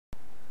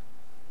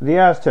The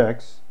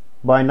Aztecs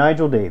by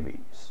Nigel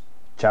Davies.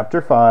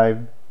 Chapter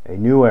 5, A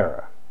New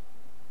Era.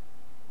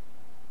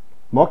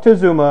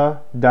 Moctezuma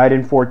died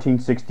in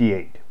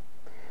 1468.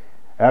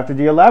 After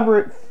the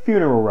elaborate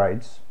funeral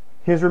rites,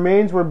 his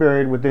remains were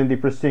buried within the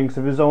precincts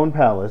of his own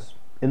palace,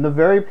 in the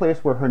very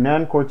place where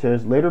Hernan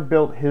Cortes later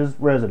built his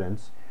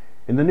residence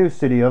in the new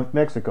city of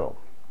Mexico.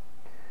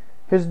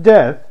 His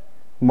death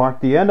marked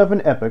the end of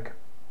an epoch,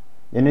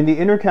 and in the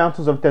inner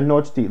councils of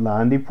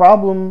Tenochtitlan the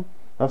problem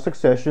of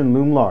succession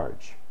loomed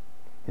large.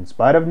 In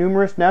spite of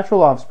numerous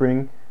natural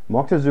offspring,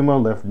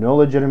 Moctezuma left no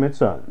legitimate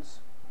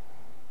sons.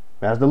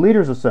 As the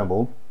leaders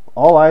assembled,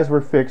 all eyes were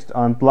fixed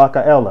on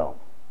Tlacaelel.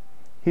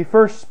 He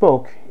first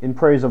spoke in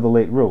praise of the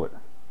late ruler.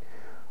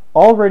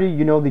 "Already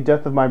you know the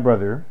death of my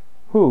brother,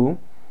 who,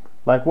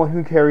 like one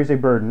who carries a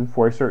burden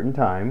for a certain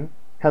time,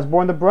 has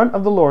borne the brunt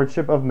of the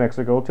lordship of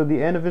Mexico till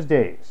the end of his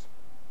days,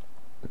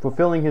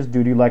 fulfilling his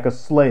duty like a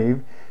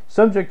slave,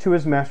 subject to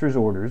his master's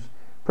orders,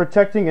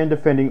 protecting and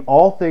defending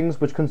all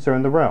things which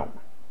concern the realm.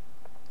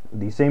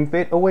 The same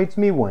fate awaits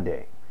me one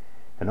day,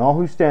 and all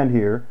who stand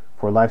here,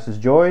 for life's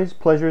joys,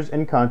 pleasures,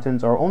 and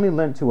contents are only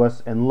lent to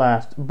us and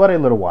last but a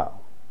little while.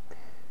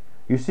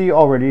 You see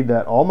already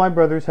that all my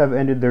brothers have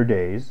ended their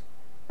days,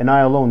 and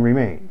I alone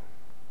remain."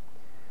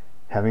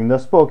 Having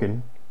thus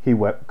spoken, he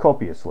wept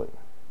copiously.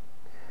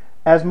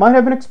 As might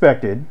have been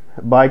expected,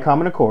 by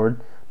common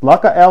accord,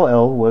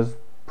 Tlacaelel was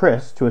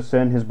pressed to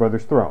ascend his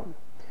brother's throne.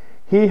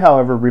 He,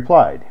 however,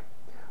 replied,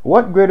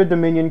 "What greater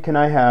dominion can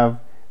I have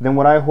than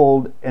what I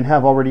hold and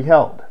have already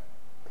held?"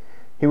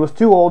 He was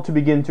too old to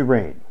begin to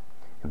reign.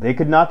 If they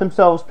could not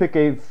themselves pick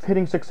a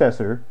fitting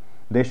successor,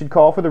 they should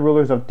call for the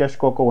rulers of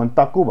Texcoco and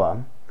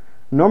Tacuba,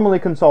 normally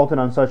consulted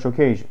on such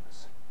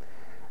occasions.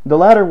 The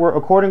latter were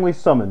accordingly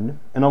summoned,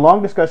 and a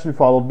long discussion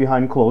followed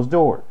behind closed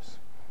doors.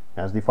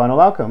 As the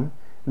final outcome,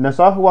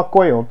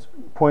 Nezahualcóyotl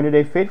pointed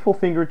a fateful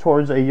finger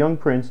towards a young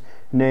prince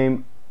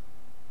named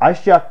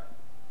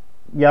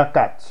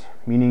Ixtayacat,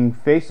 meaning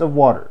face of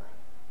water.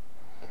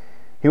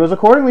 He was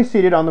accordingly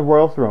seated on the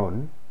royal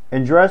throne,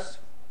 and dressed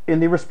in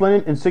the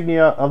resplendent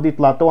insignia of the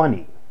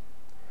Tlatoani.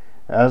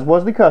 As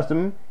was the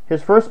custom,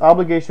 his first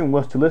obligation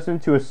was to listen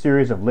to a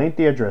series of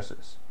lengthy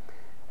addresses,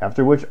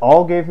 after which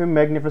all gave him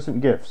magnificent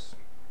gifts.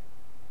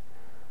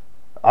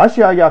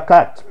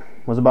 Ixtayacat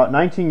was about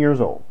 19 years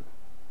old.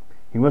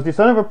 He was the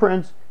son of a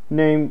prince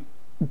named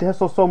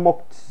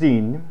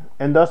Tesosomoxtzin,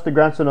 and thus the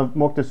grandson of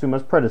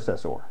Moctezuma's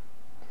predecessor.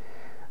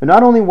 And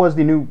not only was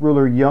the new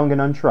ruler young and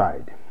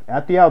untried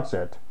at the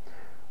outset,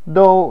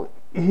 though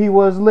he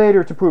was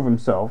later to prove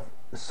himself,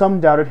 some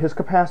doubted his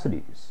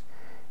capacities.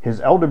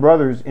 His elder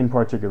brothers, in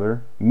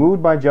particular,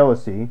 moved by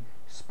jealousy,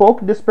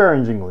 spoke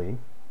disparagingly,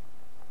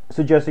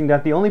 suggesting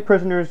that the only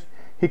prisoners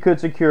he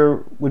could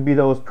secure would be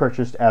those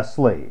purchased as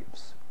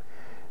slaves.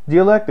 The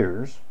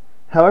electors,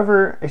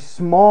 however a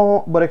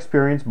small but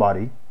experienced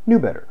body, knew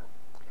better.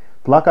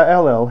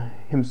 Tlacaelel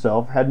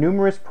himself had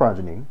numerous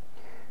progeny,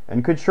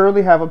 and could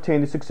surely have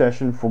obtained the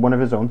succession for one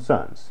of his own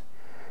sons.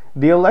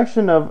 The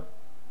election of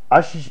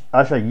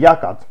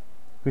Ixtayacat,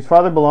 whose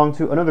father belonged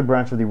to another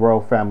branch of the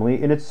royal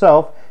family, in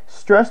itself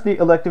stressed the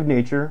elective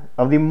nature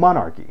of the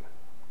monarchy.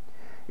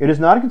 It is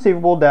not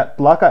inconceivable that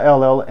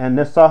Tlacaelel and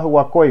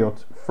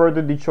Nezahualcóyotl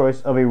furthered the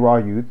choice of a raw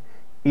youth,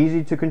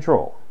 easy to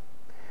control.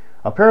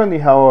 Apparently,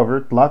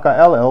 however,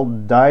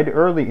 Tlacaelel died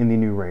early in the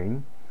new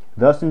reign,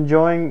 thus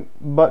enjoying,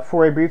 but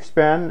for a brief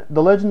span,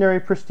 the legendary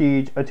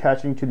prestige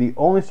attaching to the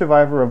only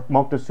survivor of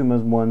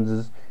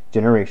Moctezuma's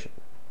generation.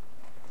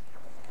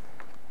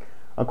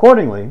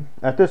 Accordingly,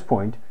 at this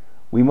point,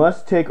 we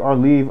must take our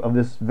leave of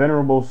this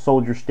venerable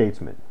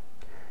soldier-statesman.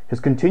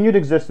 His continued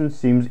existence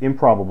seems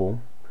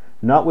improbable,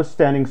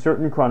 notwithstanding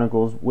certain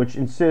chronicles which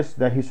insist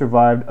that he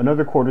survived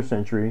another quarter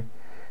century,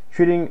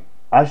 treating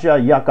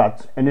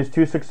Ixtayacat and his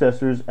two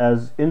successors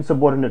as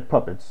insubordinate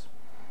puppets,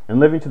 and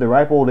living to the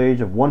ripe old age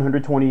of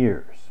 120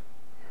 years.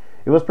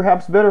 It was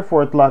perhaps better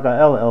for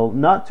Tlacaelel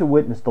not to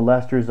witness the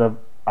last years of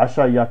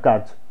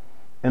Ixtayacat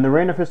and the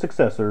reign of his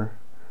successor,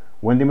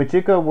 when the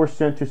Mexica were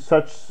sent to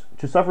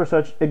suffer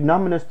such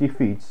ignominious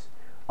defeats,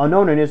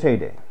 unknown in his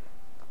heyday.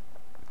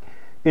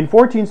 In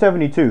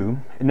 1472,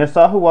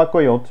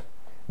 Nezahualcóyotl,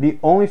 the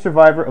only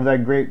survivor of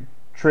that great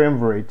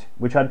triumvirate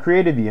which had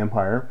created the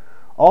empire,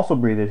 also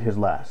breathed his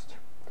last.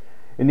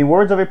 In the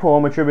words of a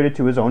poem attributed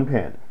to his own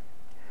pen,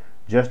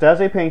 "Just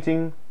as a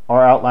painting,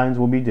 our outlines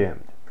will be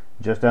dimmed.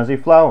 Just as a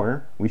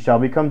flower, we shall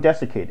become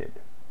desiccated.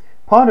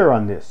 Ponder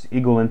on this,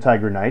 eagle and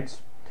tiger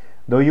knights.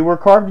 Though you were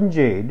carved in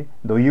jade,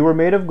 though you were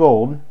made of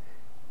gold,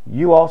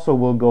 you also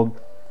will go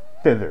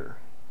thither,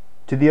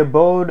 to the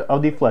abode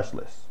of the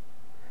fleshless.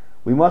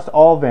 We must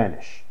all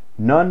vanish.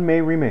 None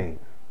may remain."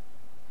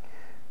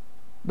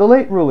 The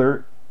late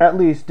ruler, at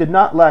least, did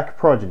not lack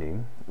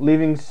progeny,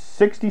 leaving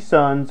 60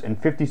 sons and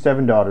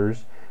 57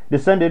 daughters,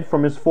 descended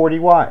from his 40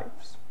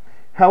 wives.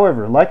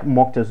 However, like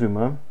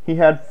Moctezuma, he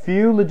had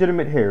few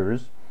legitimate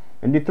heirs,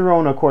 and the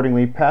throne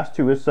accordingly passed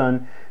to his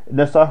son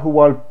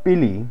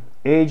Nezahualpili,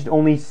 aged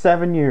only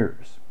 7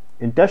 years.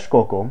 In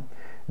Texcoco,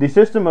 the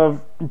system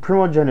of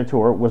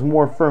primogeniture was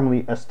more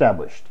firmly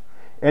established.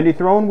 and the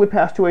throne would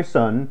pass to a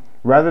son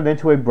rather than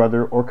to a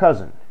brother or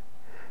cousin.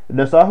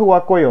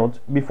 Nasahuacoyot,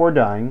 before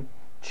dying,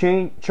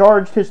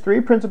 charged his three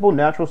principal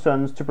natural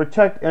sons to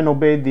protect and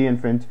obey the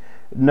infant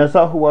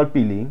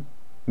Nasahualpili,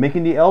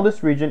 making the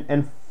eldest regent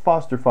and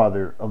foster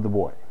father of the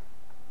boy.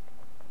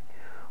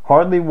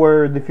 Hardly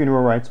were the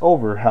funeral rites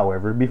over,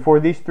 however, before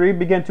these three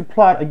began to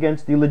plot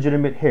against the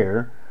legitimate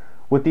heir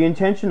with the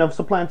intention of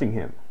supplanting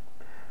him.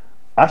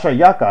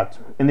 Ashayakat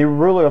and the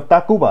ruler of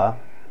Tacuba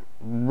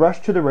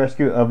rushed to the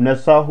rescue of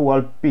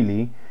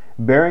Nasahualpili,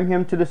 bearing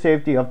him to the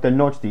safety of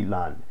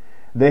Tenochtitlan.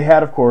 They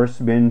had, of course,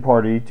 been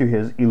party to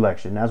his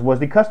election, as was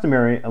the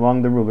customary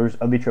among the rulers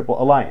of the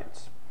Triple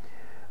Alliance.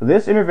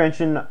 This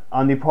intervention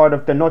on the part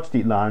of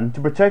Tenochtitlan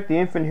to protect the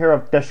infant heir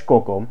of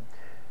Texcoco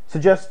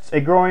suggests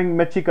a growing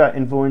Mexica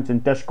influence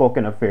in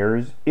Texcocan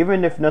affairs,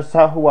 even if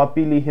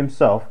Nasahualpili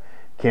himself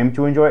came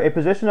to enjoy a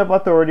position of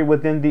authority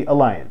within the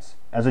alliance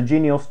as a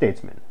genial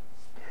statesman.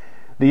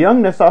 The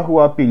young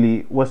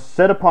Nasahualpili was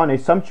set upon a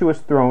sumptuous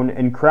throne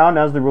and crowned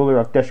as the ruler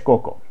of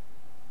Texcoco.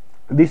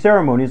 The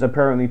ceremonies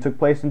apparently took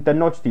place in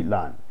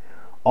Tenochtitlan,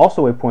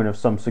 also a point of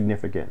some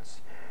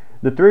significance.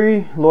 The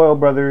three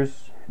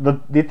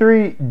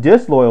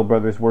disloyal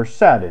brothers were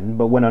saddened,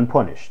 but went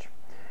unpunished.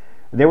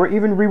 They were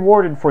even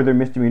rewarded for their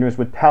misdemeanors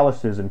with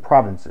palaces and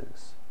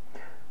provinces.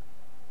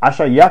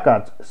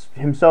 Ashayakat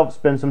himself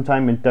spent some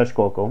time in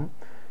Texcoco,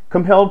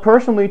 compelled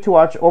personally to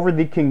watch over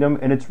the kingdom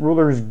and its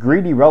ruler's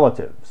greedy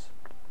relatives.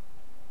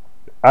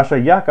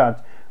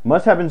 Ashayakat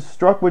must have been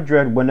struck with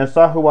dread when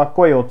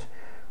Nasahuacoyot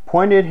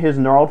pointed his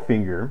gnarled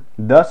finger,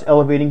 thus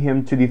elevating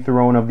him to the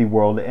throne of the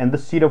world and the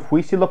seat of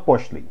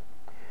Huitzilopochtli.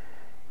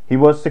 He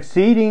was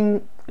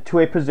succeeding to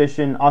a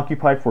position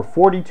occupied for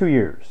 42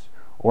 years,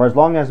 or as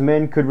long as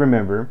men could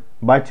remember,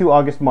 by two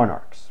august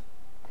monarchs.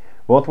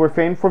 Both were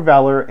famed for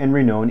valor and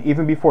renown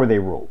even before they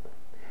ruled.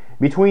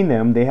 Between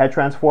them, they had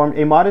transformed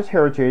a modest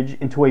heritage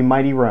into a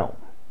mighty realm.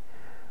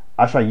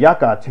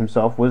 Ashayakat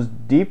himself was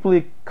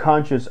deeply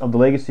conscious of the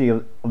legacy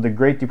of the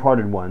great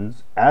departed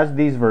ones, as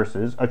these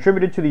verses,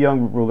 attributed to the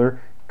young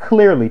ruler,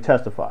 clearly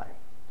testify.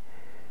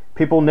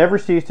 People never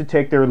cease to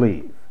take their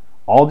leave.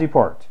 All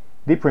depart,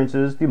 the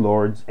princes, the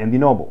lords, and the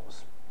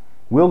nobles.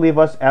 Will leave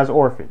us as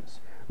orphans.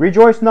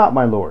 Rejoice not,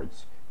 my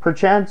lords.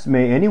 Perchance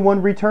may any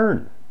one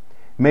return.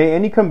 May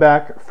any come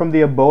back from the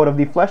abode of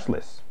the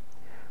fleshless.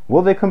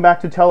 Will they come back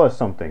to tell us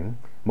something?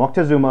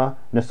 Moctezuma,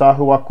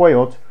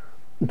 Nasahuacoyot,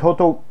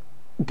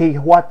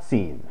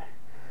 Totogehuatzin.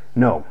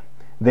 No,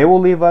 they will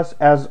leave us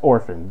as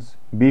orphans.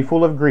 Be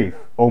full of grief,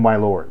 O my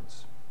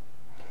lords.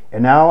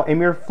 And now a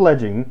mere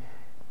fledgling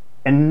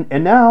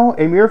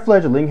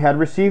had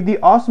received the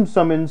awesome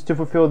summons to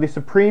fulfill the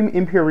supreme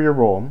imperial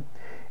role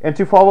and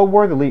to follow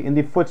worthily in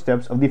the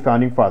footsteps of the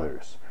founding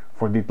fathers.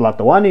 For the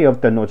Tlatoani of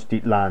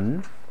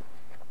Tenochtitlan,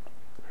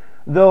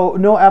 though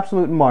no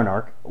absolute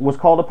monarch, was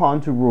called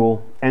upon to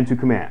rule and to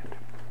command.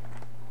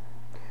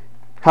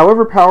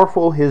 However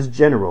powerful his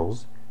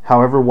generals,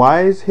 however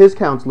wise his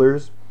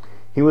counselors,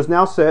 he was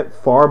now set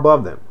far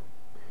above them.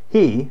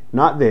 He,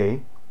 not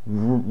they,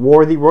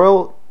 wore the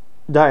royal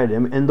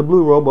diadem and the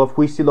blue robe of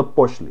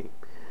Huitzilopochtli.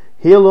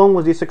 He alone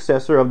was the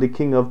successor of the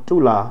king of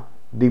Tula,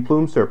 the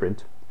plumed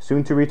serpent,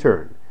 soon to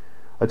return,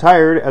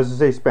 attired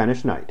as a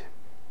Spanish knight.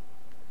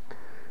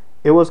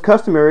 It was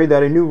customary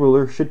that a new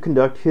ruler should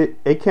conduct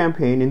a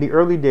campaign in the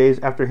early days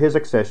after his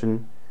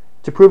accession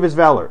to prove his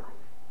valor.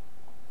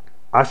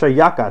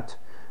 Ashayakat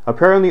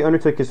apparently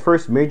undertook his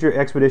first major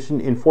expedition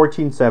in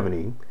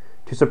 1470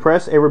 to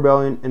suppress a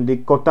rebellion in the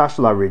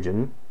Kotashla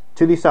region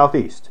to the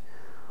southeast,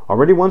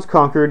 already once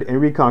conquered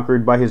and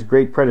reconquered by his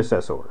great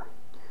predecessor.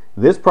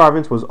 This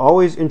province was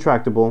always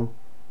intractable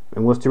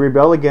and was to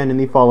rebel again in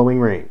the following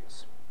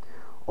reigns.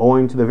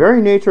 Owing to the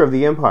very nature of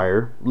the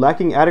empire,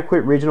 lacking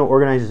adequate regional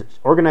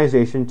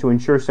organization to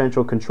ensure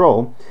central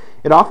control,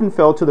 it often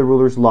fell to the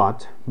ruler's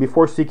lot,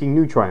 before seeking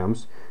new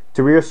triumphs,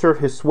 to reassert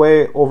his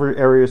sway over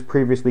areas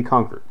previously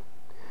conquered.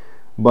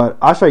 But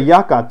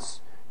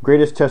Ashayakat's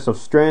greatest test of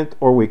strength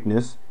or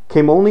weakness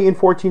came only in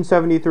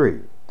 1473,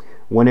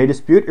 when a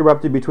dispute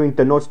erupted between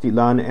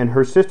Tenochtitlan and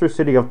her sister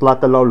city of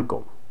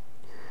Tlatelolco.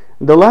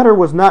 The latter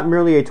was not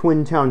merely a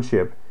twin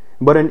township,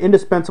 but an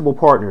indispensable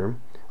partner,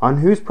 on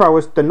whose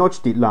prowess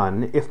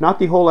Tenochtitlan, if not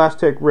the whole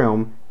Aztec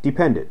realm,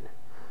 depended.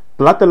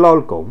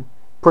 Tlatelolco,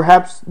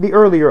 perhaps the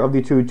earlier of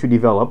the two to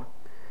develop,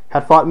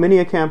 had fought many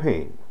a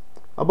campaign.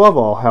 Above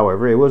all,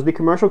 however, it was the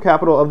commercial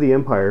capital of the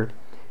empire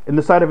and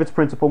the site of its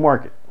principal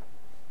market.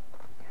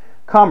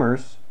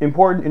 Commerce,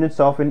 important in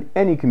itself in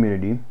any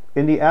community,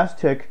 in the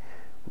Aztec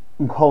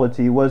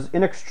polity was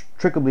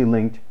inextricably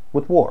linked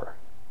with war.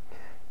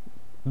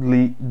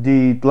 The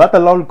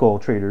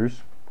Tlatelolco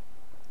traders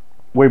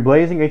were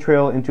blazing a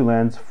trail into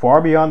lands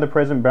far beyond the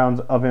present bounds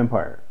of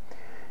empire.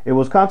 It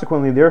was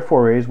consequently their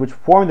forays which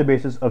formed the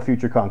basis of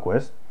future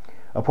conquest,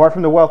 apart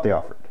from the wealth they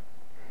offered.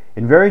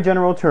 In very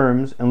general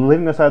terms, and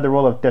leaving aside the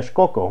role of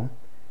Texcoco,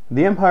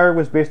 the empire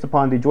was based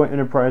upon the joint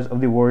enterprise of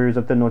the warriors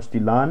of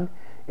Tenochtitlan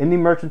and the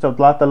merchants of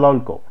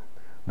Tlatelolco,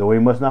 though we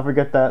must not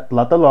forget that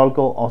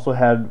Tlatelolco also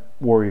had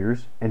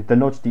warriors and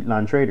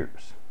Tenochtitlan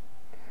traders.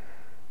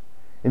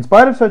 In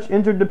spite of such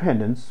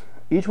interdependence,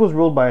 each was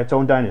ruled by its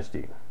own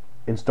dynasty,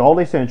 installed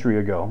a century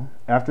ago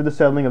after the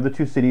settling of the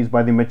two cities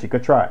by the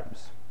Mexica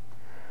tribes.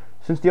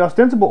 Since the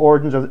ostensible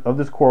origins of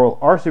this quarrel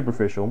are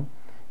superficial,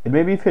 it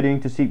may be fitting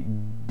to seek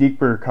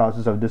deeper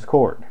causes of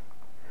discord.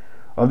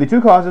 Of the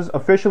two causes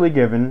officially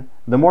given,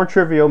 the more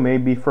trivial may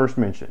be first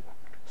mentioned.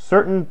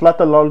 Certain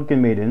Tlatelolcan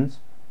maidens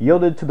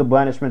yielded to the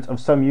blandishments of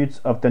some youths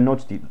of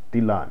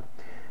Tenochtitlan.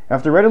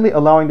 After readily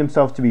allowing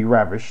themselves to be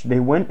ravished, they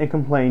went and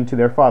complained to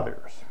their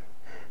fathers.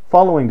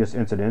 Following this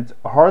incident,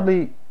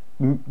 hardly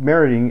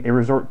meriting a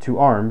resort to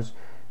arms,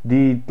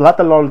 the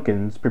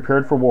Tlatelolcans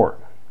prepared for war.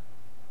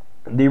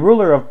 The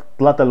ruler of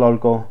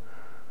Tlatelolco,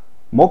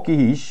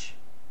 Moquihish,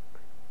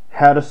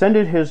 had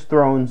ascended his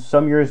throne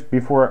some years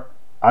before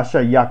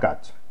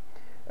Ashayacat.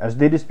 As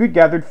the dispute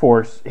gathered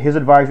force, his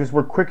advisors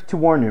were quick to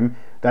warn him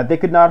that they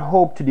could not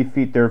hope to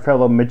defeat their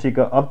fellow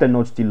Mexica of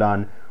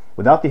Tenochtitlan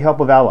without the help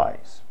of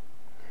allies.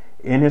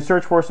 In his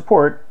search for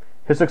support,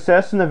 his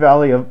success in the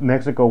Valley of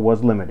Mexico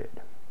was limited.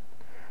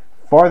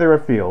 Farther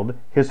afield,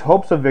 his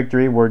hopes of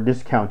victory were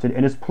discounted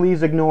and his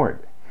pleas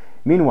ignored.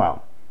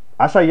 Meanwhile,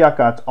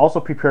 Ashayacat also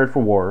prepared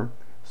for war,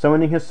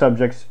 summoning his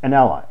subjects and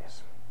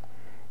allies.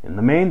 In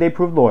the main, they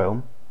proved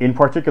loyal, in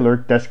particular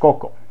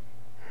Texcoco.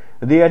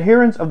 The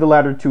adherence of the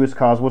latter to his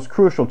cause was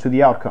crucial to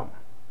the outcome.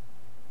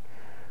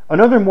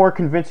 Another more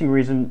convincing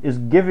reason is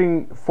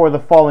given for the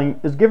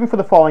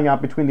falling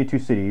out between the two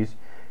cities,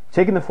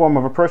 taking the form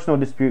of a personal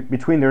dispute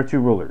between their two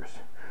rulers.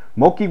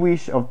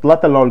 Moquihuish of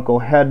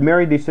Tlatelolco had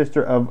married the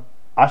sister of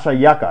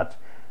Ashayacat,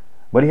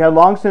 but he had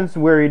long since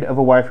wearied of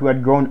a wife who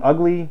had grown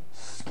ugly,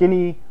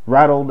 skinny,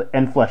 rattled,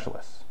 and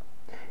fleshless.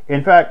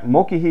 In fact,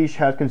 Moquihish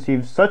had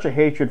conceived such a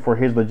hatred for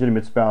his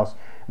legitimate spouse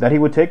that he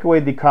would take away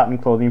the cotton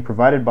clothing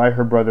provided by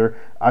her brother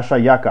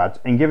Ashayacat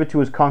and give it to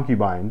his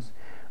concubines,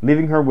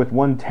 leaving her with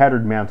one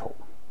tattered mantle.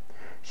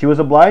 She was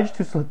obliged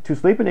to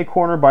sleep in a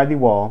corner by the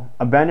wall,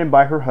 abandoned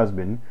by her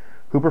husband,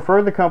 who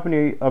preferred the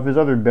company of his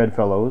other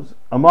bedfellows,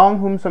 among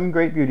whom some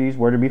great beauties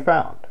were to be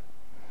found.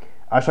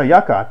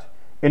 Ashayacat,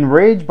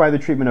 enraged by the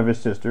treatment of his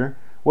sister,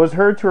 was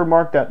heard to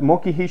remark that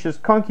Moquihish's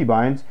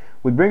concubines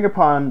would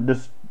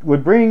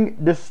bring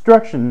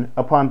destruction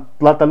upon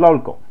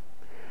Tlatelolco.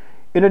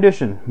 In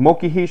addition,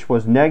 Moquihish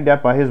was nagged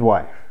at by his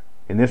wife.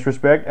 In this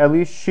respect, at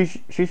least,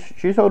 she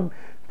showed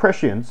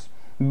prescience,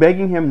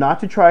 begging him not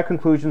to try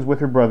conclusions with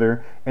her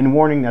brother and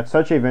warning that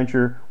such a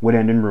venture would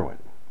end in ruin.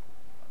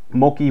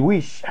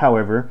 Moquihuish,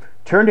 however,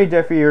 turned a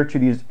deaf ear to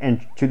these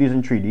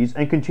entreaties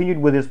and continued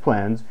with his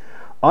plans,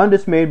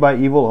 undismayed by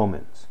evil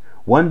omens.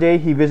 One day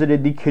he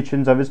visited the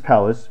kitchens of his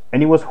palace,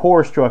 and he was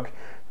horror-struck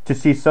to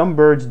see some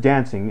birds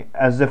dancing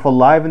as if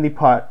alive in the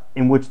pot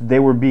in which they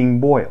were being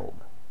boiled.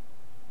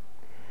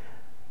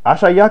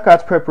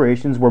 Ashayakat's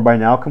preparations were by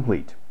now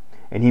complete,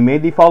 and he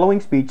made the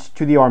following speech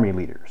to the army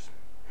leaders.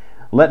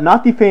 Let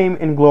not the fame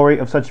and glory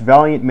of such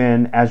valiant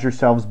men as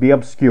yourselves be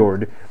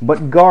obscured,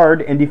 but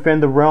guard and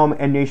defend the realm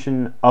and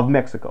nation of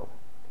Mexico.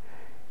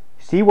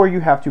 See where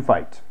you have to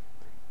fight.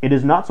 It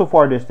is not so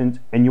far distant,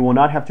 and you will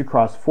not have to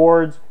cross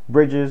fords,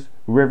 bridges,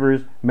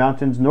 rivers,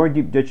 mountains, nor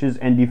deep ditches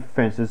and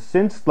defenses,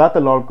 since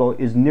Tlatelolco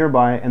is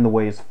nearby and the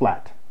way is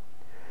flat.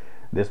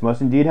 This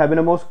must indeed have been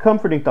a most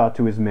comforting thought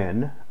to his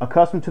men,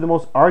 accustomed to the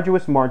most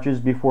arduous marches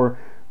before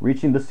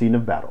reaching the scene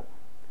of battle.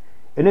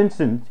 In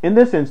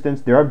this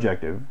instance, their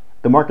objective,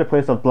 the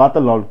marketplace of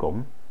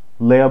Tlatelolco,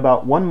 lay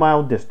about 1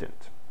 mile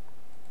distant.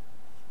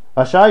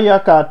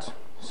 Ashayacat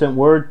sent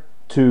word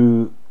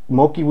to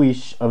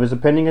Moquihuish of his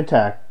impending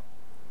attack,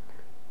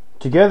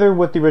 together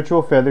with the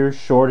ritual feather,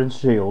 sword, and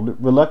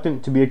shield,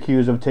 reluctant to be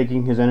accused of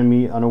taking his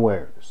enemy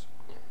unawares.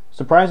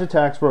 Surprise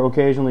attacks were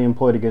occasionally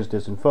employed against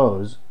distant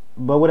foes,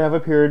 but would have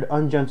appeared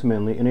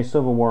ungentlemanly in a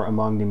civil war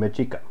among the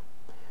Mexica.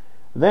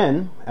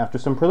 Then, after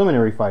some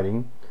preliminary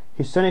fighting,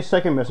 he sent a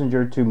second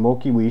messenger to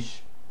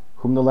Moquihuish,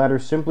 whom the latter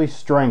simply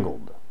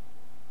strangled.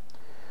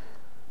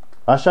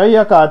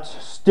 Ashayacat,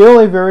 still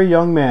a very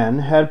young man,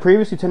 had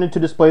previously tended to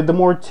display the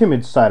more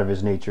timid side of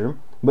his nature,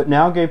 but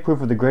now gave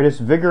proof of the greatest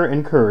vigor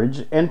and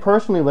courage, and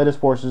personally led his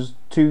forces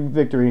to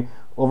victory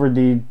over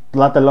the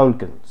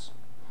Tlatelolcans.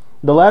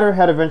 The latter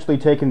had eventually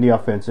taken the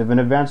offensive and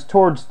advanced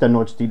towards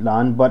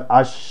Tenochtitlan, but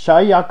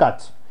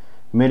Ashayacat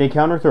made a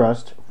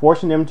counter-thrust,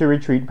 forcing them to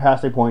retreat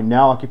past a point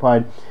now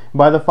occupied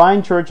by the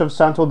fine church of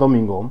Santo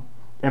Domingo,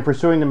 and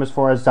pursuing them as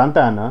far as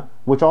Santa Ana,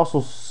 which also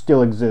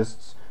still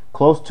exists,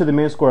 close to the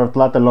main square of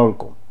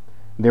Tlatelolco.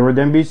 They were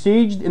then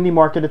besieged in the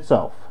market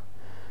itself.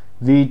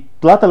 The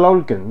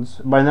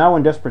Tlatelolcans, by now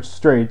in desperate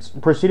straits,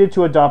 proceeded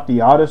to adopt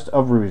the oddest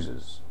of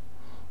ruses.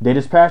 They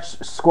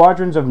dispatched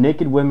squadrons of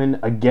naked women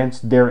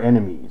against their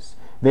enemies.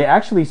 They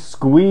actually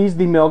squeezed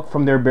the milk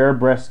from their bare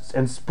breasts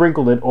and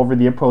sprinkled it over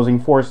the opposing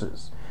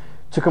forces.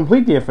 To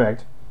complete the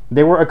effect,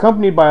 they were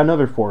accompanied by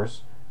another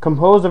force,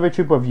 composed of a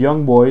troop of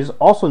young boys,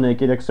 also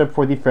naked except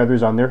for the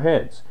feathers on their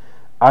heads.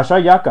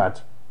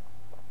 Ashayacat,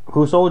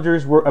 whose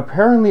soldiers were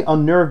apparently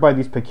unnerved by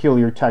these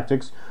peculiar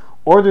tactics,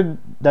 ordered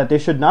that they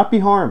should not be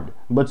harmed,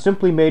 but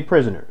simply made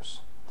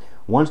prisoners.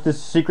 Once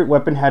this secret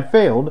weapon had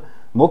failed,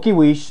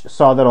 Moquihuish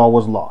saw that all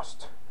was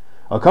lost.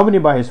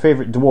 Accompanied by his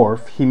favorite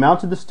dwarf, he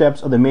mounted the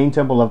steps of the main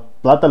temple of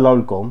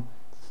Tlatelolco,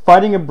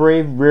 fighting a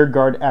brave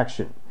rearguard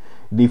action.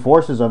 The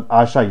forces of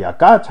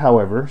Ashayakat,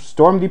 however,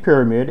 stormed the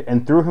pyramid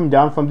and threw him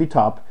down from the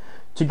top,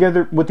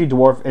 together with the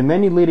dwarf and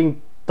many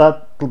leading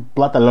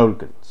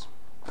Tlatelolcans.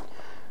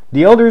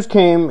 The elders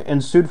came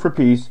and sued for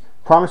peace,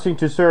 promising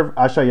to serve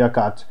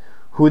Ashayakat,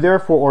 who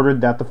therefore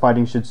ordered that the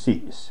fighting should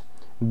cease.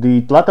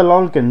 The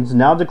Tlatelolcans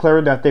now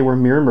declared that they were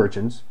mere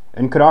merchants,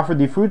 and could offer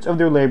the fruits of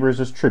their labors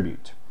as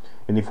tribute,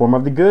 in the form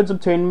of the goods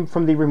obtained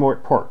from the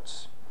remote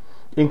ports,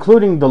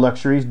 including the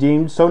luxuries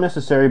deemed so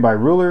necessary by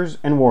rulers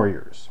and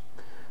warriors.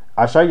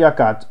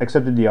 Ashayakat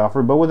accepted the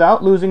offer, but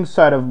without losing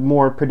sight of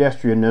more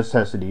pedestrian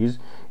necessities,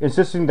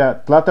 insisting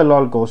that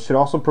Tlatelolco should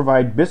also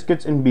provide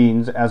biscuits and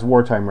beans as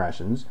wartime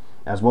rations,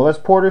 as well as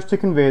porters to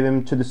convey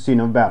them to the scene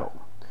of battle.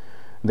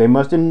 They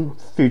must in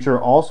future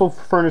also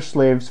furnish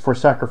slaves for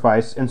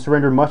sacrifice and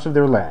surrender much of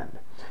their land.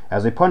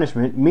 As a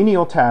punishment,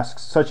 menial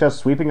tasks such as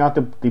sweeping out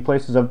the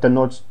palaces of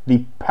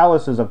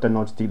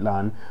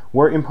Tenochtitlan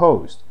were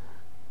imposed.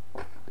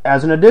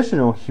 As an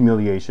additional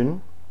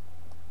humiliation,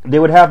 they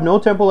would have no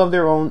temple of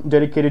their own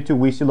dedicated to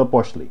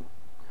Huitzilopochtli.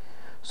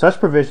 Such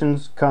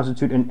provisions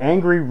constitute an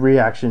angry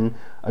reaction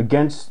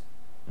against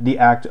the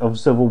act of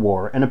civil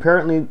war, and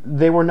apparently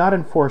they were not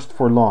enforced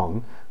for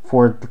long,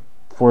 for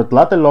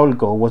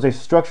Tlatelolco was a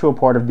structural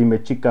part of the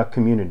Mexica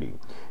community.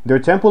 Their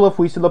temple of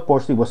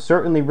Huitzilopochtli was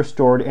certainly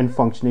restored and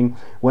functioning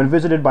when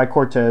visited by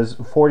Cortes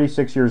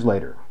 46 years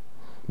later.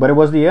 But it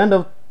was the end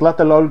of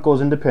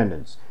Tlatelolco's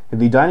independence.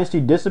 The dynasty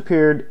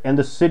disappeared, and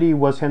the city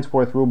was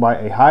henceforth ruled by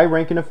a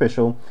high-ranking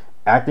official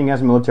acting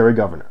as military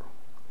governor.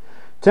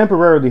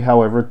 Temporarily,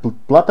 however,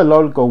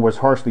 Tlatelolco was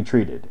harshly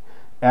treated.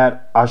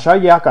 At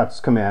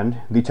Ashayakat's command,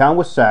 the town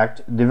was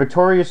sacked, the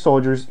victorious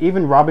soldiers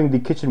even robbing the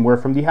kitchenware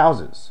from the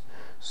houses.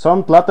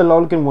 Some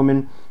Tlatelolcan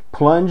women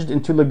plunged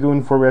into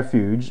lagoon for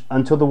refuge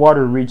until the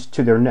water reached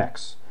to their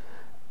necks.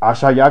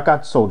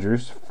 Ashayakat's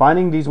soldiers,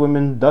 finding these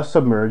women thus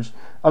submerged,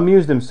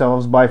 amused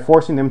themselves by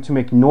forcing them to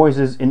make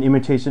noises in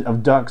imitation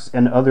of ducks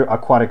and other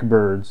aquatic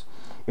birds,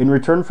 in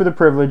return for the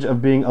privilege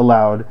of being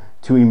allowed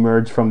to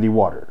emerge from the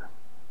water.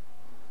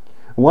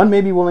 One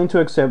may be willing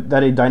to accept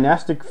that a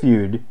dynastic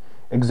feud,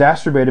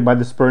 exacerbated by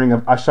the spurning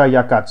of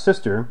Ashayakat's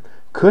sister,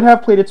 could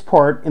have played its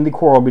part in the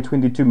quarrel between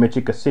the two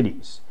Mexica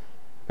cities.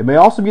 It may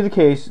also be the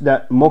case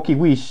that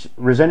Moquihuish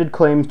resented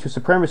claims to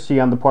supremacy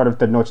on the part of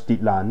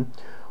Tenochtitlan,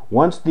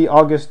 once the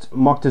august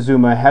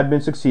Moctezuma had been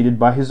succeeded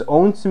by his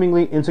own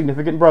seemingly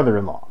insignificant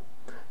brother-in-law.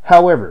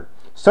 However,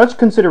 such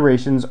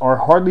considerations are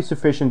hardly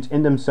sufficient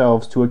in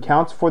themselves to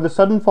account for the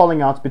sudden falling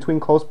outs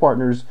between close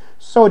partners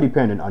so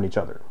dependent on each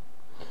other.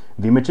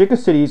 The Mexica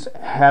cities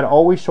had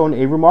always shown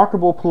a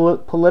remarkable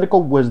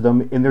political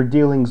wisdom in their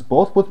dealings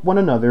both with one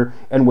another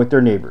and with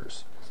their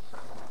neighbors.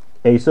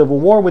 A civil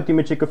war with the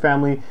Mexica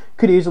family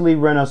could easily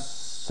run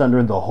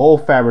asunder the whole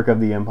fabric of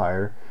the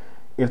empire,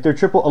 if their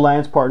triple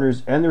alliance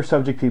partners and their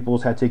subject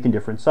peoples had taken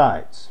different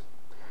sides.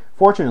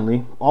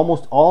 Fortunately,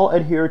 almost all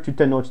adhered to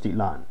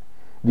Tenochtitlan.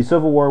 The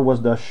civil war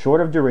was thus short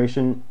of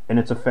duration and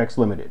its effects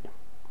limited.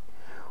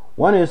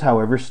 One is,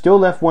 however, still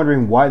left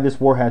wondering why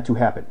this war had to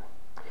happen.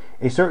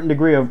 A certain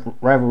degree of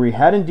rivalry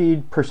had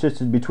indeed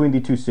persisted between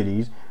the two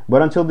cities,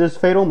 but until this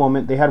fatal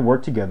moment they had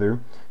worked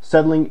together,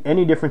 settling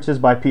any differences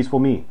by peaceful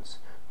means.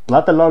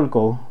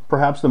 Tlatelolco,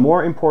 perhaps the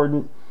more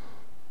important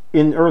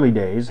in early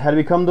days, had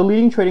become the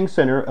leading trading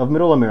center of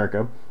Middle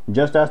America,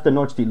 just as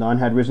Tenochtitlan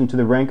had risen to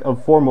the rank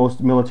of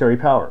foremost military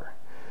power.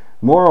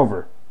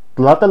 Moreover,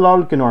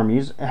 Tlatelolcan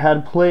armies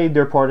had played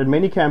their part in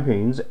many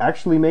campaigns,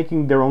 actually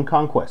making their own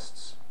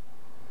conquests.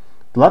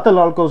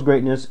 Tlatelolco's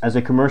greatness as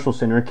a commercial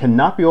center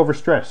cannot be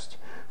overstressed.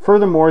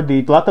 Furthermore,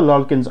 the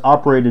Tlatelolcans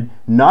operated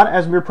not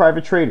as mere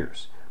private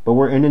traders, but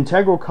were an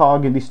integral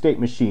cog in the state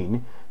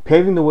machine,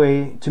 paving the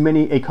way to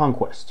many a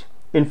conquest.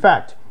 In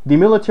fact, the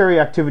military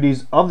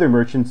activities of their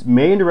merchants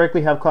may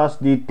indirectly have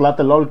cost the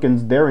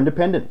Tlatelolcans their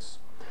independence.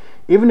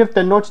 Even if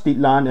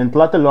Tenochtitlan and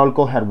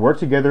Tlatelolco had worked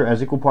together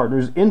as equal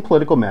partners in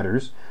political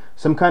matters,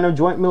 some kind of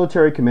joint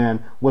military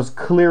command was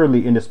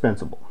clearly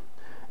indispensable.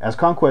 As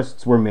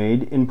conquests were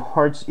made in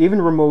parts even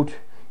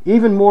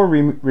more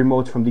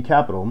remote from the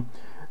capital,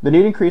 the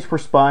need increased for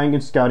spying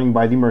and scouting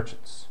by the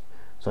merchants.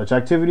 Such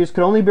activities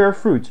could only bear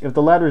fruit if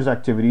the latter's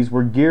activities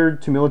were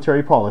geared to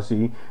military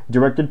policy,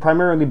 directed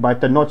primarily by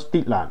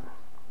Tenochtitlan.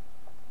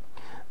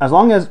 As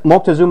long as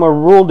Moctezuma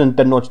ruled in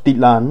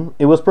Tenochtitlan,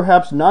 it was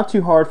perhaps not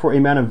too hard for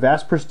a man of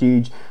vast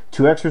prestige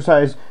to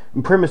exercise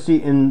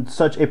primacy in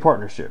such a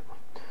partnership.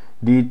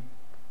 The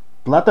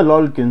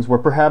Tlatelolcans were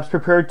perhaps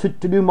prepared to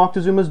do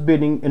Moctezuma's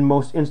bidding in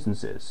most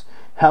instances.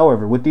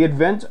 However, with the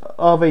advent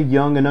of a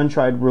young and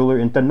untried ruler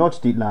in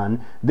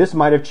Tenochtitlan, this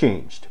might have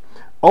changed.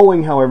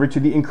 Owing, however, to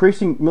the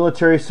increasing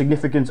military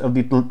significance of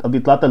the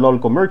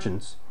Tlatelolco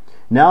merchants,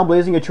 now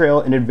blazing a trail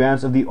in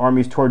advance of the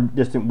armies toward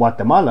distant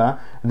Guatemala,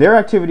 their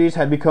activities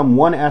had become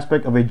one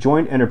aspect of a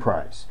joint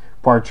enterprise,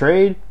 part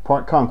trade,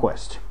 part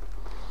conquest.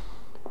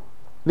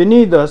 The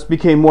need thus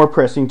became more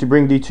pressing to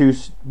bring the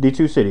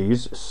two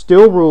cities,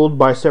 still ruled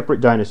by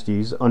separate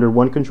dynasties, under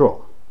one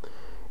control.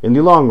 In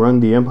the long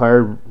run, the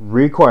empire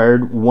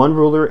required one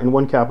ruler and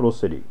one capital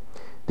city.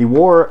 The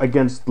war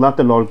against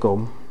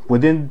Tlatelolco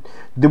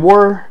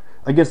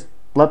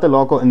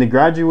and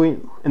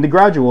the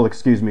gradual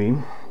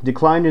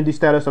decline in the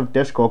status of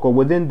Texcoco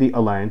within the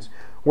alliance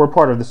were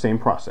part of the same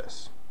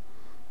process.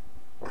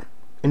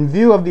 In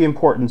view of the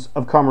importance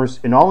of commerce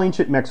in all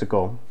ancient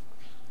Mexico,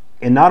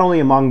 and not only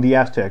among the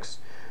Aztecs,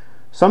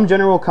 some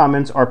general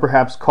comments are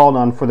perhaps called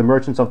on for the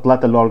merchants of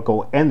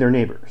Tlatelolco and their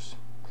neighbors.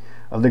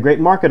 Of the great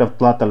market of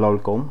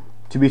Tlatelolco,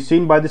 to be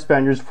seen by the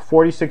Spaniards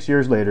 46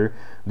 years later,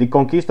 the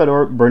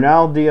conquistador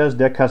Bernal Diaz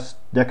de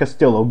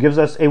Castillo gives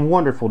us a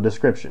wonderful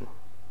description.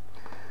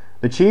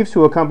 The chiefs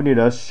who accompanied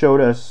us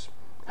showed us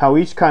how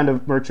each kind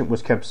of merchant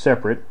was kept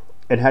separate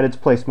and had its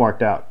place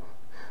marked out.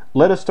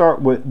 Let us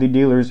start with the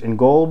dealers in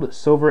gold,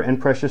 silver, and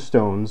precious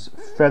stones,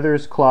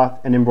 feathers, cloth,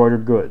 and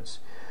embroidered goods,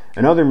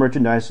 and other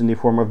merchandise in the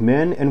form of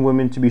men and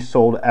women to be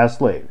sold as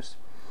slaves.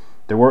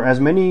 There were as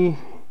many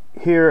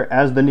here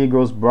as the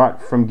Negroes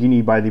brought from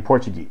Guinea by the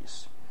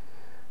Portuguese.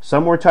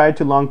 Some were tied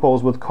to long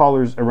poles with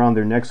collars around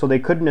their necks so they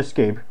couldn't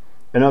escape,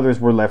 and others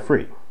were left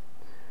free.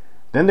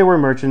 Then there were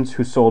merchants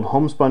who sold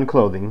homespun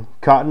clothing,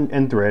 cotton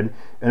and thread,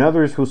 and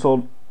others who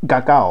sold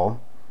cacao,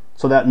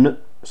 so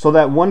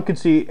that one could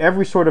see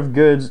every sort of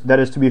goods that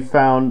is to be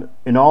found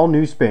in all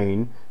New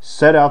Spain,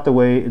 set out the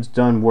way it's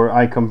done where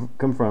I come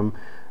from,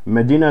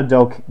 Medina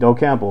del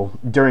Campo,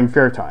 during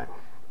fair time.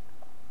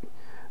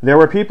 There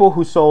were people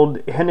who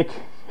sold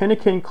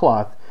henequen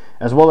cloth,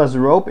 as well as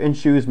rope and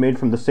shoes made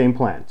from the same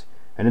plant,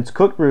 and its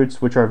cooked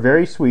roots, which are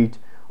very sweet,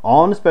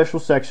 all in a special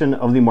section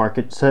of the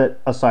market set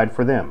aside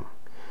for them.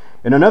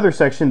 In another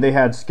section they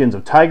had skins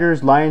of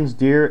tigers, lions,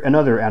 deer, and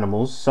other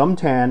animals, some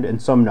tanned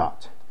and some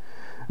not.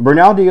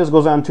 Bernal Diaz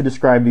goes on to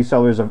describe the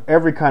sellers of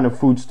every kind of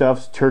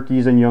foodstuffs,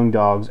 turkeys, and young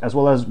dogs, as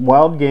well as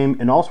wild game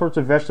and all sorts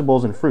of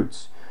vegetables and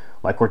fruits.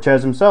 Like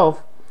Cortez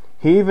himself,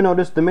 he even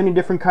noticed the many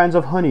different kinds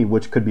of honey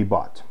which could be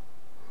bought.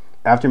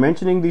 After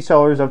mentioning the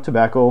sellers of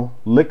tobacco,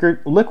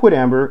 liquid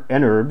amber,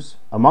 and herbs,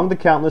 among the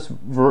countless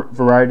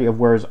variety of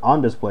wares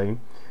on display,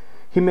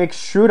 he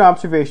makes shrewd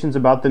observations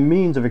about the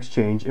means of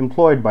exchange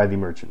employed by the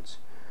merchants.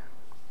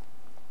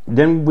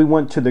 Then we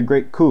went to the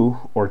great Ku,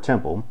 or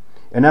temple,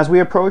 and as we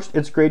approached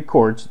its great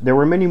courts, there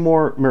were many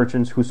more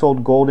merchants who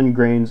sold gold and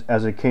grains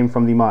as it came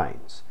from the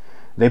mines.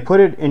 They put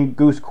it in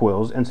goose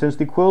quills, and since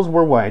the quills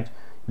were white,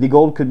 the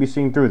gold could be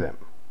seen through them.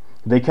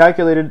 They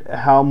calculated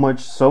how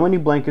much so many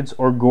blankets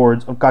or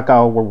gourds of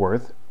cacao were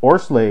worth, or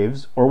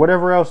slaves, or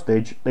whatever else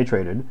they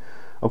traded,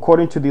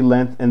 according to the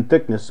length and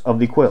thickness of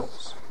the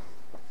quills.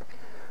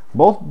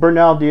 Both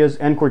Bernal Diaz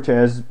and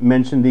Cortez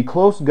mentioned the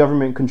close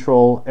government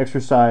control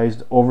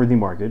exercised over the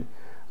market,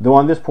 though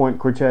on this point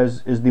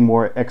Cortez is the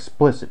more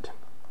explicit.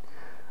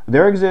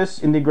 There exists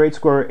in the great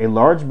square a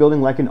large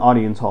building like an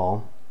audience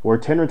hall, where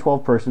 10 or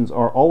 12 persons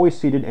are always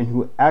seated and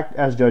who act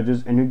as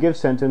judges and who give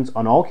sentence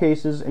on all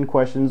cases and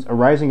questions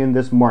arising in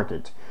this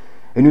market,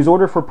 and who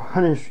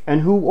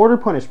order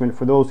punishment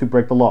for those who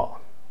break the law.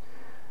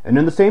 And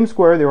in the same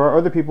square there are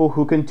other people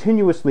who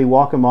continuously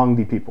walk among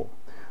the people,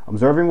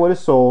 observing what is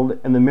sold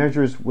and the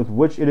measures with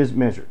which it is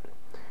measured.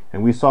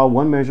 And we saw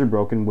one measure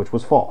broken, which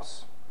was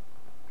false.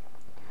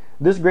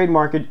 This great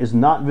market is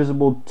not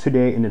visible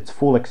today in its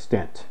full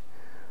extent.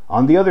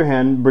 On the other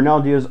hand,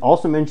 Bernal Diaz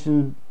also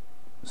mentioned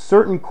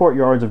certain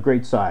courtyards of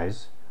great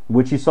size,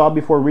 which he saw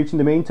before reaching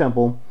the main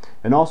temple,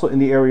 and also in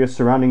the area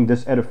surrounding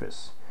this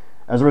edifice.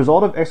 As a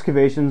result of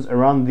excavations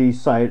around the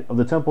site of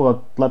the temple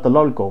of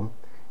Tlatelolco,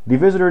 the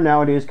visitor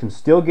nowadays can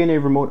still gain a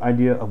remote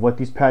idea of what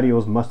these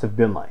patios must have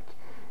been like.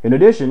 In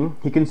addition,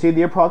 he can see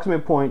the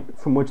approximate point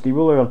from which the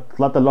ruler of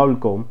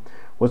Tlatelolco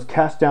was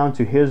cast down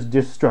to his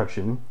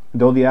destruction,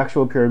 though the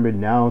actual pyramid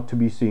now to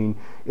be seen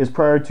is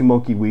prior to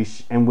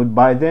Mokiwish and would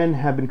by then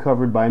have been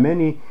covered by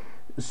many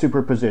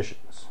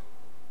superpositions.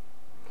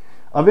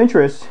 Of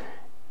interest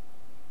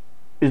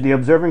is the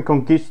observant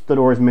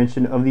conquistador's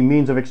mention of the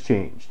means of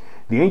exchange.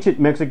 The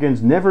ancient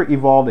Mexicans never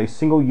evolved a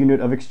single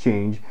unit of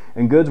exchange,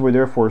 and goods were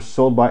therefore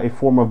sold by a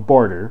form of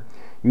barter,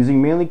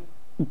 using mainly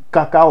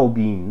cacao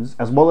beans,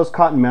 as well as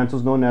cotton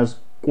mantles known as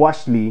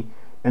huachli,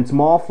 and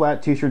small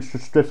flat t-shirt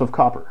strips of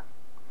copper.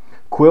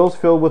 Quills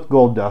filled with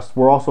gold dust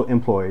were also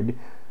employed,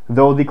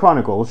 though the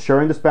chronicles,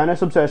 sharing the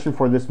Spanish obsession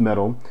for this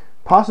metal,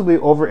 possibly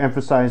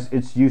overemphasized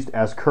its use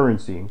as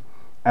currency,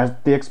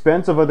 at the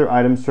expense of other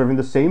items serving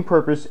the same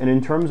purpose and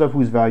in terms of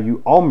whose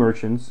value all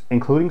merchants,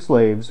 including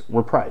slaves,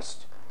 were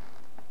priced.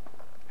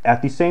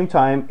 At the same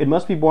time, it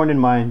must be borne in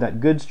mind that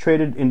goods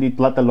traded in the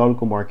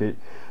Tlatelolco market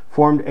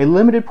formed a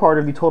limited part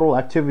of the total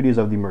activities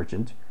of the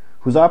merchant,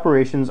 whose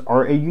operations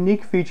are a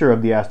unique feature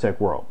of the Aztec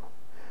world.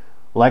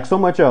 Like so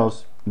much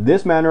else,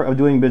 this manner of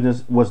doing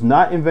business was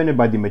not invented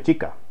by the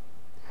Mexica.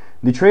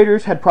 The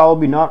traders had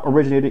probably not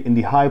originated in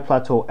the high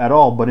plateau at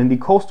all, but in the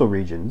coastal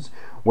regions,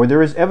 where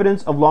there is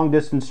evidence of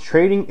long-distance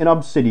trading in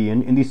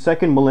obsidian in the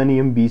 2nd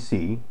millennium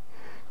BC.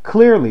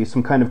 Clearly,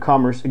 some kind of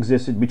commerce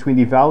existed between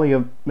the Valley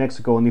of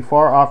Mexico and the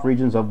far-off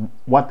regions of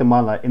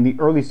Guatemala in the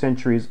early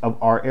centuries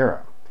of our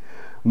era.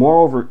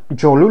 Moreover,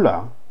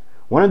 Cholula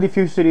one of the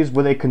few cities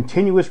with a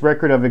continuous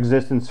record of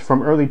existence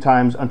from early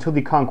times until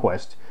the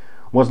conquest,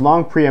 was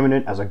long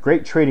preeminent as a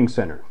great trading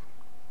center.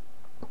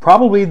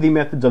 Probably the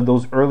methods of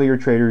those earlier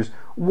traders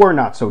were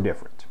not so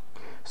different.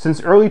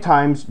 Since early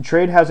times,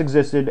 trade has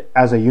existed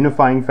as a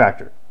unifying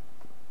factor.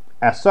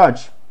 As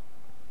such,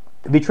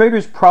 the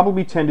traders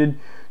probably tended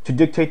to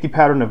dictate the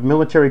pattern of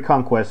military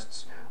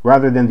conquests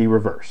rather than the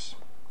reverse.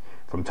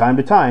 From time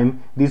to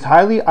time, these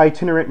highly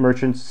itinerant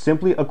merchants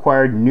simply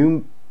acquired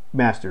new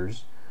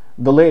masters,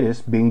 the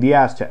latest being the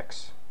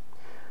Aztecs.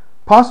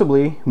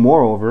 Possibly,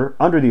 moreover,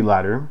 under the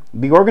latter,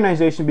 the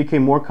organization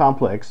became more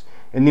complex,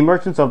 and the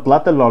merchants of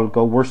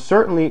Tlatelolco were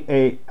certainly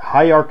a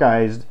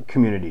hierarchized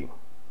community,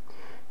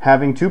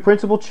 having two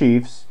principal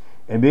chiefs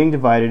and being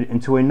divided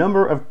into a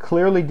number of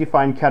clearly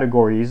defined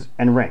categories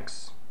and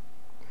ranks.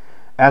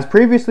 As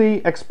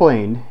previously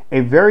explained,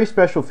 a very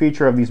special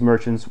feature of these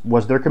merchants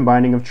was their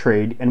combining of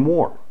trade and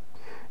war.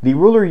 The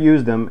ruler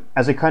used them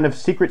as a kind of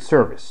secret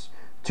service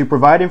to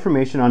provide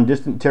information on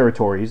distant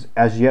territories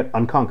as yet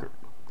unconquered.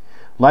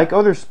 Like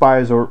other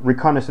spies or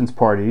reconnaissance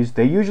parties,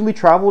 they usually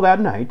traveled at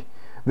night,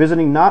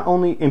 visiting not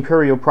only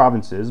imperial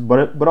provinces,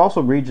 but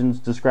also regions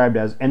described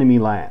as enemy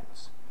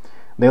lands.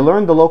 They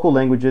learned the local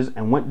languages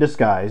and went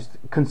disguised,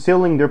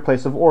 concealing their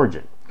place of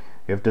origin.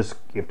 If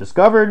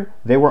discovered,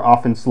 they were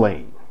often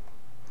slain.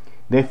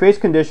 They faced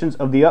conditions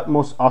of the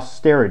utmost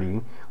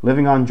austerity,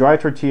 living on dry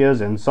tortillas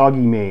and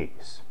soggy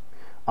maize.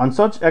 On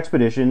such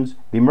expeditions,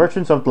 the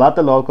merchants of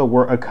Tlatelolco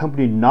were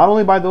accompanied not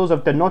only by those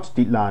of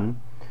Tenochtitlan,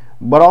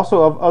 but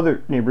also of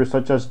other neighbors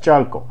such as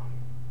Chalco.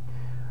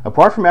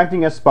 Apart from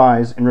acting as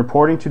spies and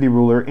reporting to the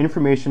ruler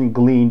information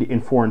gleaned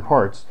in foreign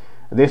parts,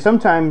 they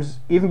sometimes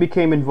even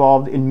became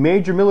involved in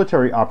major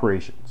military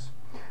operations.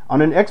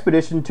 On an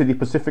expedition to the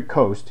Pacific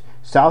coast,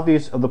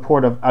 southeast of the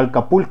port of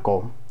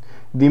Acapulco,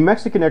 the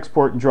Mexican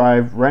export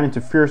drive ran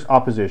into fierce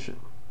opposition,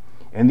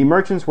 and the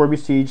merchants were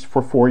besieged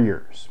for 4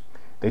 years.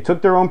 They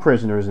took their own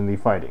prisoners in the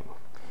fighting.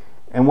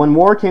 And when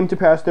war came to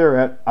pass there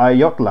at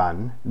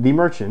Ayotlan, the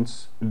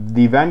merchants,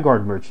 the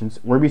vanguard merchants,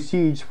 were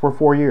besieged for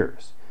 4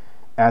 years.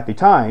 At the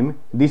time,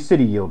 the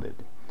city yielded.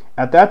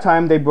 At that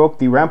time, they broke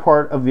the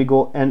rampart of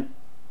Vigo and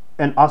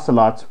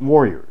Ocelot's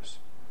warriors.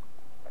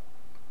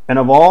 And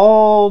of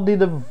all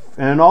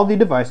the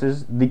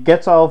devices, the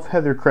Quetzal of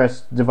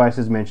Heathercrest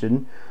devices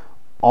mentioned,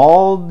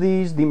 all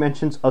these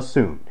dimensions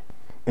assumed.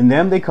 In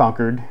them they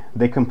conquered,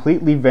 they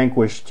completely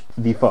vanquished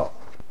the foe.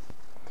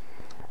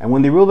 And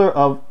when the ruler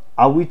of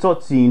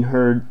Ahuitzotsin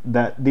heard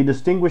that the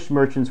distinguished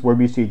merchants were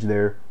besieged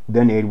there,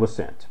 then aid was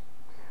sent.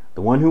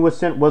 The one who was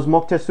sent was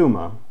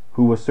Moctezuma,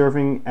 who went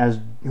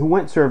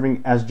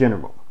serving as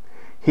general.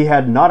 He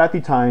had not at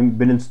the time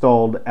been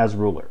installed as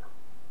ruler.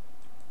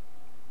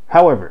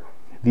 However,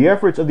 the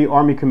efforts of the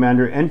army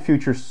commander and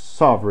future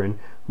sovereign,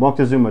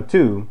 Moctezuma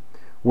II,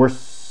 were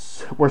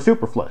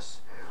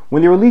superfluous.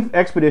 When the relief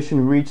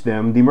expedition reached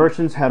them, the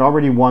merchants had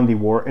already won the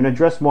war and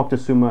addressed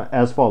Moctezuma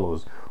as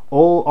follows: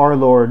 O our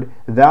Lord,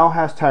 thou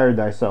hast tired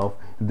thyself,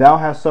 thou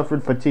hast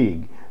suffered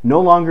fatigue. No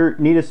longer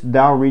needest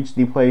thou reach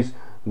the place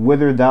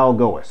whither thou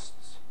goest,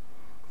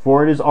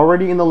 for it is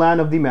already in the land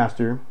of the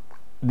master,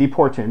 the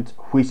portent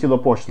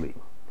Huitzilopochtli.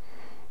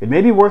 It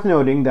may be worth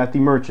noting that the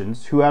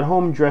merchants, who at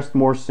home dressed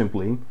more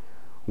simply,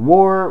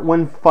 wore,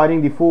 when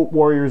fighting the full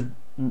warrior's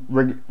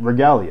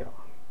regalia.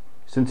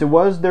 Since it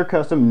was their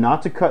custom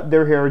not to cut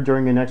their hair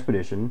during an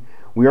expedition,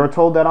 we are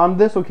told that on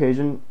this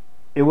occasion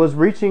it was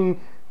reaching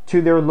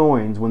to their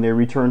loins when they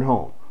returned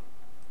home.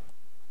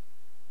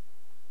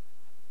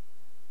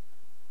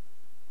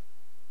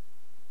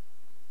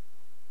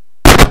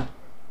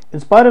 In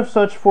spite of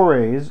such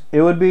forays,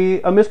 it would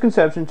be a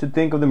misconception to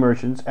think of the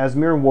merchants as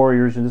mere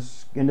warriors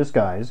in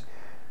disguise.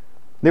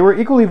 They were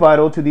equally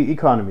vital to the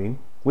economy,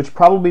 which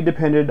probably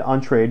depended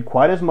on trade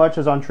quite as much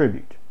as on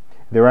tribute.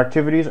 Their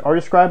activities are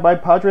described by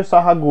Padre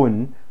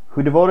Sahagun,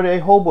 who devoted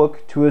a whole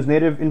book to his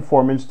native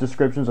informant's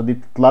descriptions of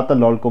the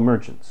Tlatelolco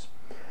merchants.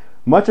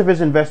 Much of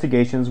his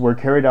investigations were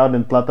carried out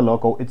in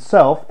Tlatelolco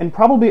itself, and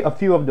probably a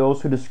few of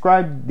those who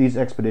described these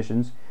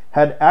expeditions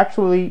had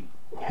actually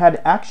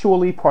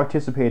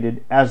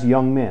participated as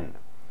young men.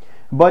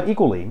 But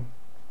equally,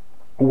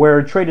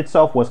 where trade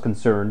itself was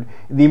concerned,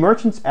 the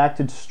merchants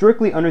acted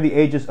strictly under the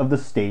aegis of the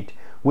state,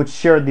 which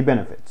shared the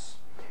benefits.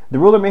 The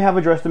ruler may have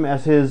addressed them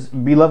as his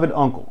beloved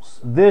uncles.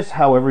 This,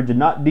 however, did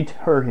not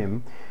deter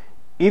him,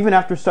 even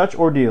after such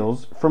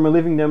ordeals, from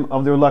relieving them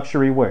of their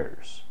luxury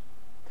wares,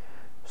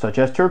 such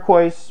as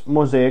turquoise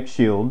mosaic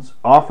shields,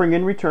 offering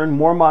in return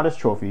more modest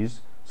trophies,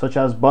 such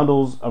as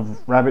bundles of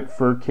rabbit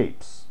fur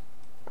capes.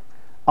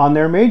 On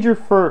their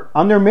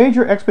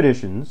major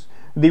expeditions,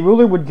 the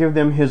ruler would give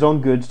them his own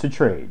goods to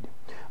trade.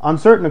 On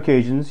certain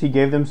occasions, he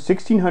gave them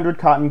 1,600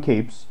 cotton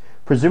capes,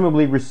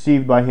 presumably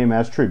received by him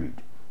as tribute.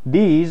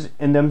 These,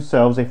 in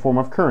themselves a form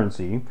of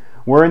currency,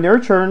 were in their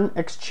turn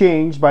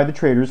exchanged by the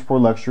traders for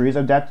luxuries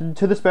adapted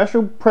to the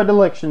special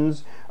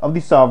predilections of the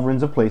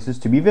sovereigns of places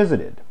to be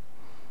visited.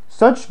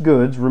 Such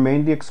goods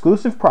remained the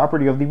exclusive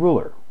property of the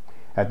ruler.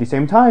 At the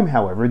same time,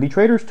 however, the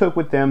traders took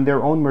with them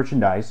their own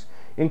merchandise,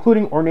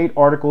 including ornate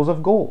articles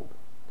of gold.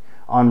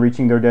 On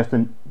reaching their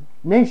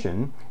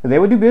destination, they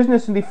would do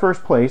business in the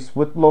first place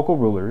with local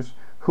rulers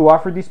who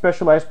offered the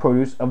specialized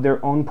produce of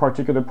their own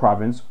particular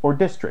province or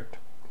district.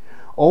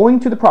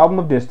 Owing to the problem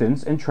of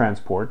distance and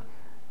transport,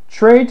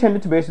 trade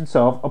tended to base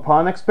itself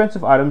upon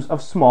expensive items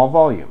of small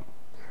volume.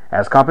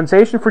 As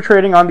compensation for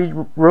trading on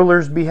the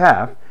ruler's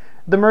behalf,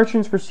 the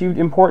merchants received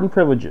important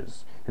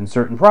privileges. In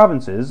certain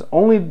provinces,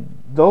 only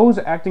those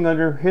acting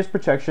under his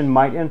protection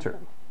might enter.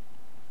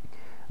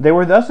 They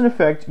were thus in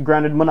effect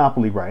granted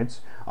monopoly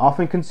rights,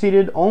 often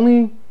conceded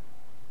only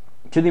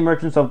to the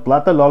merchants of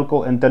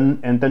Tlatelolco and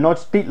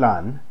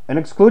Tenochtitlan, and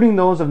excluding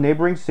those of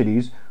neighboring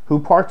cities who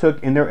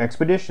partook in their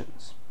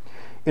expeditions.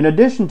 In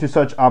addition to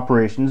such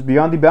operations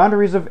beyond the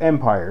boundaries of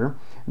empire,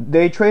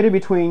 they traded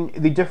between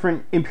the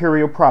different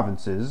imperial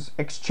provinces,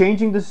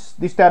 exchanging the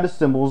status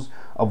symbols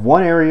of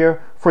one area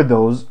for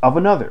those of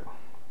another.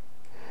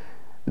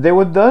 They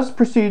would thus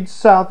proceed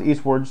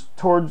southeastwards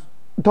towards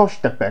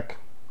Toxtepec,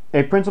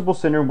 a principal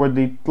center where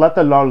the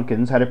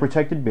Tlatelolcans had a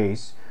protected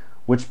base,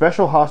 with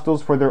special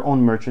hostels for their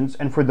own merchants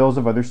and for those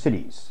of other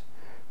cities.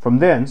 From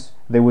thence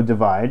they would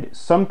divide,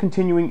 some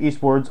continuing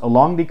eastwards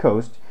along the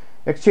coast,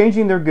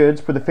 exchanging their goods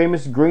for the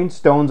famous green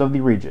stones of the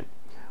region,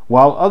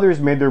 while others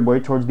made their way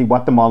towards the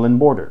Guatemalan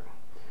border.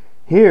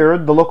 Here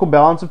the local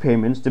balance of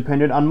payments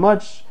depended on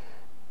much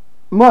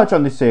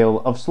on the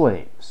sale of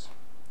slaves.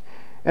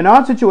 An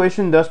odd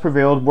situation thus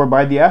prevailed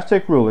whereby the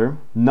Aztec ruler,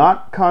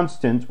 not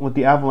constant with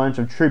the avalanche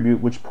of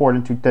tribute which poured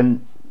into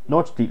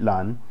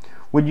Tenochtitlan,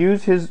 would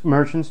use his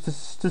merchants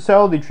to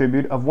sell the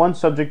tribute of one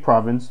subject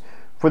province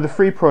for the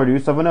free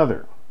produce of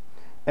another.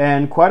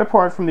 And quite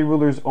apart from the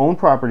ruler's own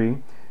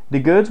property, the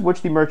goods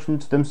which the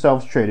merchants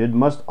themselves traded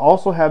must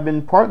also have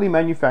been partly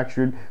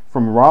manufactured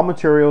from raw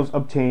materials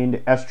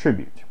obtained as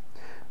tribute.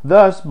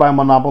 Thus, by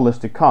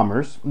monopolistic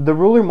commerce, the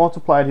ruler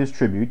multiplied his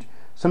tribute,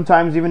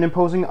 sometimes even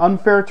imposing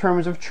unfair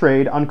terms of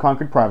trade on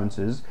conquered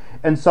provinces,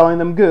 and selling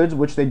them goods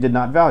which they did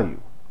not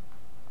value.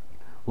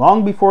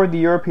 Long before the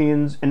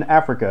Europeans in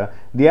Africa,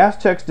 the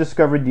Aztecs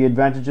discovered the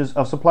advantages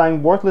of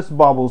supplying worthless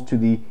baubles to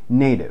the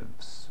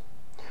natives.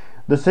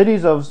 The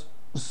cities of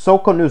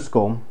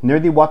Soconusco, near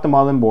the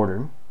Guatemalan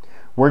border,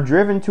 were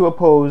driven to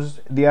oppose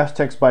the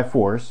Aztecs by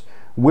force,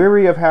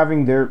 weary of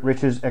having their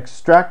riches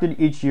extracted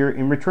each year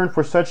in return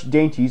for such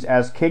dainties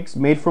as cakes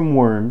made from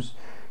worms,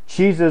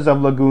 cheeses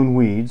of lagoon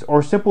weeds,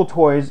 or simple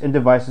toys and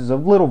devices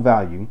of little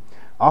value,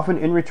 often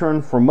in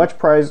return for much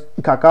prized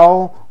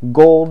cacao,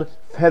 gold,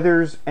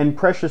 feathers, and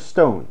precious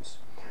stones.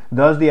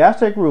 Thus the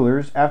Aztec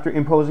rulers, after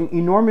imposing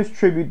enormous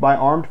tribute by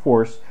armed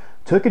force,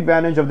 took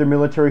advantage of their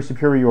military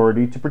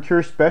superiority to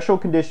procure special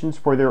conditions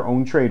for their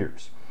own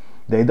traders.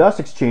 They thus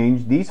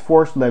exchanged these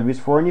forced levies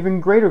for an even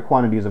greater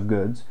quantities of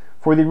goods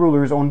for the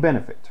ruler's own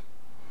benefit.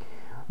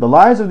 The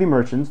lives of the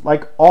merchants,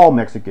 like all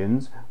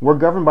Mexicans, were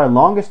governed by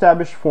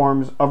long-established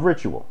forms of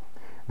ritual.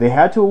 They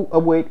had to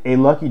await a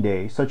lucky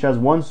day, such as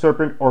one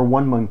serpent or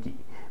one monkey,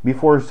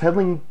 before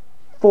settling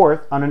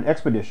forth on an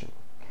expedition.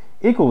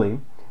 Equally,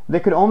 they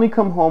could only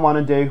come home on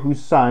a day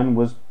whose sign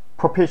was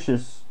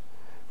propitious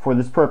for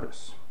this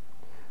purpose.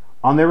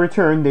 On their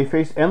return, they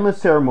faced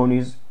endless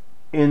ceremonies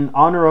in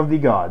honor of the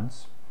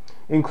gods,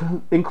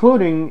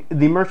 including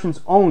the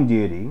merchant's own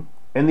deity,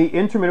 and the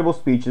interminable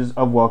speeches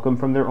of welcome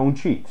from their own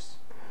chiefs.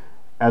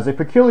 As a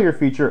peculiar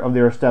feature of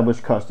their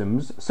established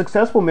customs,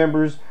 successful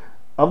members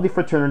of the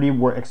fraternity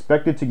were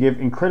expected to give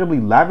incredibly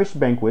lavish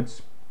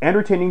banquets,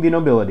 entertaining the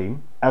nobility,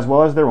 as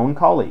well as their own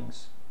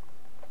colleagues.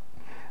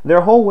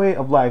 Their whole way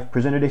of life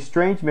presented a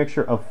strange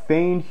mixture of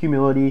feigned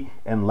humility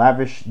and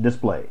lavish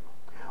display.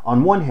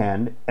 On one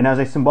hand, and as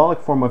a symbolic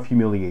form of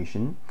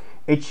humiliation,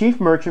 a chief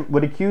merchant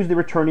would accuse the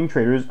returning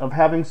traders of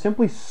having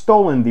simply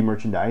stolen the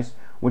merchandise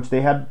which they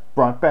had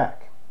brought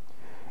back.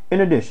 In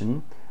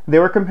addition, they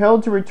were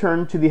compelled to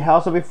return to the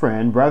house of a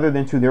friend rather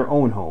than to their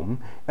own home,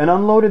 and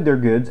unloaded their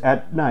goods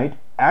at night,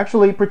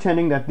 actually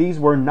pretending that these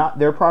were not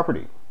their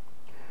property.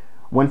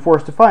 When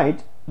forced to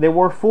fight, they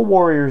wore full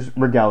warriors'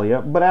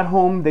 regalia, but at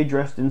home they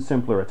dressed in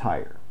simpler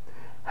attire.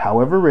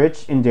 However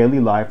rich in daily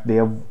life, they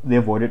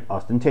avoided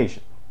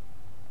ostentation.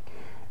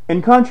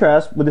 In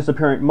contrast with this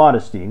apparent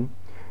modesty,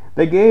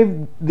 they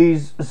gave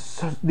these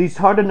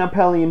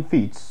Sardanapalian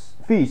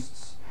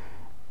feasts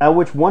at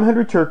which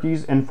 100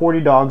 turkeys and 40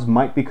 dogs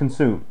might be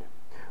consumed.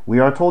 We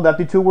are told that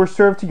the two were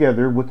served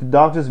together with the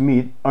dogs'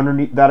 meat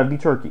underneath that of the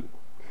turkey.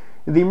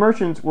 The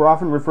merchants were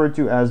often referred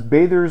to as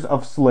bathers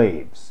of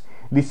slaves.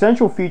 The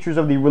central features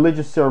of the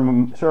religious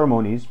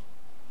ceremonies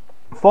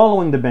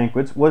following the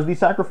banquets was the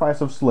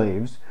sacrifice of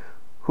slaves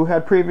who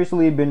had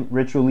previously been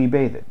ritually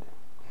bathed.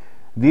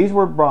 These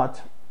were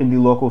brought in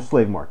the local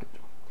slave market.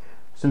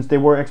 Since they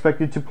were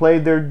expected to play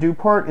their due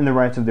part in the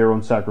rites of their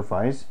own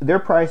sacrifice, their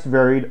price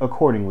varied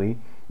accordingly,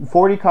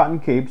 40 cotton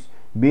capes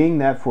being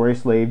that for a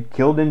slave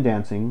killed in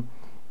dancing,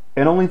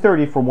 and only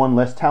 30 for one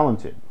less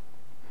talented.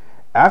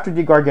 After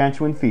the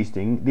gargantuan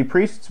feasting, the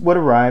priests would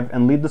arrive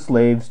and lead the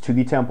slaves to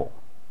the temple.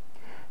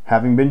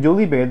 Having been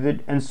duly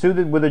bathed and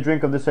soothed with a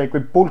drink of the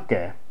sacred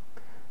pulque,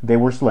 they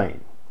were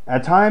slain.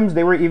 At times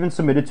they were even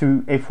submitted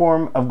to a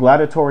form of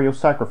gladiatorial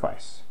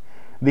sacrifice.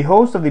 The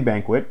host of the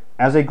banquet,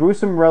 as a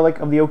gruesome relic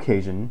of the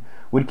occasion,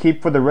 would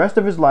keep for the rest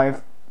of his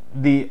life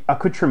the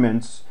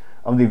accoutrements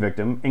of the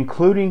victim,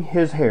 including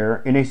his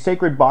hair, in a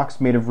sacred box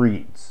made of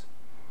reeds.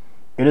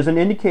 It is an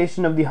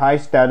indication of the high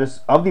status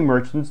of the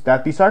merchants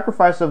that the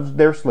sacrifice of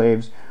their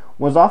slaves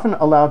was often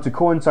allowed to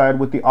coincide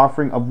with the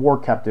offering of war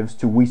captives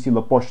to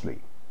Huitzilopochtli.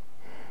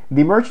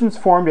 The merchants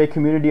formed a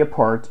community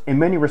apart, in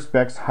many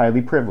respects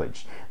highly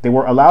privileged. They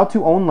were allowed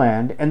to own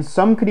land, and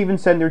some could even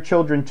send their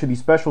children to the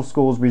special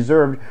schools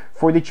reserved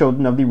for the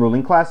children of the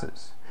ruling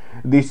classes.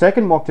 The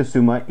second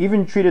Moctezuma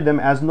even treated them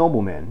as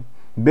noblemen,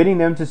 bidding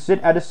them to sit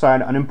at his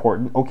side on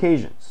important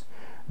occasions.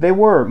 They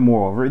were,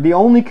 moreover, the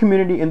only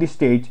community in the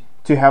state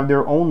to have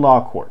their own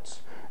law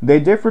courts. They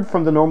differed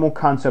from the normal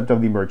concept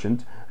of the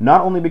merchant,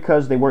 not only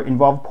because they were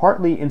involved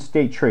partly in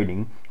state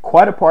trading,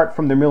 quite apart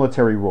from their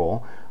military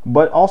role,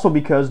 but also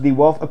because the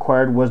wealth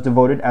acquired was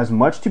devoted as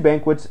much to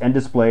banquets and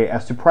display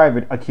as to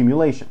private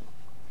accumulation.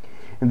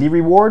 The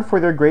reward for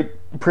their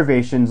great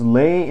privations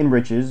lay in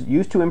riches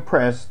used to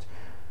impress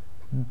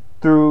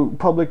through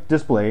public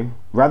display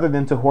rather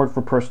than to hoard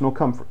for personal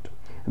comfort.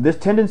 This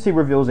tendency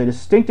reveals a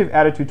distinctive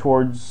attitude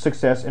towards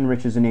success and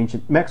riches in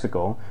ancient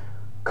Mexico,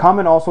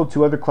 common also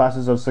to other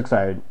classes of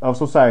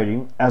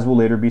society, as will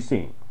later be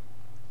seen.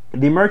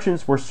 The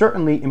merchants were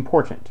certainly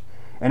important,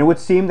 and it would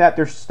seem that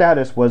their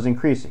status was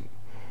increasing.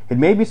 It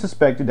may be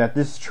suspected that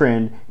this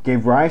trend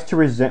gave rise to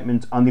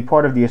resentment on the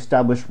part of the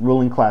established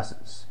ruling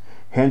classes,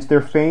 hence their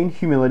feigned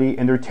humility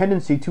and their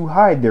tendency to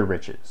hide their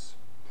riches.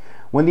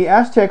 When the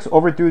Aztecs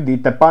overthrew the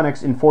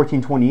Tepanecs in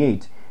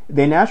 1428,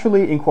 they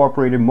naturally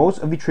incorporated most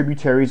of the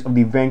tributaries of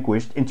the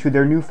vanquished into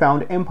their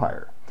newfound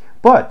empire.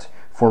 But,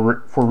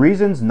 for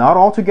reasons not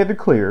altogether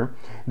clear,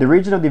 the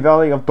region of the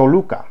Valley of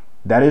Toluca,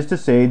 that is to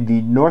say,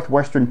 the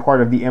northwestern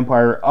part of the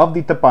empire of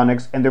the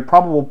Tepanecs and their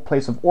probable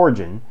place of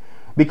origin,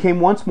 became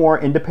once more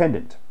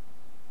independent.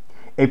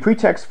 A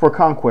pretext for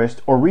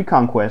conquest or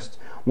reconquest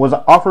was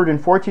offered in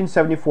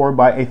 1474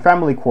 by a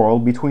family quarrel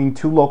between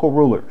two local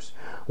rulers.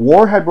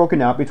 War had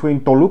broken out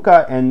between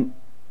Toluca and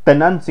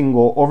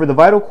Tenancingo over the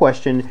vital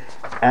question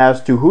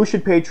as to who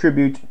should pay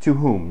tribute to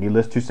whom.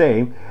 Needless to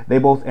say, they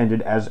both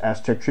ended as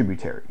Aztec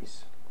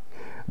tributaries.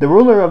 The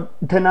ruler of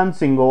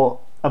Tenancingo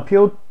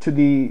appealed to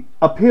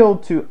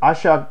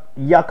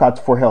Axayacat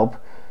for help,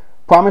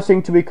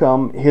 promising to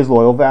become his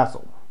loyal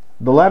vassal.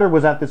 The latter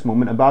was at this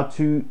moment about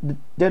to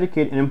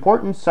dedicate an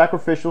important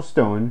sacrificial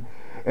stone,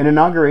 an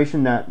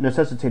inauguration that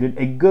necessitated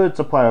a good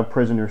supply of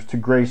prisoners to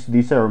grace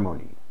the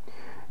ceremony.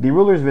 The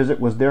ruler's visit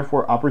was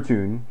therefore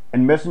opportune,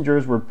 and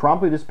messengers were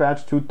promptly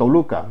dispatched to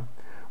Toluca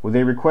with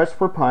a request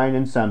for pine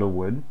and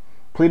sandalwood,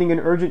 pleading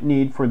an urgent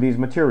need for these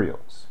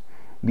materials.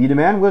 The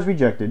demand was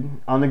rejected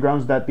on the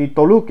grounds that the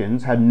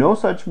Tolucans had no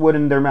such wood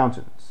in their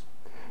mountains.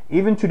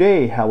 Even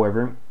today,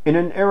 however, in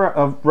an era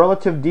of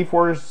relative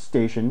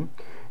deforestation,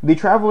 the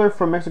traveler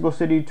from Mexico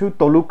City to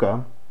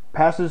Toluca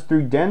passes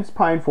through dense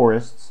pine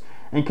forests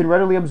and can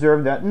readily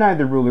observe that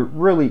neither ruler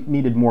really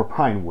needed more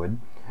pine wood,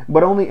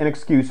 but only an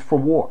excuse for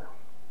war.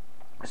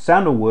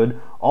 Sandalwood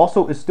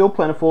also is still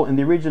plentiful in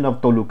the region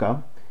of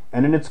Toluca,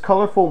 and in its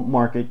colorful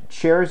market,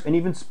 chairs and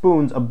even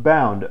spoons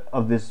abound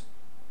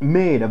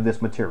made of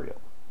this material.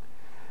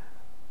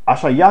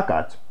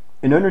 Axayacat,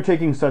 in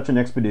undertaking such an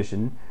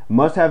expedition,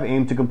 must have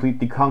aimed to complete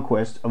the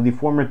conquest of the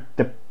former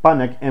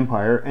Tepanec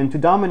Empire and to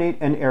dominate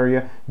an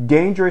area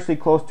dangerously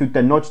close to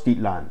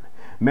Tenochtitlan.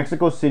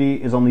 Mexico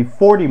City is only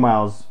 40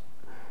 miles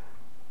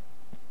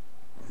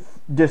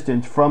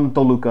distant from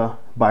Toluca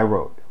by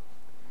road.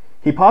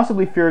 He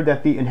possibly feared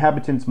that the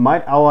inhabitants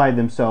might ally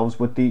themselves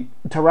with the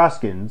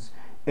Tarascans,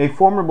 a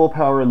formidable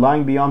power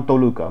lying beyond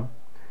Toluca,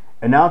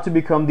 and now to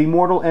become the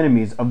mortal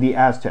enemies of the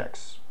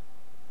Aztecs.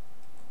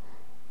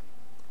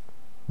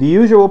 The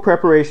usual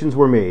preparations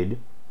were made,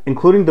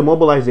 including the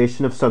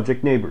mobilization of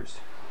subject neighbors.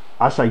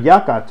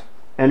 Axayacat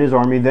and his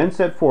army then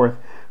set forth,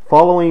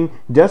 following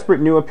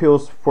desperate new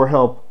appeals for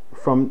help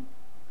from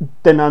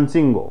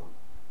Tenancingo.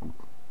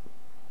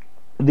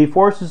 The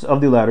forces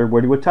of the latter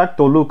were to attack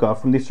Toluca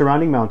from the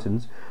surrounding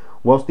mountains,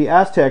 whilst the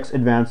Aztecs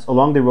advanced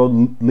along the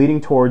road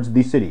leading towards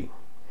the city.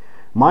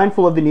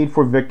 Mindful of the need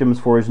for victims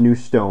for his new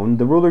stone,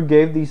 the ruler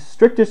gave the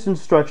strictest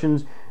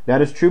instructions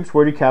that his troops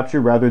were to capture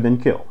rather than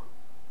kill.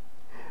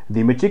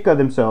 The Mexica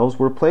themselves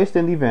were placed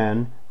in the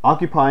van,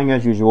 occupying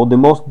as usual the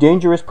most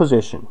dangerous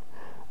position.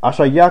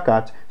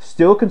 Axayacat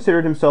still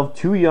considered himself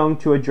too young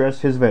to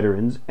address his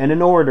veterans, and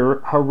an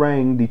orator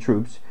harangued the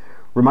troops,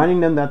 reminding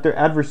them that their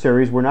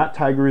adversaries were not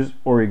tigers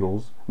or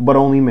eagles, but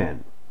only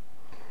men.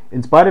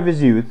 In spite of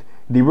his youth,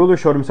 the ruler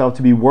showed himself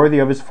to be worthy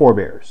of his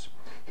forebears.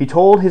 He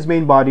told his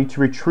main body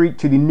to retreat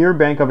to the near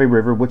bank of a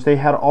river which they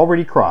had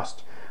already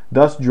crossed,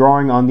 thus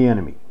drawing on the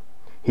enemy.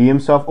 He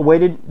himself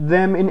awaited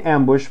them in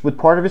ambush with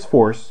part of his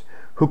force,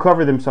 who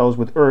covered themselves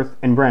with earth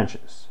and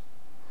branches.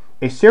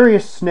 A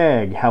serious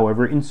snag,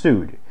 however,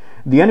 ensued.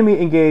 The enemy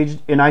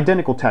engaged in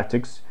identical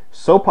tactics,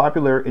 so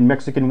popular in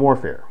Mexican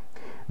warfare.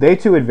 They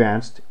too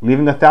advanced,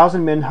 leaving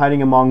 1,000 men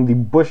hiding among the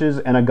bushes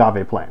and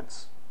agave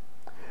plants.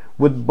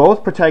 With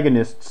both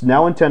protagonists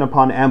now intent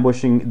upon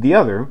ambushing the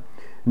other,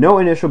 no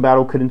initial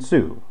battle could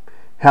ensue.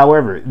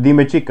 However, the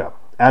Mexica,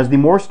 as the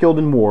more skilled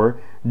in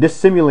war,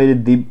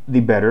 dissimulated the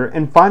better,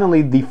 and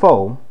finally the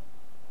foe,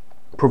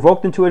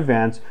 provoked into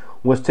advance,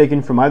 was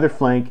taken from either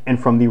flank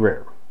and from the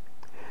rear.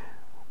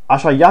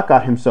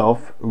 Axayacat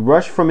himself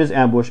rushed from his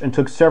ambush and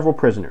took several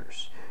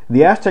prisoners.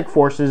 The Aztec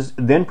forces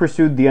then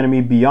pursued the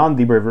enemy beyond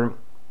the river,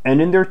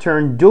 and in their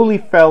turn duly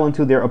fell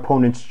into their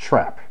opponent's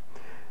trap.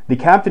 The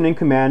captain in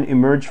command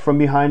emerged from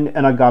behind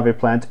an agave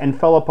plant and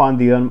fell upon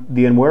the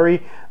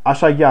unwary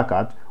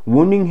Axayacat,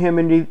 wounding him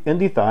in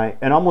the thigh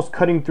and almost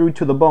cutting through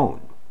to the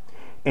bone.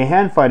 A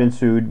hand fight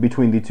ensued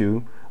between the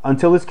two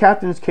until his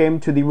captains came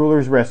to the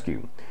ruler's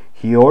rescue.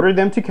 He ordered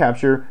them to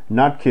capture,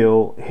 not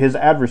kill, his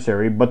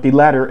adversary, but the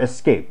latter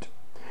escaped.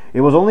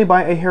 It was only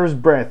by a hair's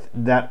breadth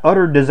that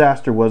utter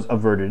disaster was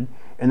averted,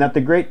 and that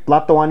the great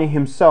Tlatoani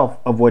himself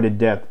avoided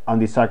death on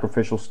the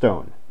sacrificial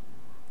stone.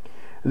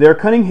 Their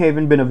cunning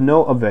haven been of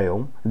no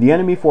avail, the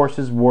enemy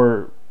forces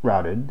were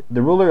routed,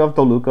 the ruler of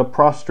Toluca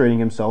prostrating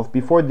himself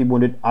before the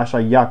wounded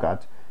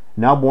Axayacat,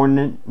 now born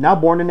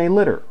in a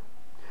litter.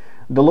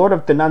 The lord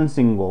of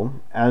Tenancingo,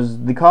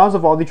 as the cause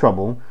of all the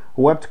trouble,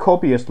 wept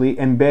copiously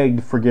and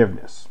begged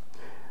forgiveness.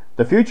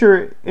 The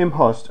future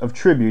impost of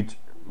tribute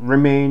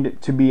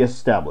remained to be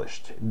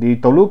established. The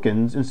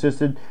Tolucans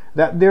insisted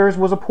that theirs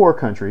was a poor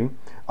country,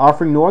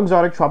 offering no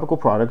exotic tropical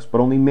products,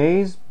 but only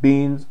maize,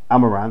 beans,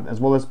 amaranth,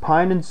 as well as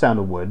pine and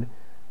sandalwood,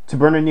 to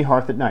burn in the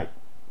hearth at night.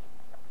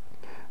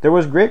 There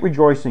was great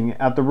rejoicing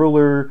at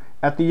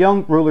the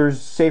young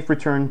ruler's safe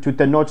return to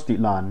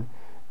Tenochtitlan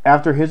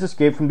after his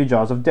escape from the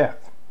jaws of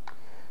death.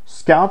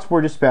 Scouts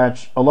were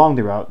dispatched along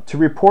the route to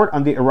report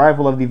on the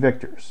arrival of the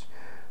victors.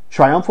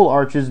 Triumphal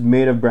arches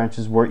made of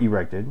branches were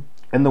erected,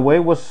 and the way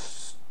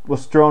was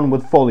strewn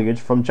with foliage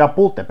from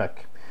Chapultepec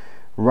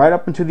right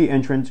up into the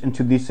entrance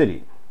into the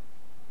city.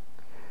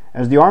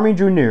 As the army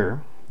drew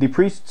near, the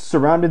priests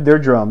surrounded their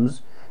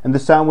drums, and the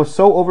sound was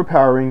so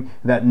overpowering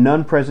that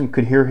none present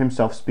could hear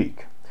himself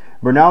speak.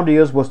 Bernal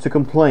Diaz was to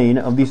complain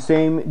of the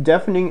same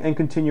deafening and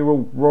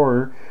continual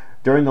roar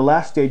during the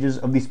last stages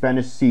of the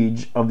Spanish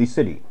siege of the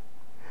city.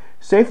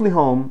 Safely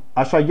home,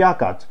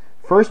 Axayacat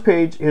first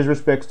paid his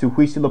respects to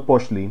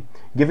Huitzilopochtli,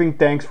 giving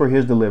thanks for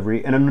his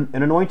delivery and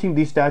anointing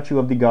the statue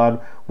of the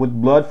god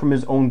with blood from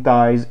his own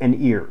thighs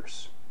and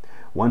ears.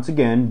 Once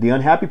again, the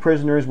unhappy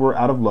prisoners were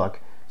out of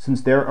luck,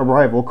 since their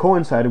arrival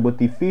coincided with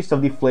the feast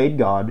of the flayed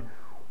god,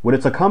 with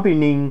its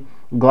accompanying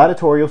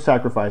gladiatorial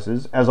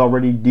sacrifices, as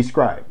already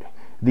described.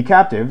 The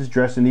captives,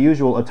 dressed in the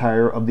usual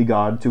attire of the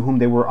god to whom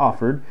they were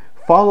offered,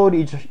 followed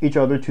each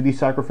other to the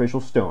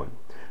sacrificial stone.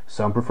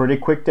 Some preferred a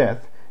quick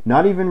death,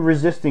 not even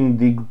resisting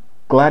the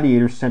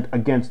gladiators sent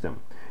against them,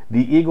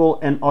 the Eagle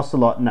and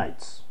Ocelot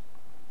knights.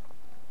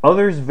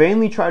 Others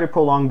vainly tried to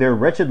prolong their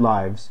wretched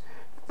lives,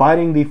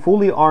 fighting the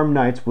fully armed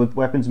knights with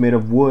weapons made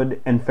of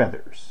wood and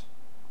feathers.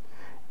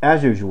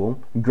 As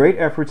usual, great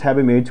efforts have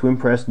been made to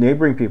impress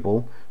neighboring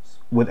people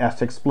with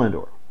Aztec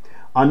splendor.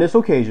 On this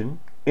occasion,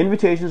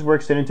 invitations were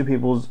extended to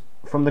peoples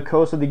from the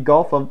coast of the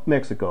Gulf of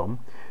Mexico,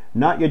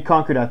 not yet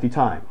conquered at the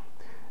time.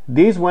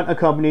 These went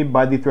accompanied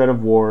by the threat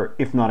of war,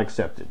 if not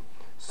accepted.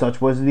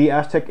 Such was the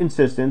Aztec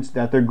insistence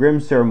that their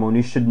grim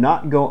ceremonies should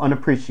not go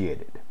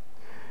unappreciated.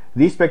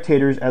 These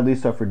spectators at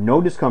least suffered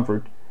no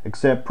discomfort,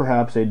 except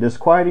perhaps a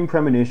disquieting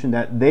premonition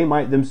that they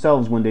might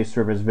themselves one day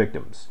serve as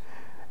victims.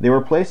 They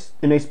were placed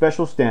in a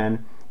special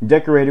stand,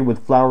 decorated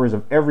with flowers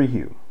of every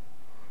hue.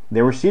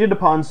 They were seated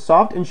upon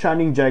soft and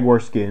shining jaguar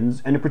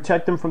skins, and to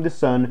protect them from the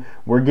sun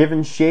were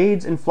given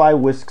shades and fly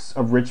whisks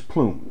of rich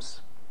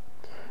plumes.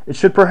 It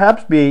should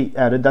perhaps be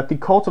added that the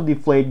cult of the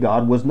flayed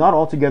god was not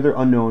altogether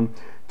unknown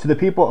to the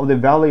people of the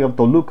valley of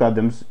Toluca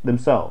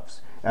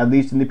themselves, at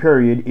least in the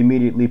period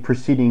immediately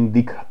preceding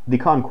the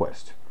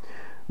conquest.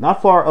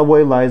 Not far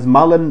away lies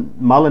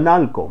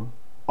Malinalco,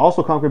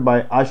 also conquered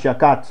by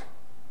Axayacat,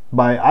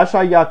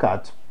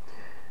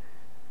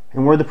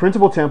 and where the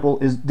principal temple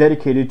is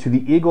dedicated to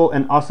the Eagle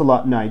and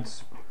Ocelot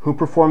knights who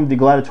performed the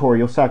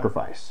gladiatorial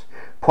sacrifice.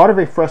 Part of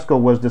a fresco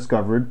was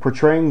discovered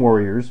portraying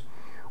warriors,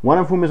 one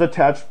of whom is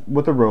attached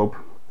with a rope,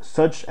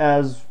 such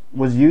as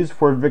was used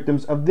for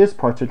victims of this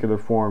particular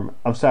form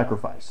of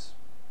sacrifice.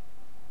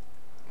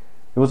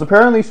 It was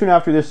apparently soon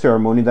after this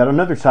ceremony that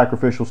another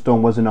sacrificial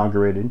stone was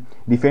inaugurated,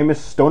 the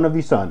famous Stone of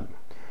the Sun.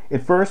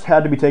 It first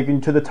had to be taken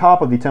to the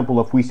top of the temple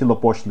of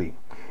Huitzilopochtli,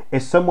 a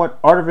somewhat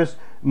arduous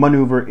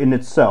maneuver in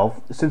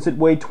itself, since it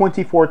weighed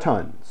 24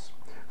 tons.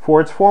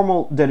 For its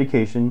formal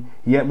dedication,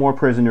 yet more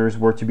prisoners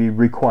were to be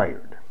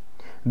required.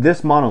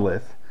 This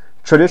monolith,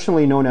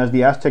 traditionally known as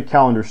the Aztec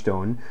calendar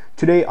stone,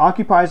 today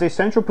occupies a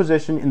central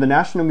position in the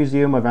National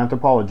Museum of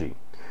Anthropology.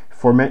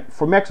 For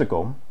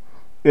Mexico,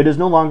 it is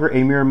no longer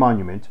a mere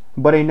monument,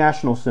 but a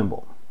national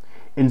symbol.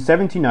 In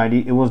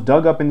 1790, it was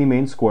dug up in the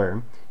main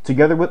square,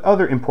 together with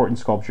other important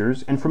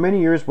sculptures, and for many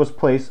years was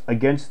placed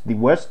against the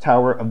west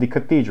tower of the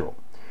cathedral.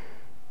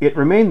 It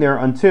remained there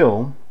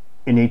until,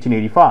 in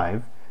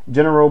 1885,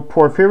 General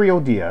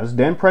Porfirio Diaz,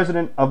 then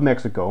President of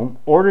Mexico,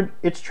 ordered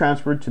its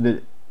transfer to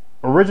the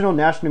original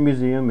National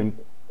Museum in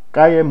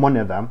Calle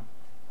Moneda,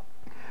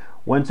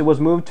 whence it was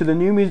moved to the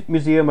new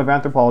Museum of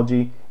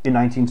Anthropology in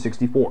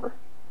 1964.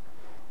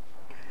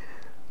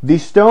 The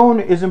stone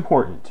is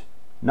important,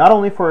 not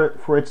only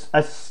for its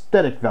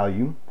aesthetic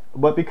value,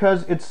 but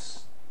because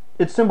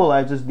it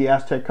symbolizes the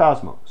Aztec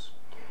cosmos.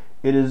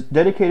 It is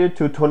dedicated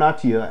to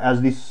Tonatiuh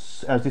as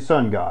the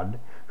sun god,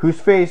 whose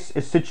face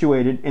is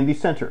situated in the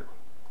center.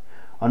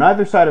 On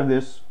either side of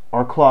this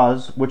are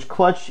claws which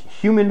clutch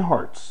human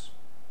hearts.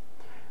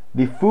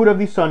 The food of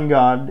the sun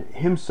god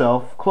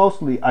himself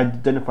closely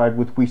identified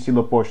with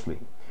Huitzilopochtli.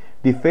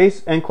 The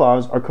face and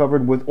claws are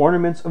covered with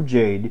ornaments of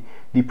jade,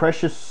 the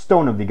precious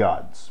stone of the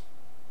gods.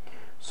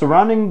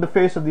 Surrounding the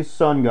face of the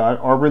sun god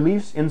are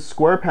reliefs in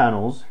square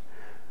panels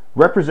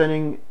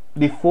representing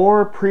the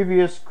 4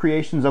 previous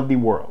creations of the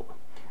world.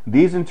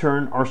 These in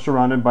turn are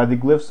surrounded by the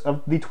glyphs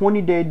of the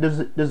 20-day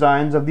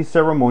designs of the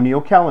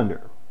ceremonial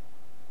calendar.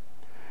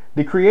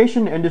 The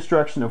creation and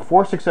destruction of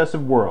 4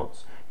 successive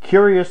worlds,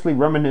 curiously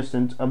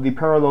reminiscent of the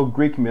parallel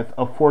Greek myth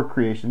of 4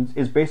 creations,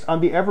 is based on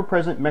the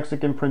ever-present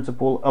Mexican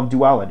principle of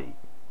duality.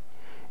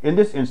 In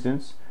this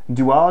instance,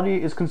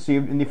 duality is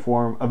conceived in the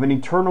form of an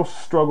eternal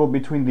struggle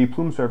between the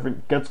plume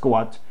serpent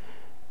Quetzalcoatl,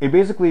 a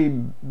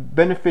basically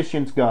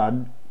beneficent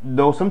god,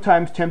 though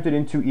sometimes tempted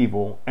into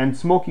evil, and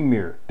smoking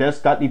mirror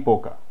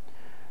Tezcatlipoca,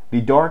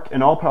 the dark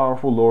and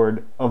all-powerful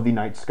lord of the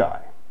night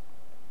sky.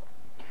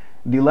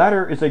 The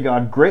latter is a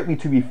god greatly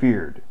to be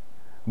feared,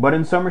 but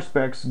in some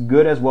respects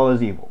good as well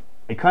as evil,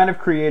 a kind of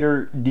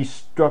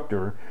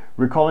creator-destructor,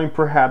 recalling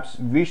perhaps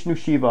Vishnu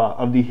Shiva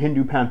of the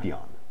Hindu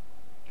pantheon.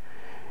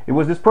 It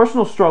was this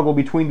personal struggle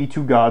between the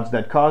 2 gods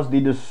that caused the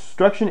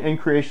destruction and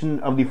creation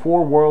of the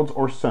 4 worlds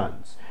or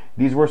suns.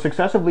 These were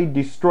successively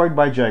destroyed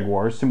by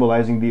jaguars,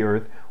 symbolizing the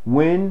earth,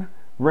 wind,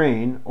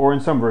 rain, or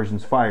in some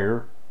versions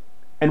fire,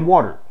 and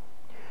water.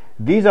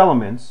 These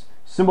elements,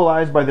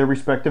 symbolized by their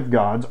respective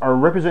gods, are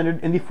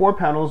represented in the 4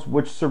 panels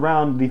which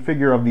surround the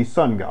figure of the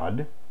sun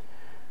god,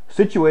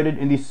 situated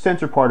in the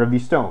center part of the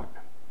stone.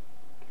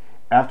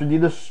 After the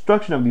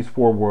destruction of these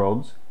 4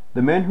 worlds,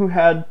 the men who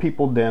had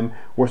peopled them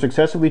were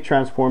successively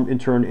transformed in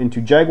turn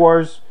into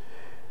jaguars,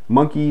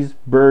 monkeys,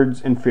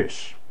 birds, and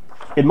fish.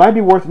 It might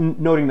be worth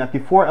noting that the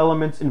 4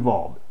 elements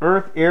involved,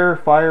 earth, air,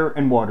 fire,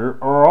 and water,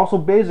 are also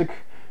basic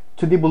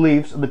to the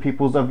beliefs of the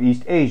peoples of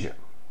East Asia.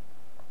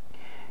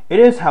 It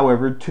is,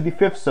 however, to the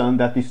 5th sun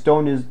that the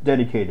stone is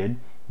dedicated,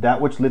 that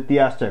which lit the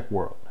Aztec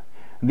world.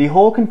 The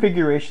whole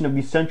configuration of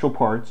the central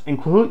parts,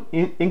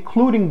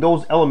 including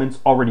those elements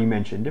already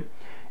mentioned,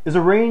 is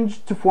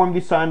arranged to form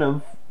the sign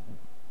of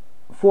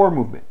 4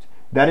 movement,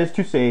 that is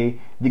to say,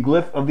 the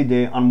glyph of the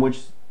day on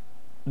which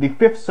the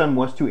 5th sun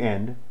was to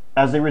end,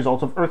 as a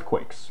result of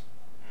earthquakes.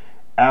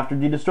 After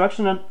the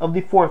destruction of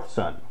the 4th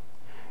sun,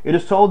 it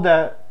is told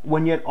that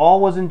when yet all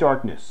was in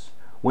darkness,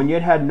 when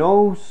yet had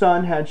no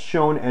sun had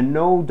shone and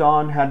no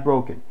dawn had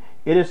broken,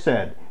 it is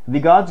said, the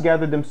gods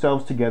gathered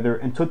themselves together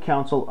and took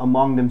counsel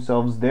among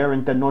themselves there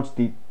in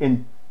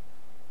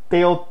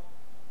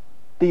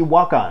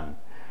Teotihuacan,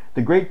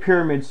 the great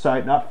pyramid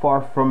site not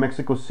far from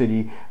Mexico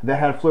City that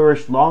had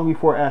flourished long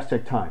before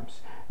Aztec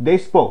times. They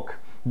spoke,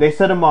 they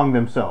said among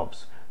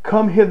themselves,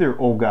 "Come hither,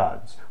 O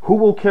gods, who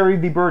will carry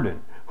the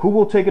burden? Who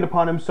will take it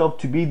upon himself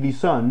to be the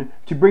sun,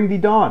 to bring the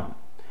dawn?"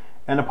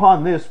 And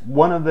upon this,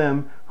 one of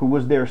them who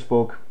was there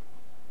spoke.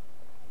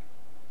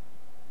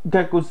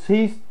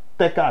 Tecuhtlicue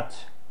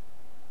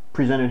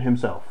presented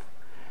himself.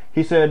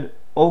 He said,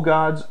 "O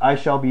gods, I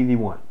shall be the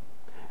one."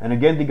 And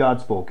again the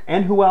god spoke,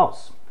 "And who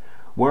else?"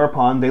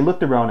 Whereupon they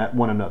looked around at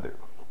one another.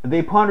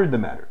 They pondered the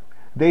matter.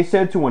 They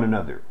said to one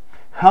another,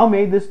 "How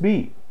may this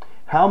be?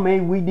 How may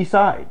we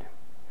decide?"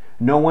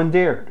 No one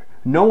dared.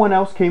 No one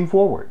else came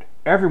forward.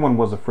 Everyone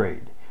was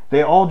afraid.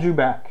 They all drew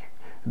back.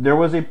 There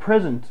was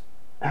present,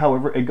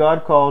 however, a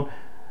god called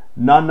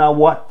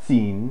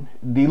Nanahuatzin,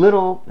 the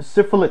little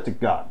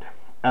syphilitic god.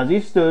 As he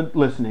stood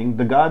listening,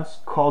 the gods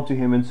called to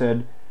him and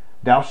said,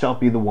 "Thou shalt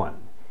be the one."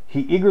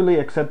 He eagerly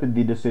accepted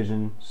the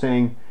decision,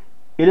 saying,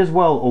 "It is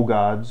well, O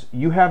gods,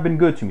 you have been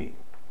good to me."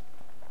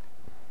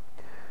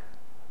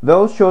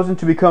 Those chosen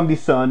to become the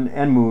sun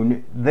and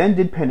moon then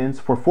did penance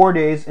for 4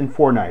 days and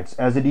 4 nights,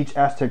 as did each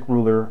Aztec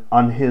ruler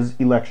on his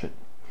election.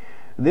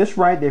 This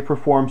rite they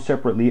performed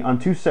separately on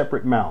 2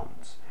 separate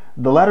mounds.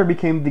 The latter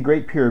became the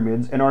Great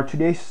Pyramids and are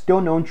today still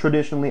known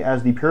traditionally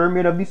as the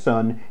Pyramid of the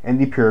Sun and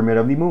the Pyramid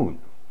of the Moon.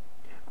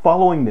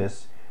 Following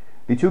this,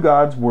 the 2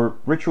 gods were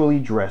ritually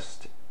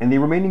dressed, and the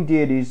remaining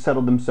deities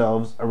settled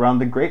themselves around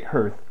the great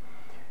hearth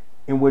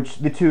in which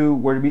the 2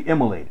 were to be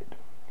immolated.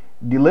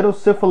 The little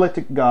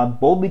syphilitic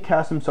god boldly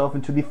cast himself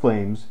into the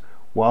flames,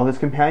 while his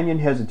companion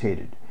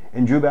hesitated,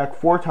 and drew back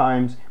 4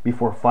 times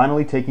before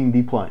finally taking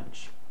the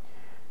plunge.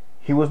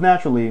 He was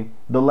naturally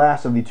the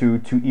last of the 2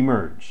 to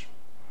emerge.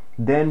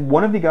 Then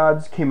one of the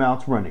gods came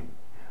out running.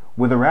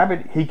 With a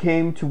rabbit he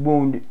came to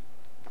wound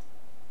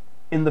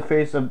in the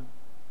face of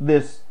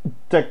this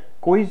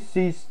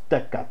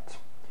Tecuhtlicue.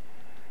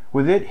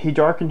 With it he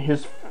darkened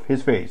his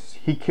face.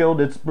 He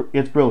killed its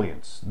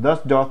brilliance.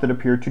 Thus doth it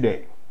appear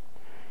today.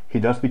 He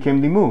thus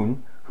became the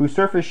moon, whose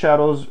surface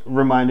shadows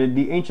reminded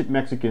the ancient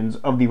Mexicans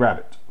of the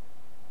rabbit.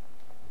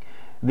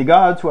 The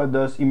gods who had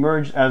thus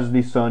emerged as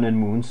the sun and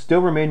moon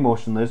still remained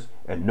motionless,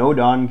 and no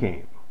dawn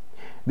came.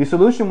 The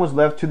solution was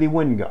left to the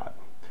wind god.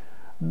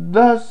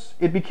 Thus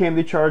it became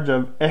the charge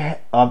of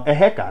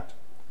Ehekat,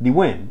 the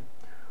wind,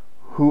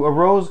 who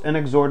arose and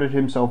exerted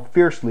himself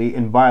fiercely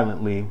and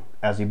violently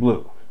as he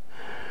blew.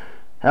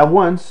 At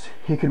once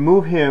he could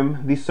move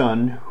him, the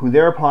sun, who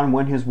thereupon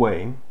went his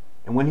way,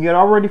 and when he had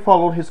already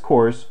followed his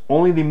course,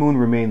 only the moon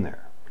remained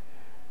there.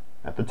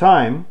 At the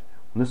time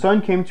when the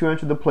sun came to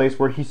enter the place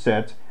where he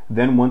set,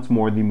 then once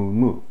more the moon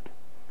moved.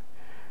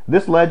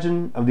 This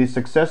legend of the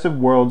successive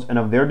worlds and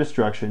of their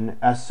destruction,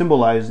 as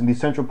symbolized in the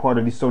central part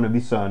of the stone of the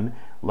sun,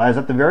 lies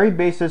at the very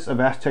basis of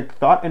Aztec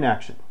thought and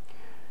action.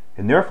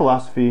 In their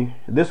philosophy,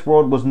 this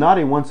world was not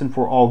a once and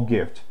for all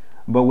gift,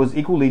 but was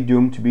equally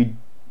doomed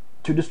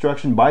to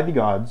destruction by the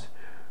gods,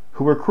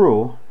 who were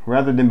cruel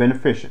rather than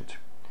beneficent.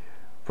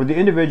 For the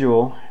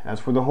individual, as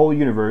for the whole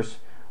universe,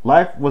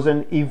 life was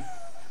an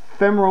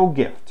ephemeral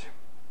gift.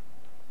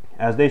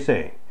 As they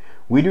say,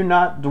 we do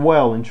not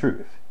dwell in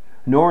truth,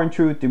 nor in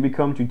truth do we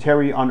come to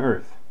tarry on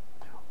earth.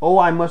 Oh,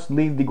 I must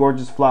leave the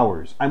gorgeous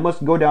flowers, I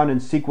must go down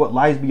and seek what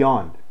lies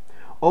beyond.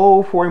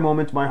 Oh, for a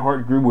moment my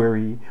heart grew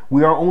weary,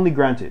 we are only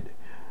granted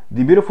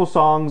the beautiful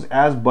songs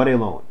as but a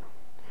loan.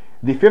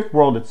 The fifth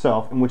world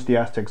itself, in which the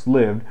Aztecs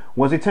lived,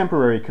 was a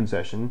temporary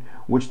concession,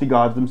 which the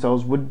gods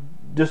themselves would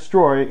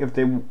destroy if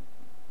they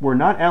were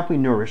not amply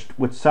nourished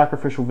with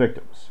sacrificial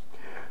victims.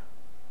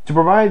 To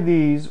provide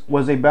these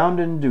was a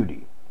bounden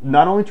duty,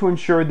 not only to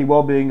ensure the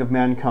well-being of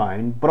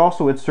mankind, but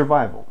also its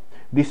survival.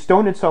 The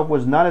stone itself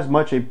was not as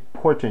much a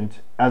portent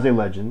as a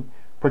legend,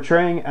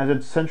 portraying as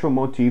its central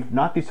motif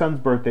not the sun's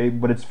birthday,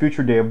 but its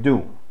future day of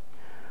doom.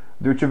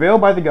 Through travail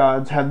by the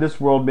gods had this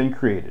world been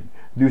created.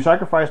 Through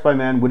sacrifice by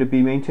man would it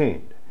be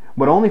maintained,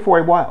 but only for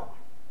a while.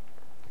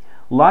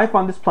 Life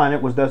on this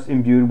planet was thus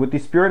imbued with the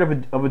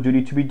spirit of a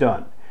duty to be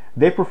done.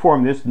 They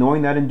performed this,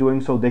 knowing that in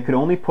doing so they could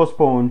only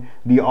postpone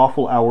the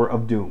awful hour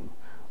of doom.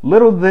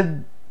 Little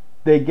did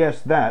they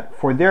guess that,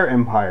 for their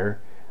empire,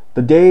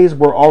 the days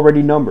were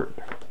already numbered.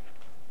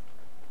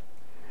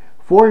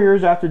 4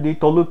 years after the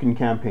Tolucan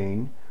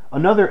campaign,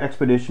 another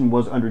expedition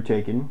was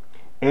undertaken,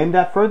 aimed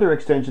at further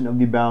extension of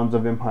the bounds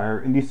of empire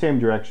in the same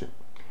direction.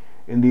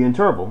 In the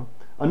interval,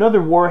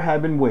 another war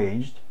had been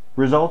waged,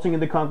 resulting in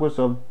the conquest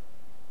of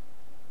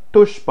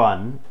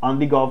Tuxpan on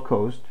the Gulf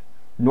Coast,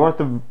 north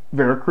of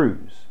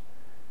Veracruz.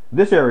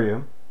 This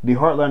area, the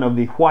heartland of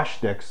the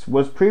Aztecs,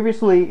 was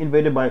previously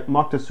invaded by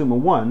Moctezuma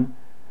I,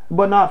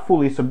 but not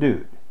fully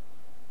subdued.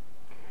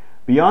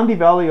 Beyond the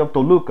valley of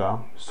Toluca,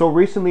 so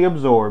recently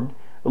absorbed,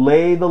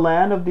 lay the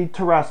land of the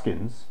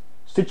Tarascans,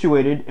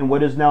 situated in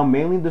what is now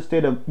mainly the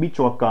state of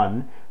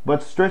Michoacan,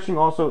 but stretching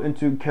also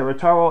into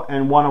Querétaro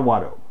and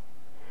Guanajuato.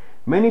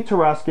 Many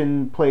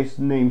Tarascan place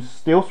names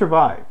still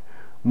survive,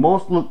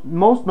 most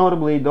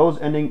notably those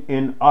ending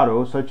in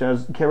 "aro," such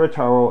as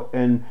Querétaro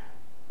and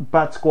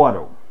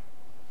Pátzcuaro.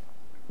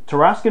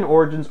 Tarascan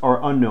origins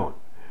are unknown,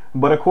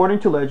 but according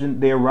to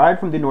legend, they arrived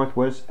from the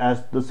northwest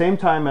at the same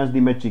time as the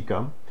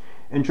Mexica,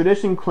 and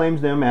tradition claims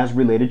them as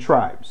related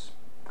tribes.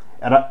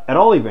 At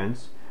all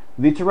events,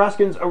 the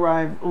Tarascans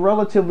arrived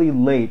relatively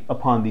late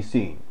upon the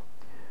scene.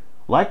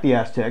 Like the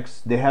Aztecs,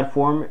 they had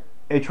formed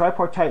a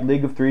tripartite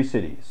league of 3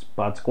 cities,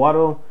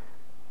 Pátzcuaro,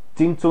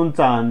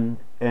 Tzintzuntzan,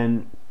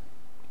 and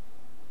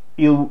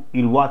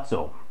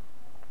Ilhuatzo,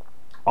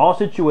 all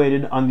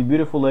situated on the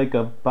beautiful lake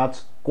of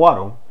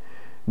Pátzcuaro,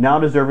 now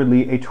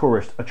deservedly a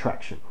tourist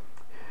attraction.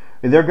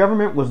 Their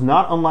government was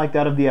not unlike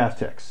that of the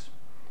Aztecs.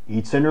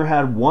 Each center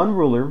had one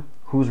ruler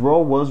whose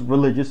role was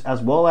religious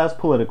as well as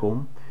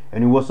political,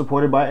 and who was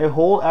supported by a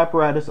whole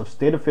apparatus of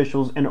state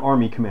officials and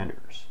army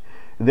commanders.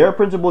 Their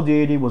principal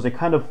deity was a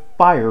kind of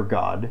fire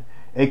god,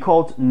 a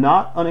cult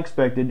not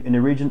unexpected in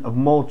a region of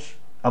much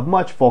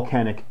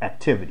volcanic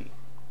activity.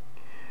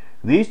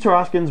 These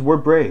Tarascans were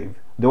brave,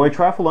 though a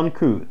trifle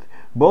uncouth.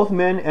 Both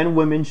men and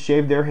women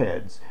shaved their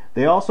heads.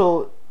 They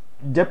also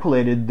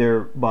depilated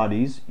their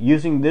bodies,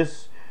 using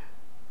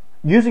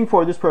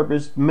for this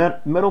purpose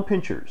metal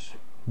pincers.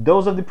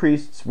 Those of the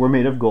priests were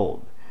made of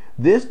gold.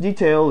 This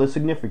detail is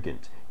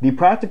significant. The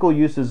practical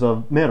uses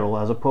of metal,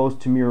 as opposed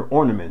to mere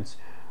ornaments,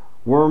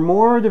 were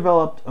more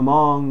developed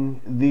among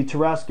the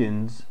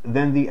Tarascans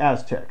than the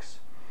Aztecs.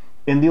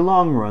 In the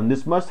long run,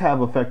 this must have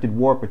affected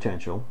war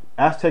potential,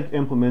 Aztec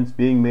implements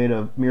being made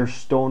of mere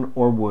stone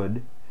or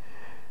wood.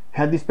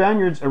 Had the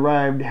Spaniards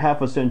arrived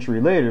half a century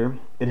later,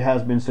 it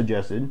has been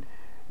suggested,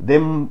 they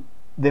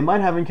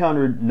might have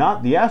encountered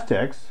not the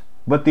Aztecs,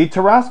 but the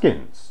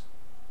Tarascans.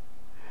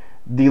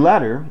 The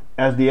latter,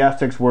 as the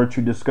Aztecs were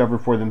to discover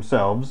for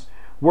themselves,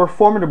 were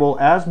formidable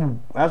as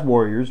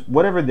warriors,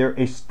 whatever their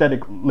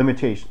aesthetic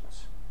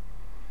limitations.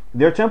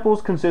 Their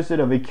temples consisted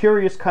of a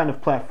curious kind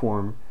of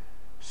platform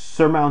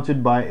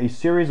surmounted by a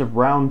series of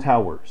round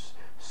towers.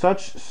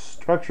 Such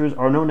structures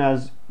are known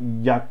as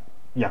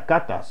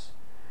yacatas,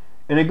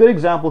 and a good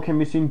example can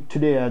be seen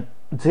today at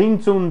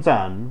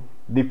Tzintzuntzan,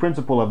 the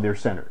principal of their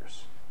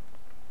centers.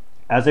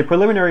 As a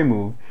preliminary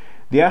move,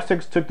 the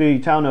Aztecs took the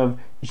town of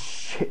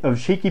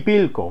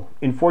Xiquipilco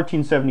in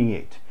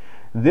 1478.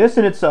 This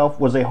in itself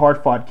was a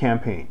hard-fought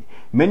campaign.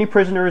 Many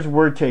prisoners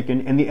were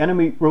taken, and the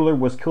enemy ruler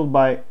was killed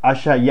by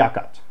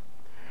Ashayakat.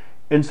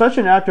 In such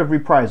an act of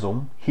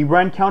reprisal, he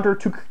ran counter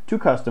to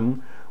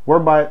custom,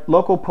 whereby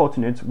local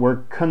potentates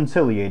were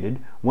conciliated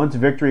once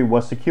victory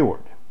was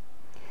secured.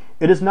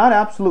 It is not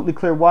absolutely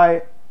clear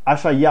why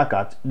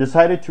Ashayakat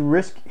decided to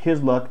risk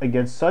his luck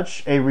against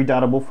such a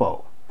redoubtable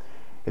foe.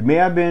 It may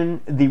have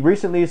been the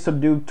recently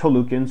subdued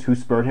Tolucans who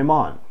spurred him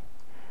on.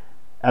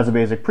 As a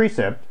basic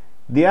precept,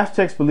 the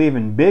Aztecs believe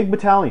in big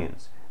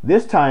battalions.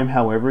 This time,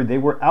 however, they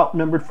were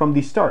outnumbered from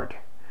the start.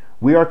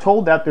 We are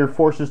told that their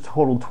forces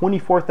totaled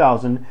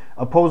 24,000,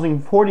 opposing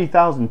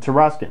 40,000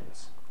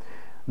 Tarascans.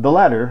 The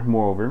latter,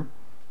 moreover,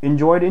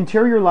 enjoyed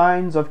interior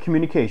lines of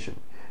communication.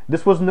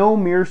 This was no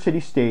mere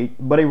city-state,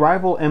 but a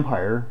rival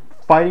empire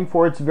fighting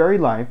for its very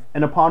life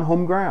and upon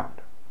home ground.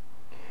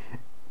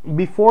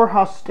 Before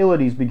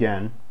hostilities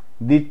began,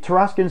 the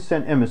Tarascans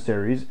sent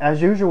emissaries,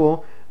 as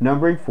usual,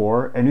 numbering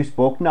 4, and who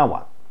spoke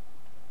Nahuatl.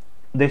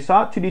 They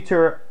sought to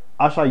deter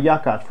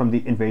Ashayakat from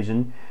the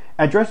invasion,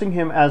 addressing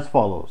him as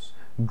follows: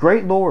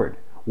 "Great Lord,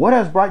 what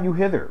has brought you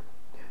hither?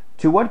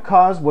 To what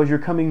cause was your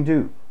coming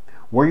due?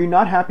 Were you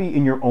not happy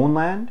in your own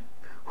land?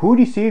 Who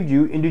deceived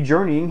you into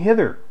journeying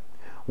hither?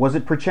 Was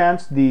it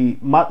perchance the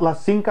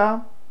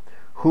Matlasinka,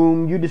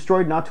 whom you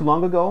destroyed not too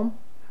long ago?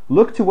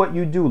 Look to what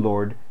you do,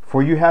 Lord,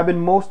 for you have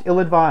been most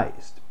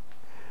ill-advised."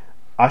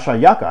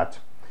 Ashayakat,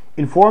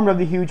 informed of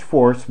the huge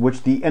force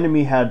which the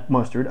enemy had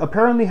mustered,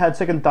 apparently had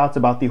second thoughts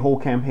about the whole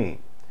campaign.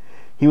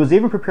 He was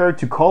even prepared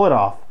to call it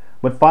off,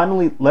 but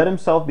finally let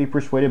himself be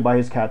persuaded by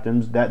his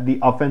captains that the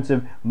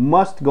offensive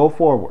must go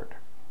forward.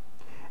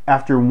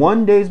 After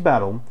one day's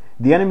battle,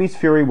 the enemy's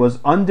fury was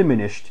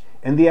undiminished,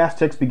 and the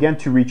Aztecs began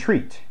to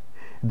retreat.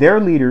 Their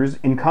leaders,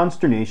 in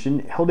consternation,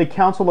 held a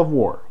council of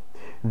war.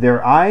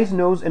 Their eyes,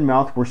 nose, and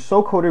mouth were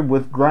so coated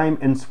with grime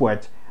and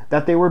sweat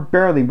that they were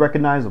barely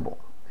recognizable.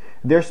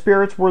 Their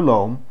spirits were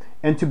low,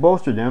 and to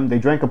bolster them, they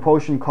drank a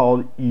potion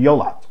called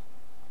yolat.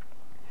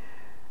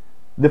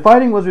 The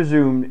fighting was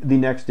resumed the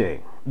next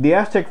day. The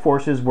Aztec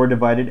forces were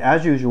divided,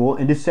 as usual,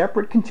 into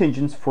separate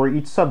contingents for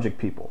each subject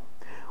people.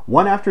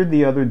 One after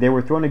the other, they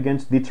were thrown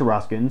against the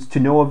Tarascans, to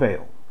no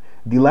avail.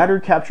 The latter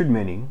captured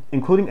many,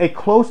 including a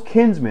close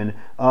kinsman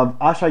of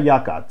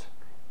Ashayakat,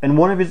 and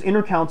one of his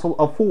inner council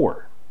of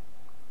 4.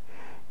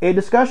 A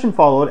discussion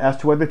followed as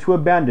to whether to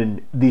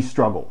abandon the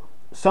struggle,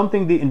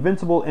 something the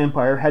invincible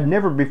empire had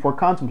never before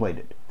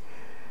contemplated.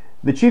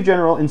 The chief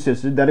general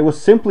insisted that it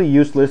was simply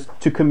useless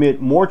to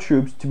commit more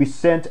troops to be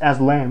sent as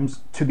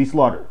lambs to the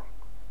slaughter.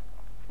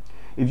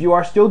 "If you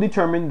are still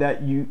determined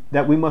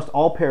that we must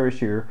all perish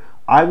here,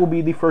 I will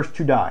be the first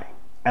to die,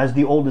 as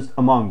the oldest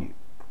among you.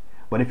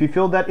 But if you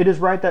feel that it is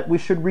right that we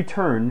should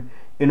return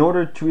in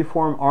order to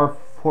reform our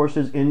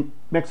forces in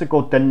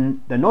Mexico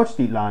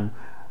Tenochtitlan,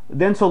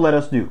 then so let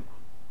us do."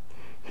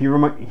 He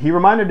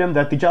reminded them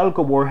that the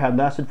Chalco War had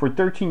lasted for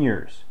 13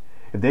 years.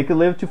 If they could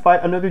live to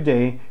fight another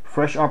day,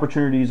 fresh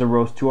opportunities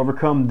arose to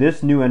overcome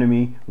this new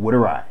enemy would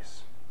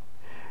arise.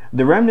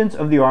 The remnants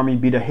of the army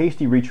beat a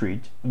hasty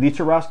retreat, the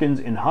Tarascans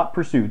in hot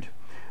pursuit,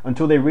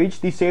 until they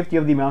reached the safety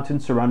of the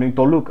mountains surrounding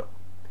Toluca.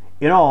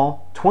 In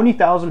all,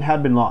 20,000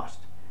 had been lost,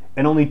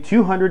 and only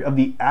 200 of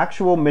the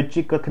actual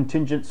Mexica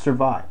contingent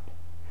survived.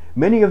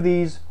 Many of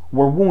these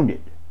were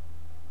wounded.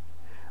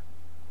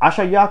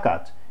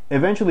 Ashayakat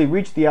eventually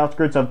reached the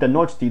outskirts of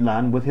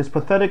Tenochtitlan with his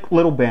pathetic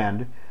little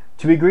band,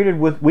 to be greeted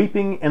with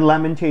weeping and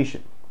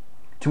lamentation.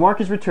 To mark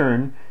his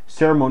return,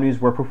 ceremonies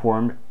were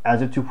performed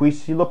as if to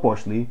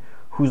Huitzilopochtli,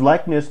 whose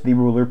likeness the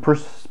ruler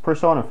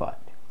personified.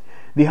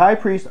 The high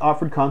priest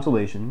offered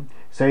consolation,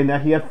 saying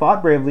that he had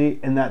fought bravely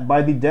and that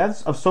by the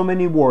deaths of so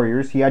many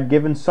warriors he had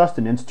given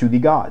sustenance to the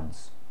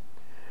gods.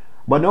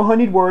 But no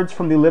honeyed words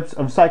from the lips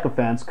of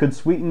sycophants could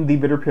sweeten the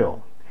bitter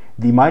pill.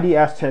 The mighty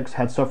Aztecs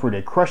had suffered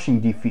a crushing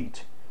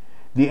defeat.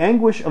 The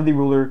anguish of the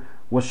ruler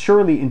was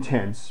surely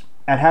intense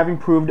at having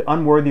proved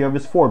unworthy of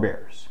his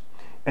forebears,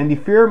 and the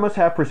fear must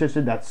have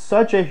persisted that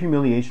such a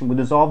humiliation would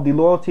dissolve the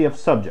loyalty of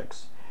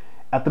subjects,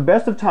 at the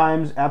best of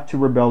times apt to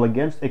rebel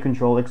against a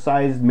control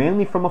excised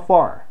mainly from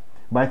afar,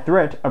 by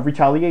threat of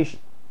retaliation.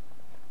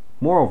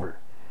 Moreover,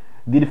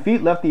 the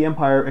defeat left the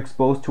empire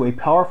exposed to a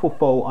powerful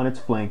foe on its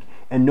flank,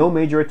 and no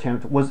major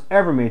attempt was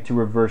ever made to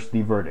reverse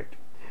the verdict.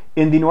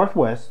 In the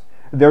northwest,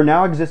 there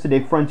now existed a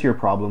frontier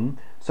problem,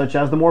 such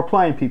as the more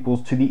pliant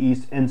peoples to the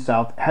east and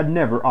south had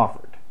never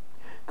offered.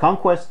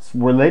 Conquests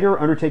were later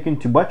undertaken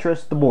to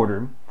buttress the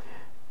border,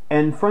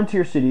 and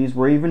frontier cities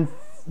were even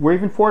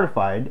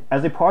fortified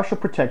as a partial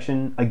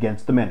protection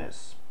against the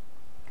menace.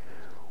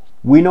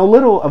 We know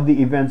little of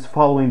the events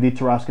following the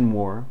Tarascan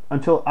War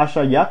until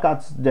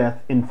Ashayakat's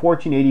death in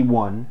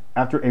 1481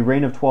 after a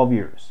reign of 12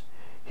 years.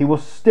 He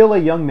was still a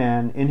young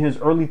man in his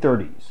early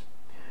 30s.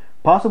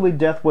 Possibly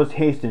death was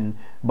hastened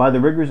by the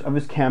rigors of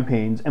his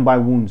campaigns and by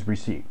wounds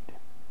received.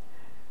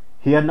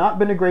 He had not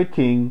been a great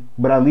king,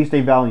 but at least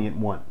a valiant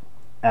one.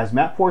 As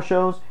map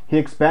foreshows, he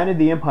expanded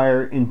the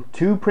empire in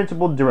 2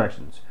 principal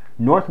directions: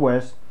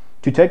 northwest,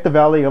 to take the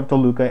valley of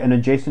Toluca and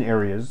adjacent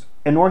areas,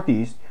 and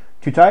northeast,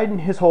 to tighten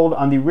his hold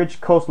on the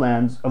rich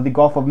coastlands of the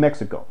Gulf of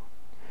Mexico.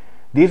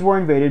 These were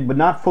invaded but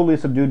not fully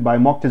subdued by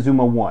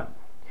Moctezuma I.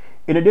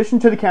 In addition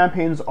to the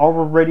campaigns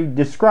already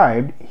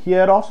described, he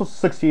had also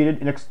succeeded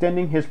in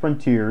extending his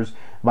frontiers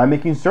by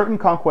making certain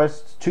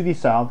conquests to the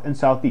south and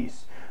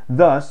southeast.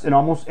 Thus, in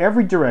almost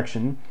every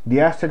direction, the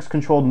Aztecs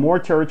controlled more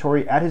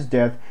territory at his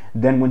death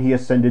than when he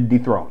ascended the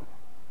throne.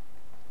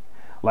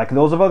 Like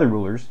those of other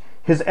rulers,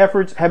 his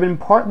efforts had been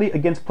partly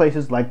against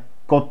places like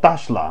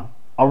Cotaxtla,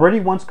 already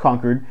once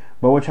conquered,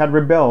 but which had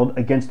rebelled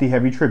against the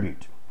heavy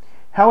tribute.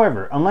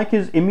 However, unlike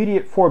his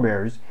immediate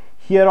forebears,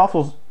 he had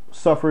also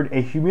suffered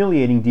a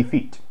humiliating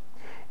defeat.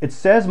 It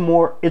says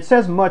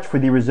much for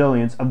the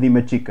resilience of the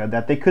Mexica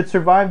that they could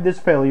survive this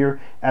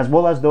failure as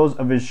well as those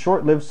of his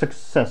short-lived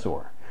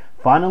successor,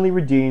 finally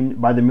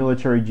redeemed by the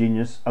military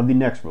genius of the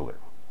next ruler.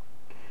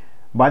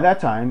 By that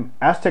time,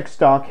 Aztec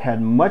stock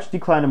had much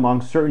declined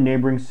among certain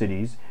neighboring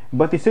cities,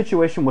 but the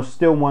situation was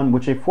still one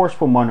which a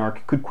forceful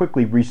monarch could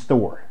quickly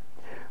restore.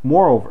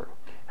 Moreover,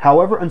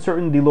 however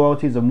uncertain the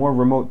loyalties of more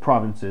remote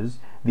provinces,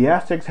 the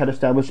Aztecs had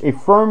established a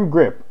firm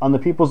grip on the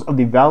peoples of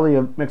the Valley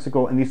of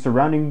Mexico and the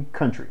surrounding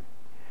country.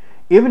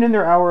 Even in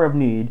their hour of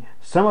need,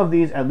 some of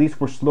these at least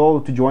were slow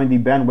to join the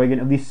bandwagon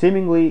of the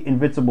seemingly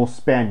invincible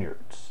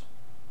Spaniards.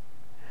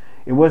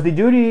 It was the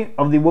duty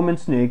of the woman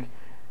snake,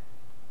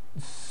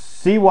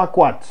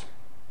 Cihuacuat,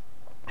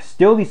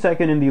 still the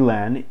second in the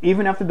land,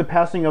 even after the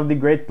passing of the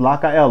great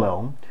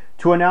Tlacaelel,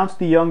 to announce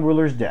the young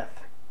ruler's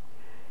death.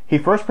 He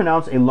first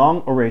pronounced a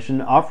long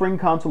oration offering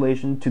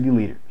consolation to the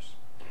leaders.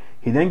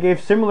 He then gave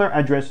similar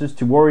addresses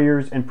to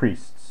warriors and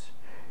priests.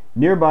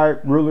 Nearby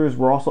rulers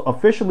were also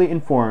officially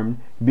informed,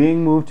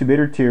 being moved to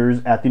bitter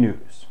tears at the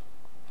news.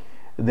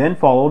 Then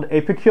followed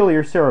a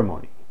peculiar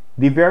ceremony.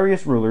 The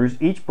various rulers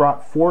each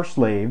brought 4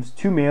 slaves,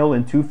 2 male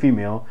and 2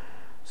 female,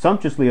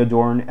 sumptuously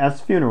adorned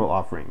as funeral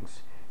offerings.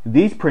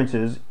 These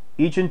princes,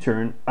 each in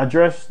turn,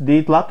 addressed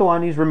the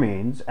Tlatoani's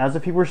remains as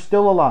if he were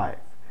still alive,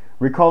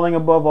 recalling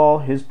above all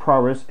his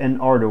prowess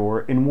and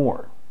ardor in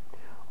war.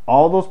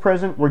 All those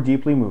present were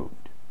deeply moved.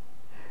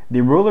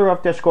 The ruler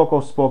of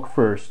Texcoco spoke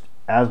first,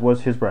 as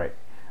was his right.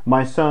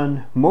 "My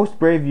son, most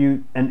brave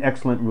youth and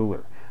excellent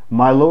ruler,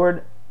 my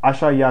lord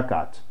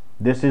Ashayakat,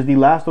 this is the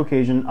last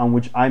occasion on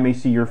which I may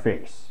see your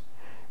face.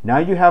 Now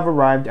you have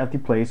arrived at the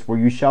place where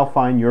you shall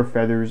find your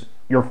fathers,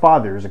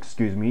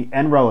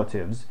 and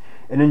relatives,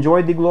 and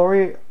enjoy the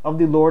glory of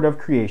the Lord of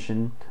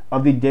creation,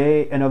 of the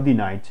day and of the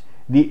night,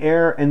 the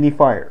air and the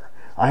fire.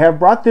 I have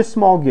brought this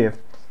small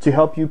gift to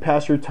help you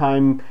pass your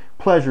time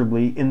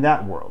pleasurably in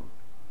that world."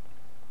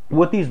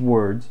 With these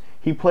words,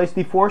 he placed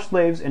the 4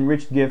 slaves and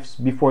rich gifts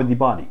before the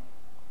body.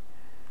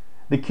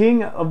 The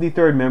king of the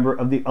third member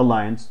of the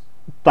alliance,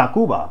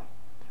 Tacuba,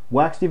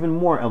 waxed even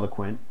more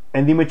eloquent,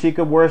 and the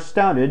Mexica were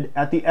astounded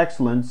at the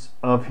excellence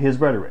of his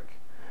rhetoric.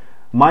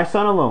 "My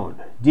son alone,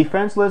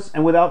 defenseless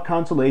and without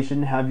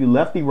consolation, have you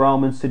left the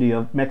realm and city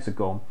of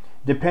Mexico,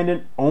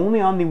 dependent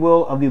only on the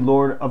will of the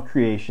Lord of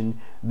creation,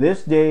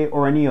 this day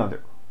or any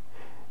other.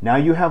 Now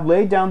you have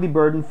laid down the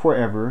burden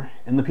forever,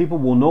 and the people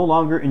will no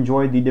longer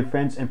enjoy the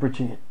defense and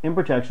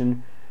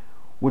protection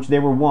which they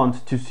were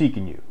wont to seek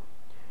in you.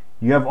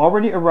 You have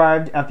already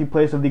arrived at the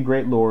place of the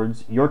great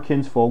lords, your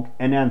kinsfolk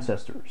and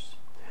ancestors.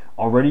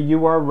 Already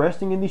you are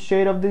resting in the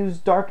shade of these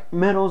dark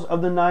meadows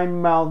of the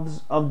 9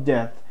 mouths of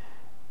death,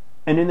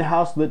 and in the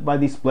house lit by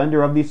the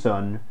splendor of the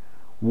sun,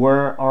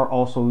 where are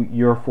also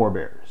your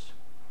forebears.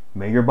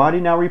 May your body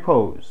now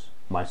repose,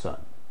 my son."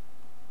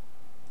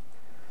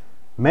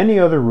 Many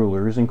other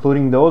rulers,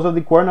 including those of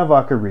the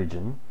Cuernavaca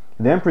region,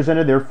 then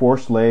presented their 4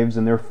 slaves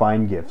and their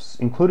fine gifts,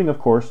 including, of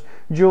course,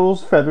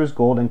 jewels, feathers,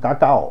 gold, and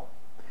cacao.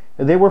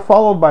 They were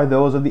followed by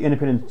those of the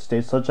independent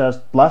states, such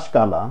as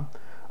Tlaxcala,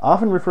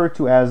 often referred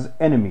to as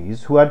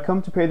enemies, who had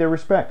come to pay their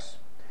respects.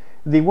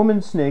 The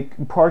woman snake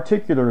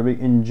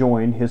particularly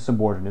enjoined his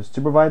subordinates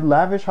to provide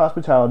lavish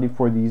hospitality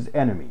for these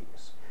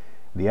enemies.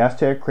 The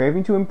Aztec,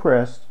 craving to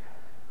impress,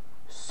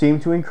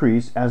 seemed to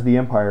increase as the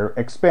empire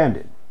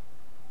expanded.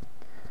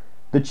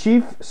 The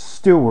chief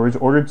stewards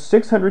ordered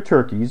 600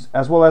 turkeys,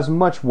 as well as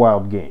much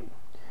wild game.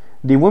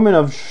 The women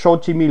of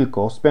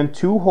Xochimilco spent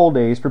 2 whole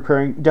days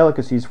preparing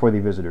delicacies for the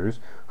visitors,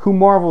 who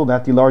marveled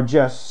at the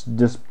largesse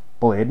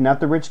displayed and at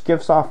the rich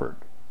gifts offered.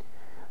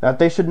 That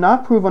they should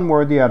not prove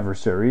unworthy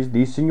adversaries,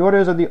 the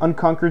señores of the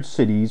unconquered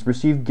cities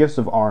received gifts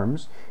of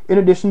arms, in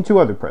addition to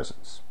other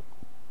presents.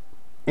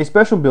 A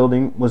special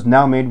building was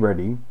now made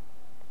ready,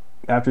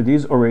 after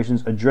these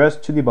orations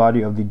addressed to the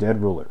body of the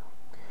dead ruler.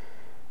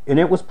 In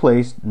it was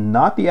placed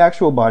not the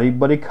actual body,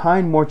 but a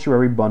kind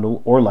mortuary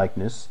bundle or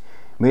likeness,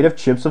 made of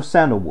chips of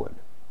sandalwood.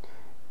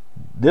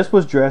 This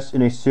was dressed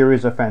in a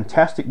series of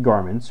fantastic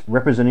garments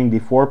representing the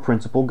 4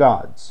 principal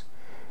gods.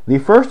 The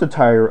first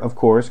attire, of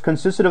course,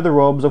 consisted of the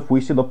robes of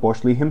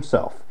Huitzilopochtli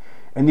himself,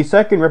 and the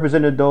second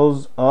represented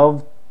those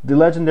of the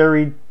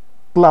legendary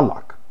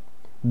Tlaloc,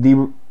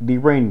 the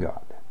rain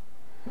god.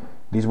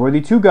 These were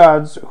the 2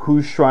 gods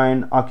whose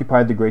shrine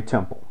occupied the great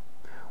temple.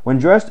 When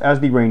dressed as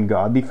the rain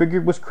god, the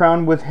figure was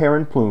crowned with hair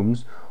and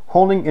plumes,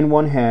 holding in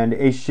one hand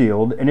a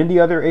shield and in the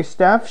other a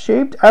staff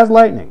shaped as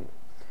lightning.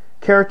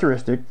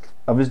 characteristic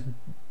of his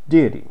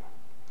deity.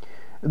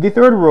 The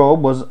third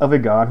robe was of a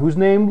god whose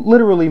name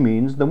literally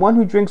means the one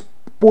who drinks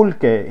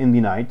pulque in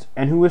the night,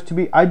 and who is to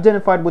be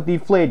identified with the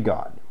flayed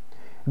god.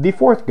 The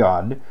fourth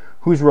god,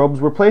 whose robes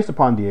were placed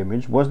upon the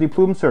image, was the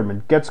plumed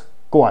serpent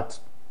Quetzalcoatl,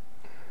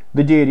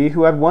 the deity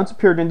who had once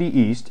appeared in the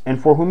east, and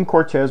for whom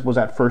Cortez was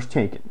at first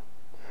taken.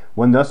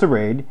 When thus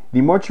arrayed,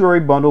 the mortuary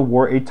bundle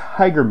wore a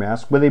tiger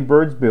mask with a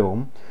bird's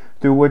bill,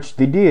 through which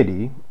the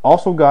deity,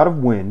 also god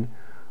of wind,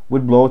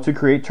 would blow to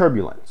create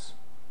turbulence.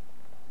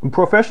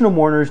 Professional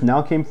mourners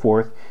now came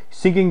forth,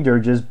 singing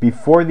dirges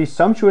before the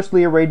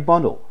sumptuously arrayed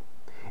bundle.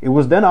 It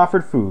was then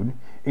offered food,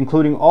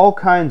 including all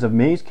kinds of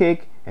maize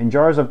cake and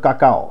jars of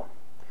cacao.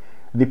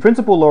 The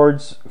principal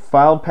lords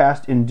filed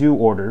past in due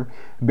order,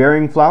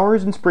 bearing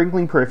flowers and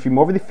sprinkling perfume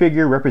over the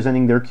figure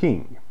representing their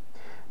king.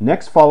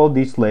 Next followed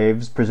the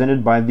slaves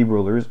presented by the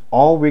rulers,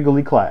 all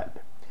regally clad.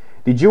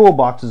 The jewel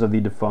boxes of the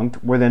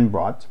defunct were then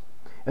brought,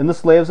 and the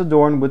slaves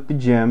adorned with the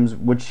gems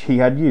which he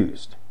had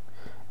used.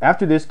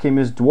 After this came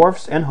his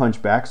dwarfs and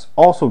hunchbacks,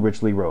 also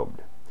richly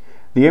robed.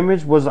 The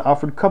image was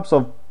offered cups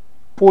of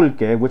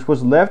pulque, which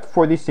was left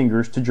for the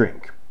singers to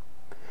drink.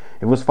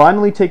 It was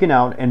finally taken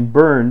out and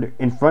burned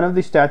in front of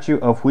the statue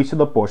of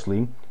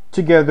Huitzilopochtli,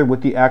 together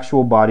with the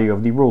actual body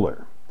of the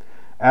ruler.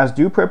 As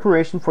due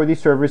preparation for the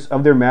service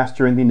of their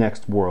master in the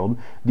next world,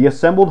 the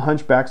assembled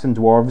hunchbacks and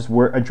dwarves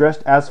were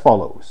addressed as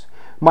follows: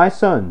 "My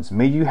sons,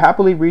 may you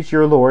happily reach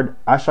your lord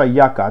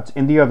Ashayakat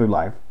in the other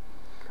life,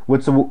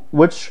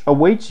 which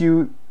awaits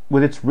you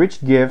with its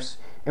rich gifts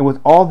and with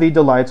all the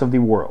delights of the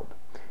world.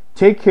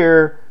 Take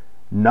care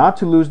not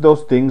to lose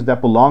those things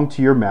that belong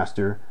to your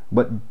master,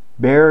 but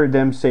bear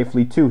them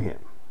safely to him."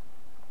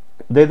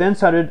 They then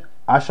sounded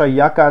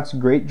Ashayakat's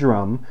great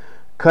drum,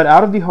 cut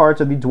out of the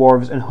hearts of the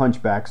dwarves and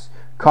hunchbacks,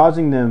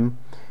 casting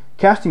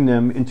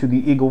them into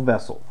the eagle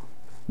vessel.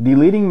 The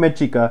leading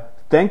Mexica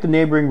thanked the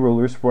neighboring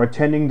rulers for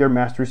attending their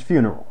master's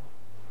funeral.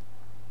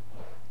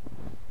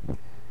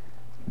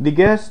 The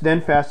guests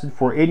then fasted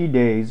for 80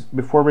 days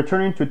before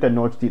returning to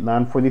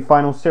Tenochtitlan for the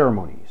final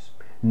ceremonies.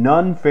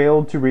 None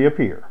failed to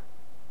reappear.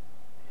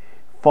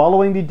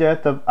 Following the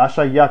death of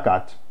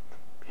Ashayakat,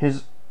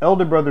 his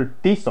elder brother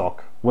Tizoc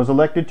was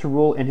elected to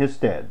rule in his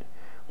stead.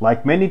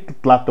 Like many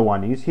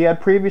Tlatoanis, he had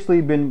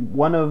previously been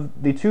one of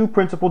the two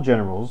principal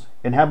generals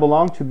and had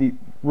belonged to the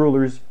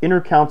ruler's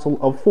inner council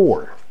of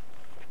 4.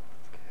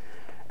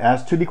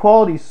 As to the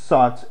qualities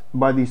sought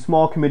by the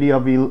small committee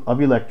of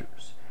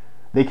electors,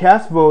 they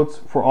cast votes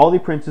for all the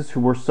princes who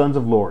were sons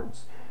of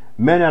lords,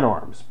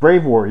 men-at-arms,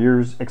 brave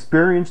warriors,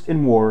 experienced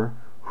in war,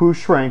 who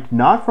shrank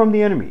not from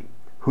the enemy,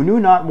 who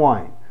knew not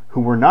wine, who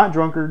were not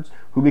drunkards,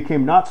 who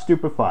became not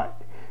stupefied,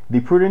 the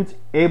prudent,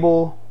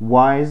 able,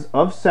 wise,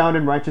 of sound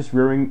and righteous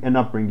rearing and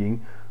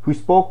upbringing, who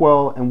spoke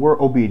well and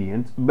were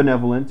obedient,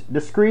 benevolent,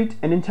 discreet,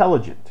 and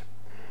intelligent.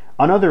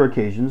 On other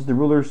occasions, the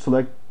rulers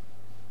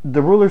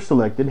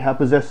selected have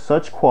possessed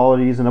such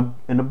qualities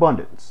in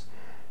abundance.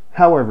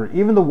 However,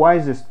 even the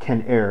wisest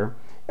can err,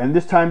 and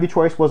this time the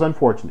choice was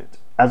unfortunate.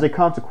 As a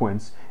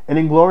consequence, an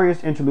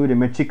inglorious interlude in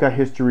Mexica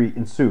history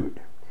ensued.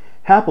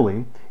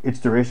 Happily, its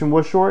duration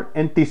was short,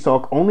 and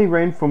Tizoc only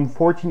reigned from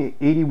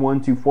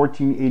 1481 to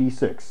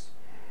 1486.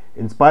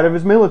 In spite of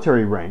his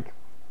military rank,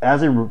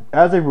 as a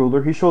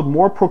ruler, he showed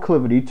more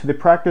proclivity to the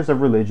practice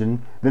of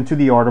religion than to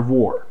the art of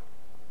war.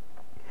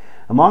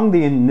 Among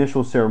the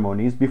initial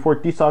ceremonies before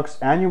Tizoc's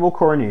actual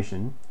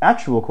coronation,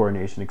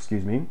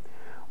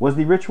 was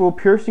the ritual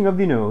piercing of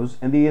the nose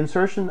and the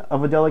insertion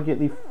of a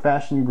delicately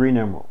fashioned green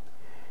emerald.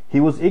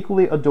 He was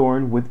equally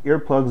adorned with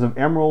earplugs of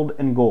emerald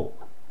and gold.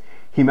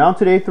 He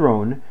mounted a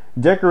throne,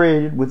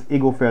 decorated with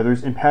eagle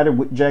feathers and padded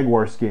with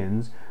jaguar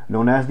skins,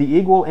 known as the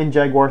Eagle and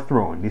Jaguar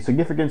Throne. The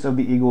significance of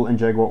the Eagle and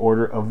Jaguar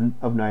order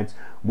of knights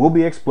will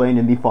be explained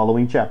in the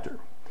following chapter.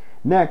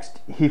 Next,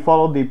 he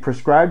followed the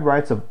prescribed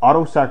rites of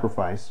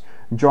auto-sacrifice,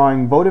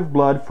 drawing votive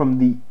blood from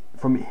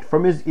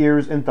his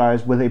ears and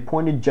thighs with a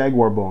pointed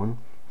jaguar bone,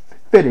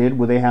 fitted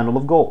with a handle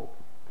of gold.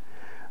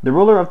 The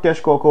ruler of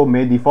Texcoco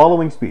made the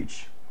following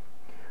speech: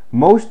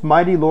 "Most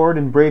mighty lord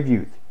and brave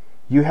youth,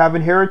 you have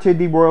inherited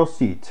the royal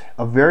seat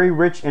of very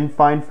rich and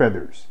fine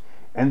feathers,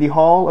 and the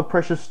hall of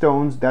precious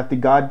stones that the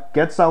god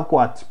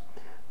Quetzalcoatl,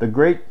 the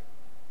great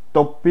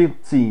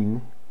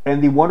Topitzin,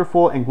 and the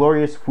wonderful and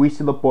glorious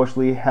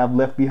Huitzilopochtli have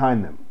left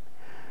behind them.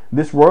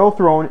 This royal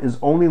throne is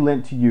only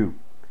lent to you,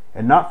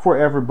 and not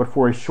forever but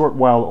for a short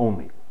while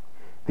only.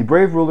 The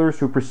brave rulers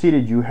who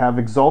preceded you have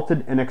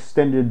exalted and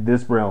extended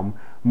this realm,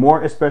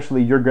 more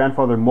especially your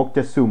grandfather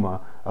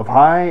Moctezuma, of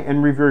high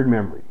and revered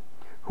memory,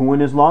 who in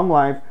his long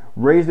life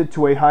raised it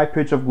to a high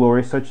pitch of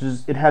glory such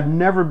as it had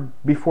never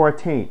before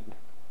attained.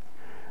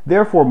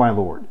 Therefore, my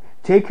lord,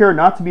 take care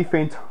not to be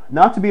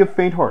of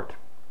faint heart.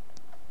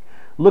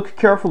 Look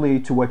carefully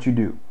to what you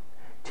do.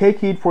 Take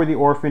heed for the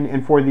orphan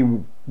and for the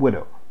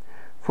widow,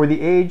 for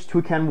the aged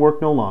who can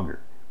work no longer,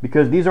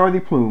 because these are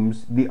the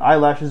plumes, the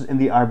eyelashes, and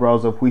the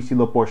eyebrows of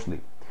Huitzilopochtli.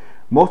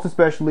 Most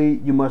especially,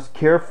 you must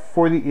care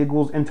for the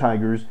eagles and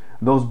tigers,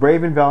 those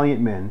brave and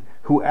valiant men,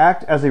 who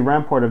act as a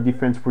rampart of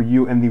defense for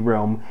you and the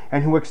realm,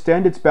 and who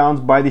extend its bounds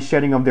by the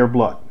shedding of their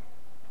blood.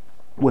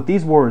 With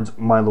these words,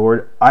 my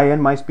lord, I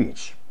end my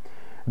speech."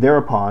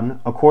 Thereupon,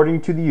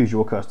 according to the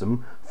usual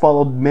custom,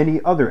 followed many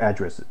other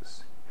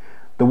addresses.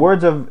 The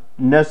words of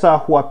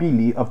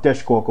Nezahualpilli of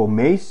Texcoco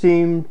may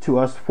seem to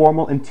us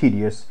formal and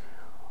tedious,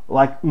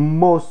 like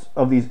most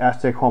of these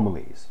Aztec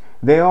homilies.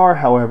 They are,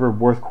 however,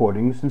 worth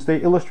quoting, since they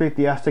illustrate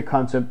the Aztec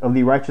concept of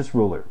the righteous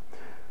ruler,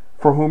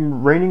 for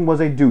whom reigning was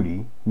a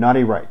duty, not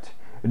a right.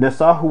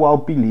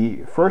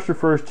 Nezahualpilli first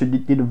refers to the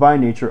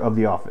divine nature of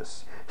the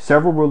office.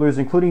 Several rulers,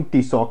 including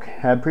Tizoc,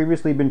 had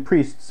previously been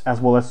priests as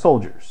well as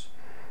soldiers.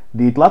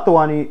 The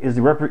Tlatoani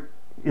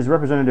is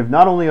representative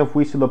not only of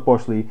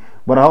Huitzilopochtli,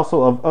 but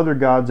also of other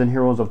gods and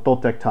heroes of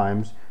Toltec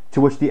times,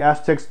 to which the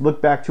Aztecs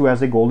look back to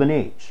as a golden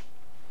age.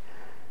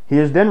 He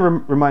is then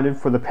reminded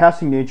for the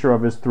passing nature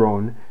of his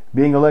throne,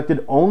 being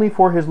elected only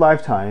for his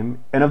lifetime,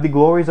 and of the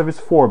glories of his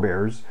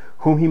forebears,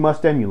 whom he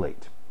must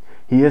emulate.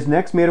 He is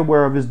next made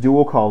aware of his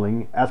dual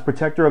calling as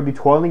protector of the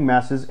toiling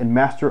masses and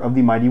master of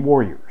the mighty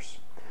warriors.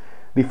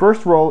 The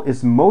first role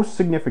is most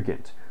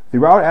significant.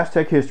 Throughout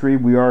Aztec history,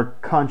 we are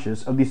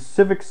conscious of the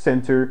civic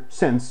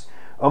sense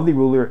of the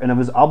ruler and of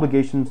his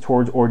obligations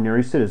towards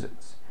ordinary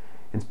citizens.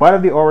 In spite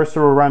of the aura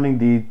surrounding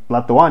the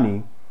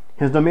Tlatoani,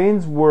 his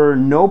domains were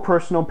no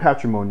personal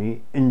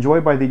patrimony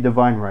enjoyed by the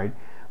divine right,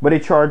 but a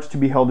charge to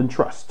be held in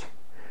trust.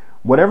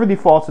 Whatever the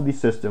faults of the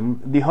system,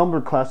 the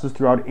humbler classes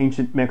throughout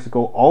ancient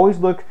Mexico always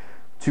looked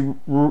to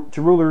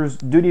rulers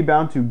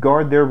duty-bound to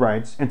guard their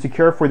rights and to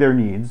care for their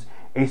needs,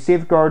 a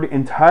safeguard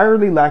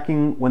entirely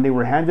lacking when they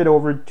were handed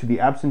over to the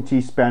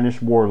absentee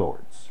Spanish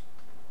warlords.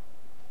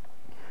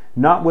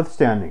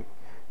 Notwithstanding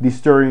the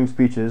stirring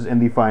speeches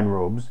and the fine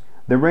robes,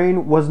 the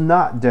reign was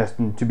not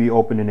destined to be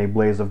opened in a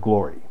blaze of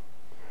glory.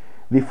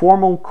 The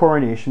formal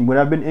coronation would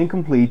have been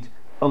incomplete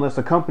unless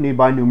accompanied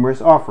by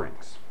numerous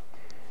offerings.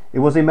 It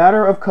was a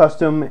matter of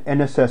custom and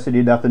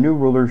necessity that the new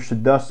ruler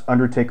should thus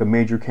undertake a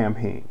major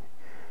campaign.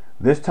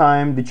 This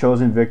time the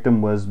chosen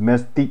victim was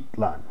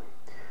Meztitlan.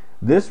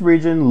 This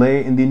region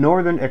lay in the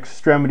northern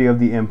extremity of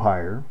the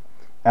empire,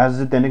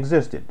 as it then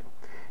existed.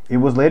 It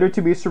was later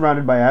to be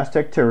surrounded by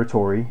Aztec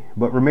territory,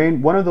 but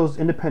remained one of those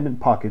independent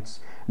pockets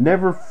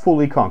never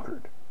fully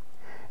conquered.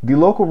 The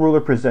local ruler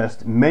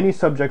possessed many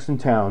subjects and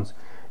towns,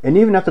 and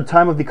even at the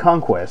time of the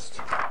conquest,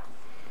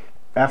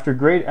 after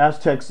great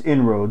Aztec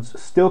inroads,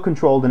 still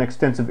controlled an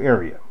extensive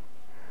area.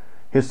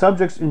 His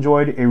subjects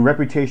enjoyed a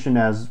reputation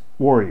as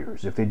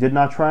warriors. If they did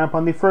not triumph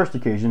on the first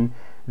occasion,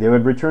 they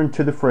would return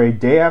to the fray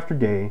day after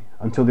day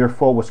until their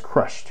foe was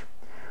crushed.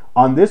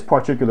 On this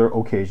particular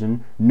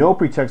occasion, no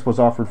pretext was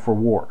offered for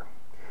war.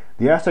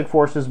 The Aztec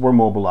forces were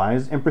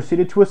mobilized and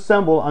proceeded to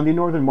assemble on the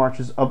northern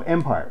marches of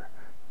empire.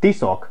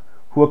 Tizoc,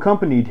 who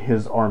accompanied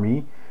his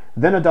army,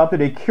 then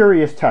adopted a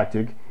curious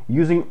tactic,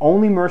 using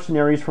only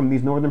mercenaries from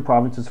these northern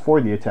provinces for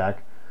the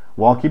attack,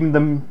 while keeping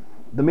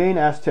the main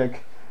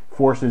Aztec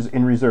forces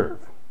in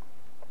reserve.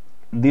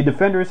 The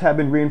defenders had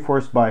been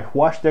reinforced by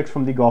Huastecs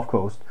from the Gulf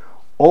Coast,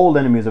 old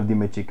enemies of the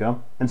Mexica,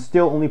 and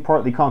still only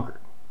partly conquered.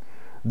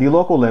 The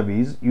local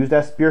levies, used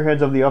as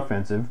spearheads of the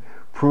offensive,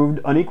 proved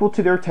unequal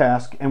to their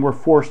task and were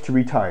forced to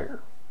retire.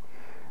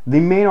 The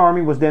main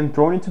army was then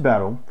thrown into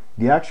battle,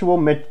 the actual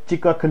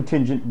Mexica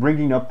contingent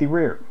bringing up the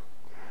rear.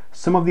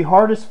 Some of the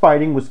hardest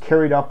fighting was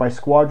carried out by a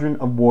squadron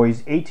of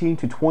boys 18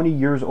 to 20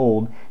 years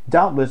old,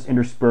 doubtless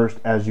interspersed,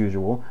 as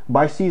usual,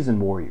 by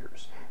seasoned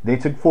warriors. They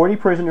took 40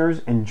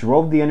 prisoners and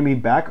drove the enemy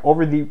back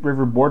over the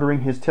river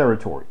bordering his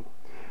territory.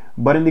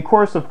 But in the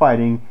course of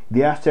fighting,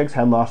 the Aztecs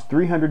had lost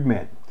 300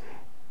 men,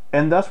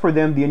 and thus for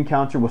them the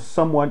encounter was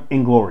somewhat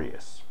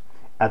inglorious.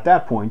 At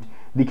that point,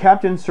 the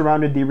captains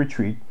surrounded the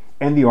retreat,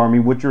 and the army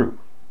withdrew.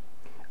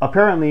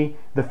 Apparently,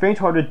 the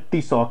faint-hearted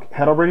Tizoc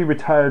had already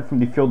retired from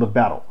the field of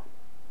battle.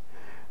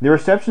 The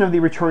reception of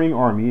the returning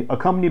army,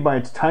 accompanied by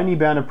its tiny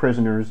band of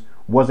prisoners,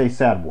 was a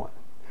sad one.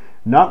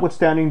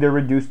 Notwithstanding their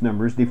reduced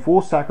numbers, the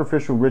full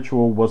sacrificial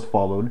ritual was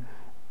followed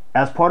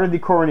as part of the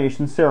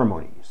coronation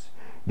ceremonies.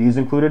 These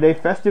included a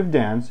festive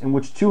dance in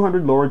which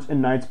 200 lords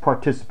and knights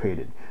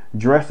participated,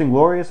 dressed in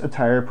glorious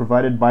attire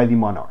provided by the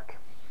monarch.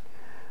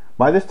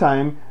 By this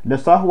time,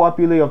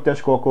 Nezahualpilli of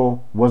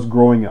Texcoco was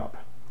growing up.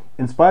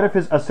 In spite of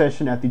his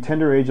accession at the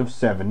tender age of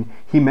 7,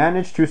 he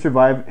managed to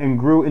survive and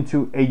grew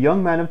into a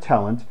young man of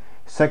talent,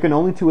 second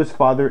only to his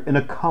father in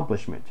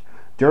accomplishment.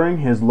 During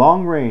his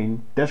long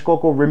reign,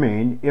 Texcoco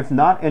remained, if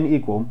not an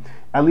equal,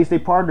 at least a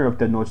partner of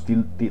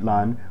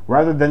Tenochtitlan,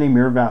 rather than a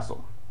mere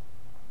vassal.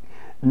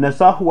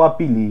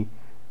 Nezahualpilli,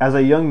 as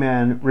a young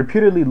man,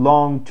 reputedly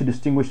longed to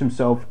distinguish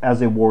himself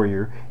as a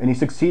warrior, and he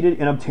succeeded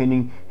in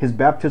obtaining his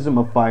baptism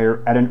of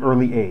fire at an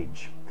early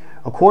age.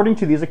 According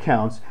to these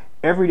accounts,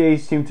 every day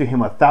seemed to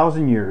him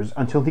 1,000 years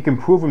until he can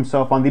prove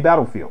himself on the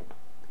battlefield.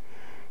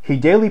 He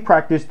daily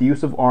practiced the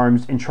use of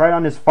arms and tried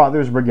on his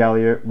father's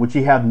regalia, which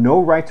he had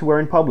no right to wear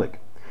in public.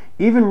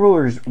 Even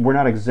rulers were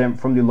not exempt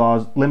from the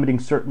laws limiting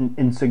certain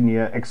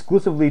insignia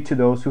exclusively to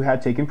those who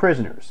had taken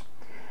prisoners.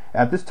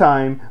 At this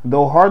time,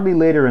 though hardly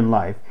later in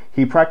life,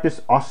 he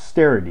practiced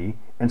austerity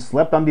and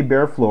slept on the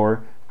bare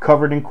floor,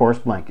 covered in coarse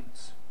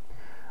blankets.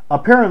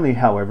 Apparently,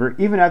 however,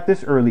 even at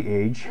this early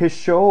age, his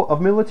show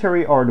of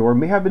military ardor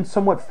may have been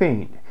somewhat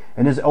feigned,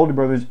 and his elder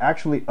brothers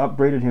actually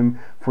upbraided him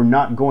for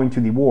not going to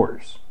the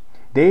wars.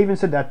 They even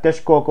said that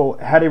Texcoco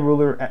had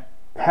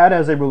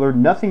as a ruler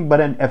nothing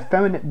but an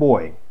effeminate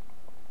boy,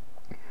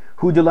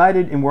 who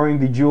delighted in wearing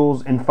the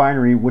jewels and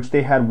finery which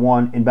they had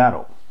won in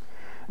battle.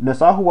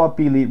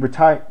 Nasahuapili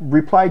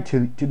replied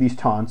to these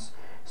taunts,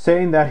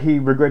 saying that he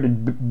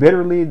regretted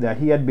bitterly that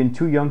he had been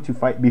too young to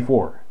fight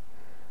before,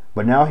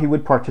 but now he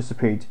would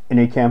participate in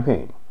a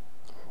campaign.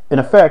 In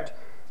effect,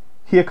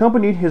 he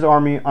accompanied his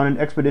army on an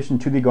expedition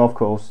to the Gulf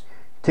Coast,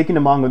 taking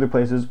among other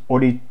places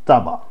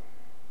Orizaba.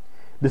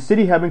 The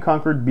city had been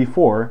conquered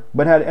before,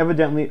 but had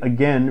evidently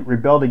again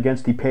rebelled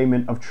against the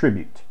payment of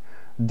tribute.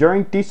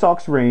 During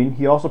Tisoc's reign,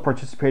 he also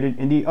participated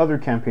in the other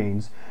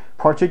campaigns,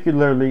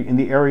 particularly in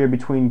the area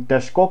between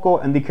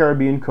Texcoco and the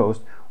Caribbean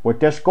coast, where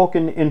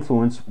Texcocan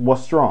influence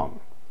was strong.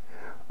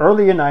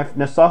 Early in life,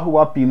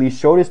 Nasahuapili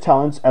showed his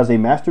talents as a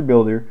master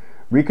builder,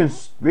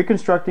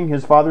 reconstructing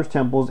his father's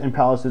temples and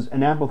palaces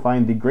and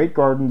amplifying the great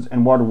gardens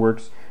and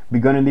waterworks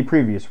begun in the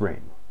previous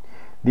reign.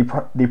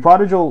 The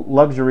prodigal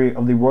luxury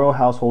of the royal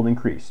household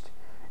increased.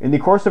 In the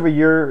course of a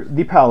year,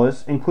 the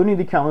palace, including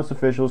the countless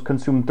officials,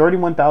 consumed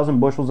 31,000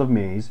 bushels of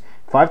maize,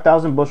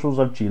 5,000 bushels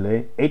of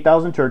chile,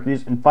 8,000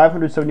 turkeys, and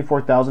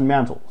 574,000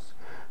 mantles.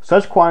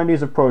 Such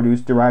quantities of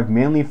produce derived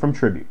mainly from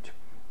tribute.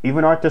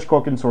 Even our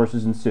Texcocan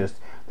sources insist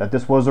that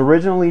this was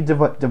originally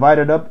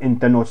divided up in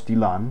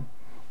Tenochtitlan,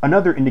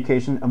 another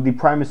indication of the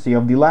primacy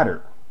of the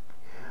latter.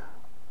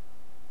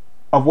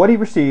 Of what he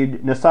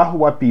received,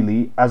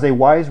 Nasahuapili, as a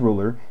wise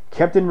ruler,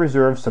 kept in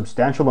reserve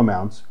substantial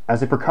amounts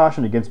as a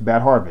precaution against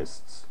bad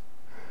harvests.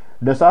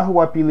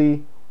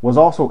 Nasahuapili was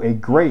also a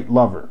great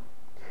lover.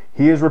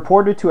 He is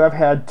reported to have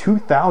had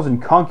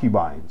 2,000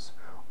 concubines,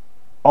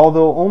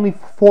 although only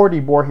 40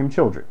 bore him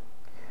children.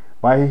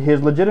 By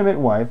his legitimate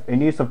wife, a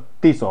niece of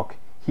Tisoc,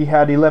 he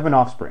had 11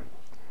 offspring.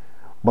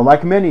 But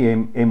like many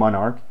a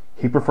monarch,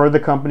 he preferred the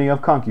company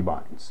of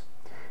concubines.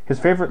 His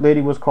favorite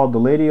lady was called the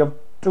Lady of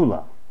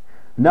Tula,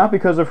 not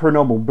because of her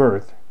noble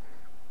birth,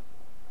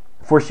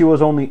 for she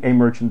was only a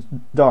merchant's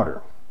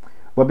daughter,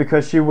 but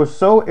because she was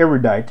so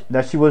erudite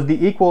that she was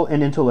the equal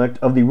in intellect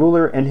of the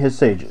ruler and his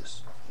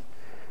sages.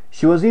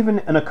 She was even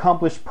an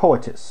accomplished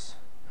poetess.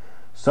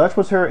 Such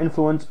was her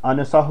influence on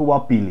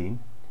Nasahuapili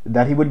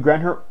that he would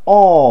grant her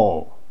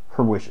all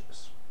her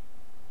wishes.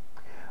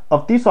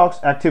 Of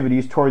Tisoc's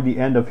activities toward the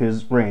end of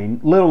his reign,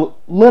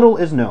 little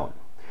is known.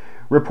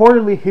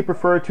 Reportedly, he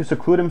preferred to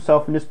seclude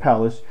himself in his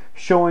palace,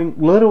 showing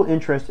little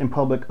interest in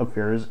public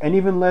affairs and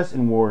even less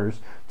in wars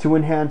to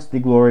enhance the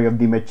glory of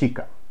the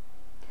Mexica.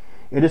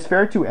 It is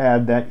fair to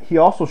add that he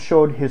also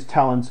showed his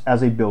talents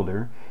as a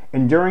builder,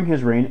 and during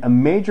his reign a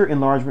major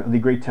enlargement of the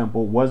great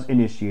temple was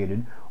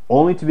initiated,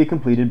 only to be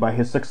completed by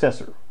his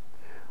successor.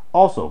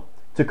 Also,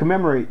 to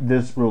commemorate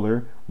this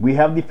ruler, we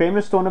have the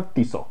famous stone of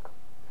Tisoc.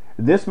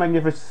 This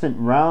magnificent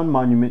round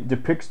monument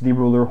depicts the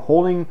ruler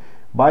holding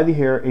by the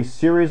hair a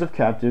series of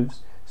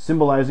captives,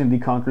 symbolizing the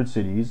conquered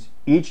cities,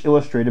 each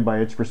illustrated by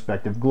its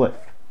respective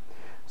glyph.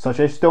 Such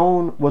a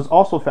stone was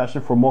also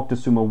fashioned for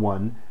Moctezuma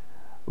I,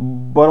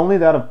 but only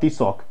that of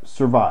Tisoc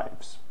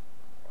survives.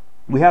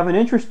 We have an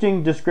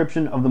interesting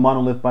description of the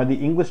monolith by the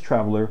English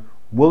traveler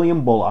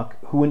William Bullock,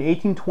 who in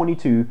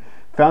 1822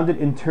 found it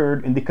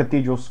interred in the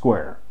cathedral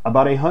square,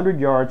 about 100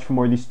 yards from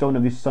where the stone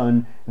of the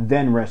sun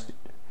then rested.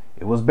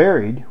 It was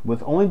buried,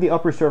 with only the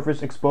upper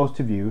surface exposed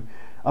to view,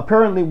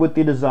 apparently with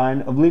the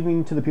design of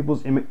leaving to the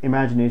people's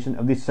imagination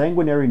of the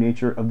sanguinary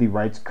nature of the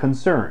rites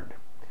concerned.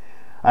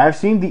 I have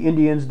seen the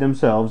Indians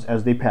themselves,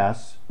 as they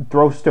pass,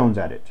 throw stones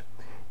at it,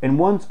 and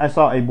once I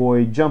saw a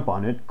boy jump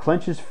on it,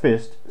 clench his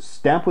fist,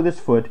 stamp with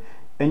his foot,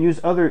 and use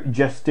other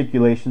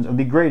gesticulations of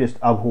the greatest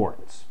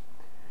abhorrence.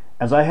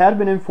 As I had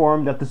been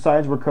informed that the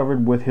sides were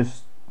covered with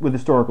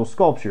historical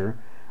sculpture,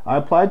 I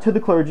applied to the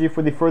clergy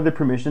for the further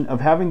permission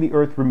of having the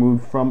earth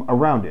removed from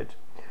around it,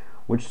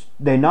 which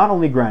they not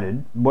only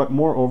granted, but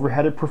moreover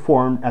had it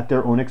performed at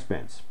their own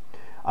expense.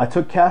 I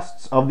took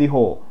casts of the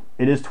whole.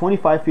 It is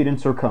 25 feet in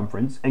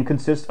circumference, and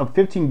consists of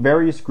 15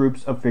 various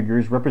groups of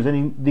figures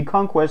representing the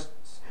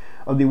conquests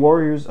of the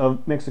warriors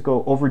of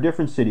Mexico over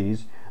different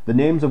cities, the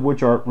names of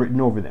which are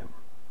written over them.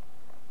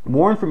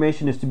 More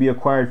information is to be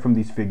acquired from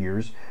these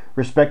figures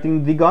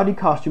respecting the gaudy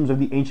costumes of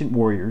the ancient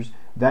warriors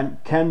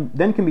that can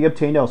be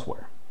obtained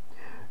elsewhere.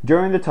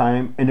 During the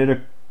time, and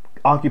it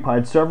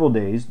occupied several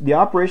days, the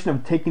operation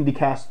of taking the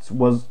casts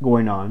was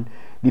going on.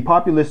 The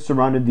populace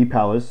surrounded the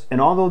palace, and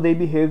although they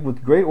behaved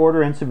with great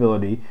order and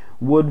civility,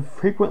 would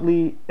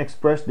frequently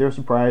express their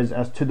surprise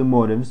as to the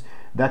motives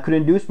that could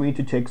induce me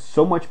to take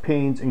so much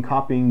pains in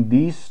copying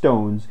these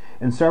stones,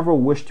 and several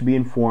wished to be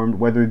informed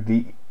whether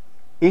the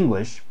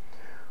English,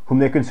 whom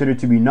they considered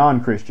to be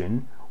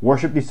non-Christian,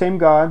 worshipped the same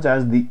gods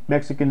as the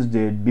Mexicans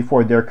did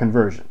before their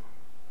conversion.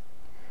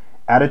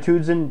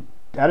 Attitudes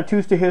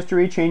to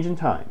history change in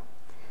time,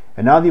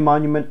 and now the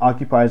monument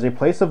occupies a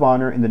place of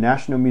honor in the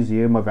National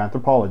Museum of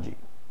Anthropology.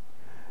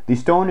 The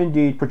stone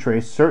indeed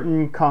portrays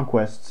certain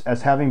conquests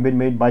as having been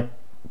made by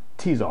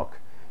Tizoc,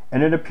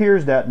 and it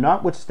appears that,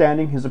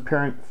 notwithstanding his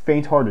apparent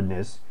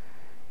faint-heartedness,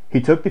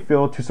 he took the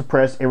field to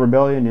suppress a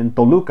rebellion in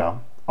Toluca,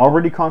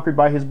 already conquered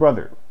by his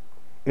brother.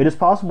 It is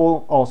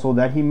possible also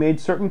that he made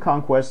certain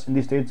conquests in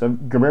the states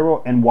of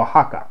Guerrero and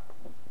Oaxaca.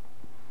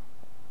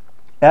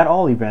 At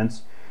all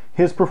events,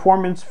 his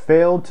performance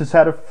failed to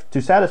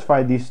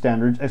satisfy these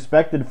standards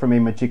expected from a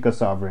Mexica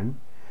sovereign,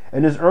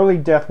 and his early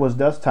death was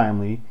thus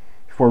timely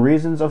for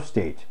reasons of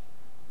state.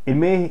 It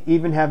may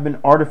even have been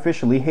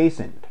artificially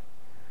hastened.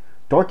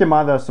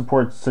 Torquemada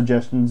supports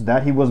suggestions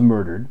that he was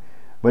murdered,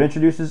 but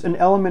introduces an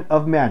element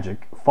of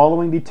magic,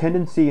 following the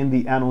tendency in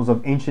the annals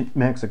of ancient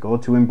Mexico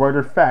to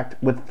embroider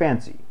fact with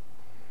fancy.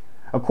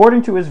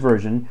 According to his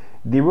version,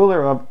 the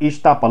ruler of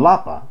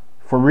Iztapalapa,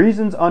 for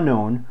reasons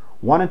unknown,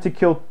 wanted to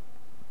kill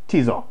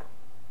Tizoc.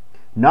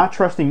 Not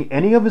trusting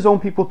any of his own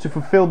people to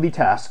fulfill the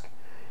task,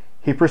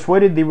 he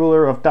persuaded the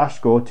ruler of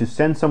Taxco to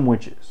send some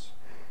witches.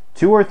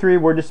 2 or 3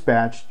 were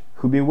dispatched,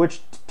 who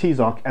bewitched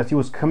Tizoc as he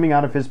was coming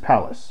out of his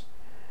palace.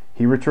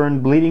 He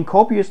returned bleeding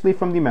copiously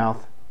from the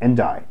mouth and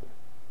died.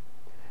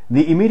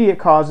 The immediate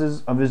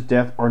causes of his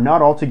death are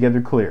not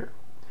altogether clear,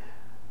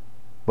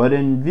 but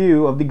in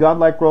view of the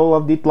godlike role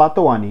of the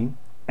Tlatoani,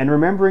 and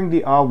remembering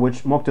the awe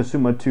which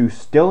Moctezuma II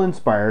still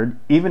inspired,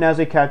 even as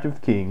a captive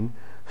king,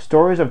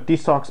 stories of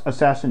Tizoc's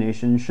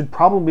assassination should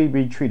probably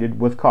be treated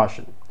with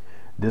caution.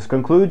 This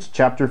concludes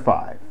Chapter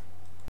 5.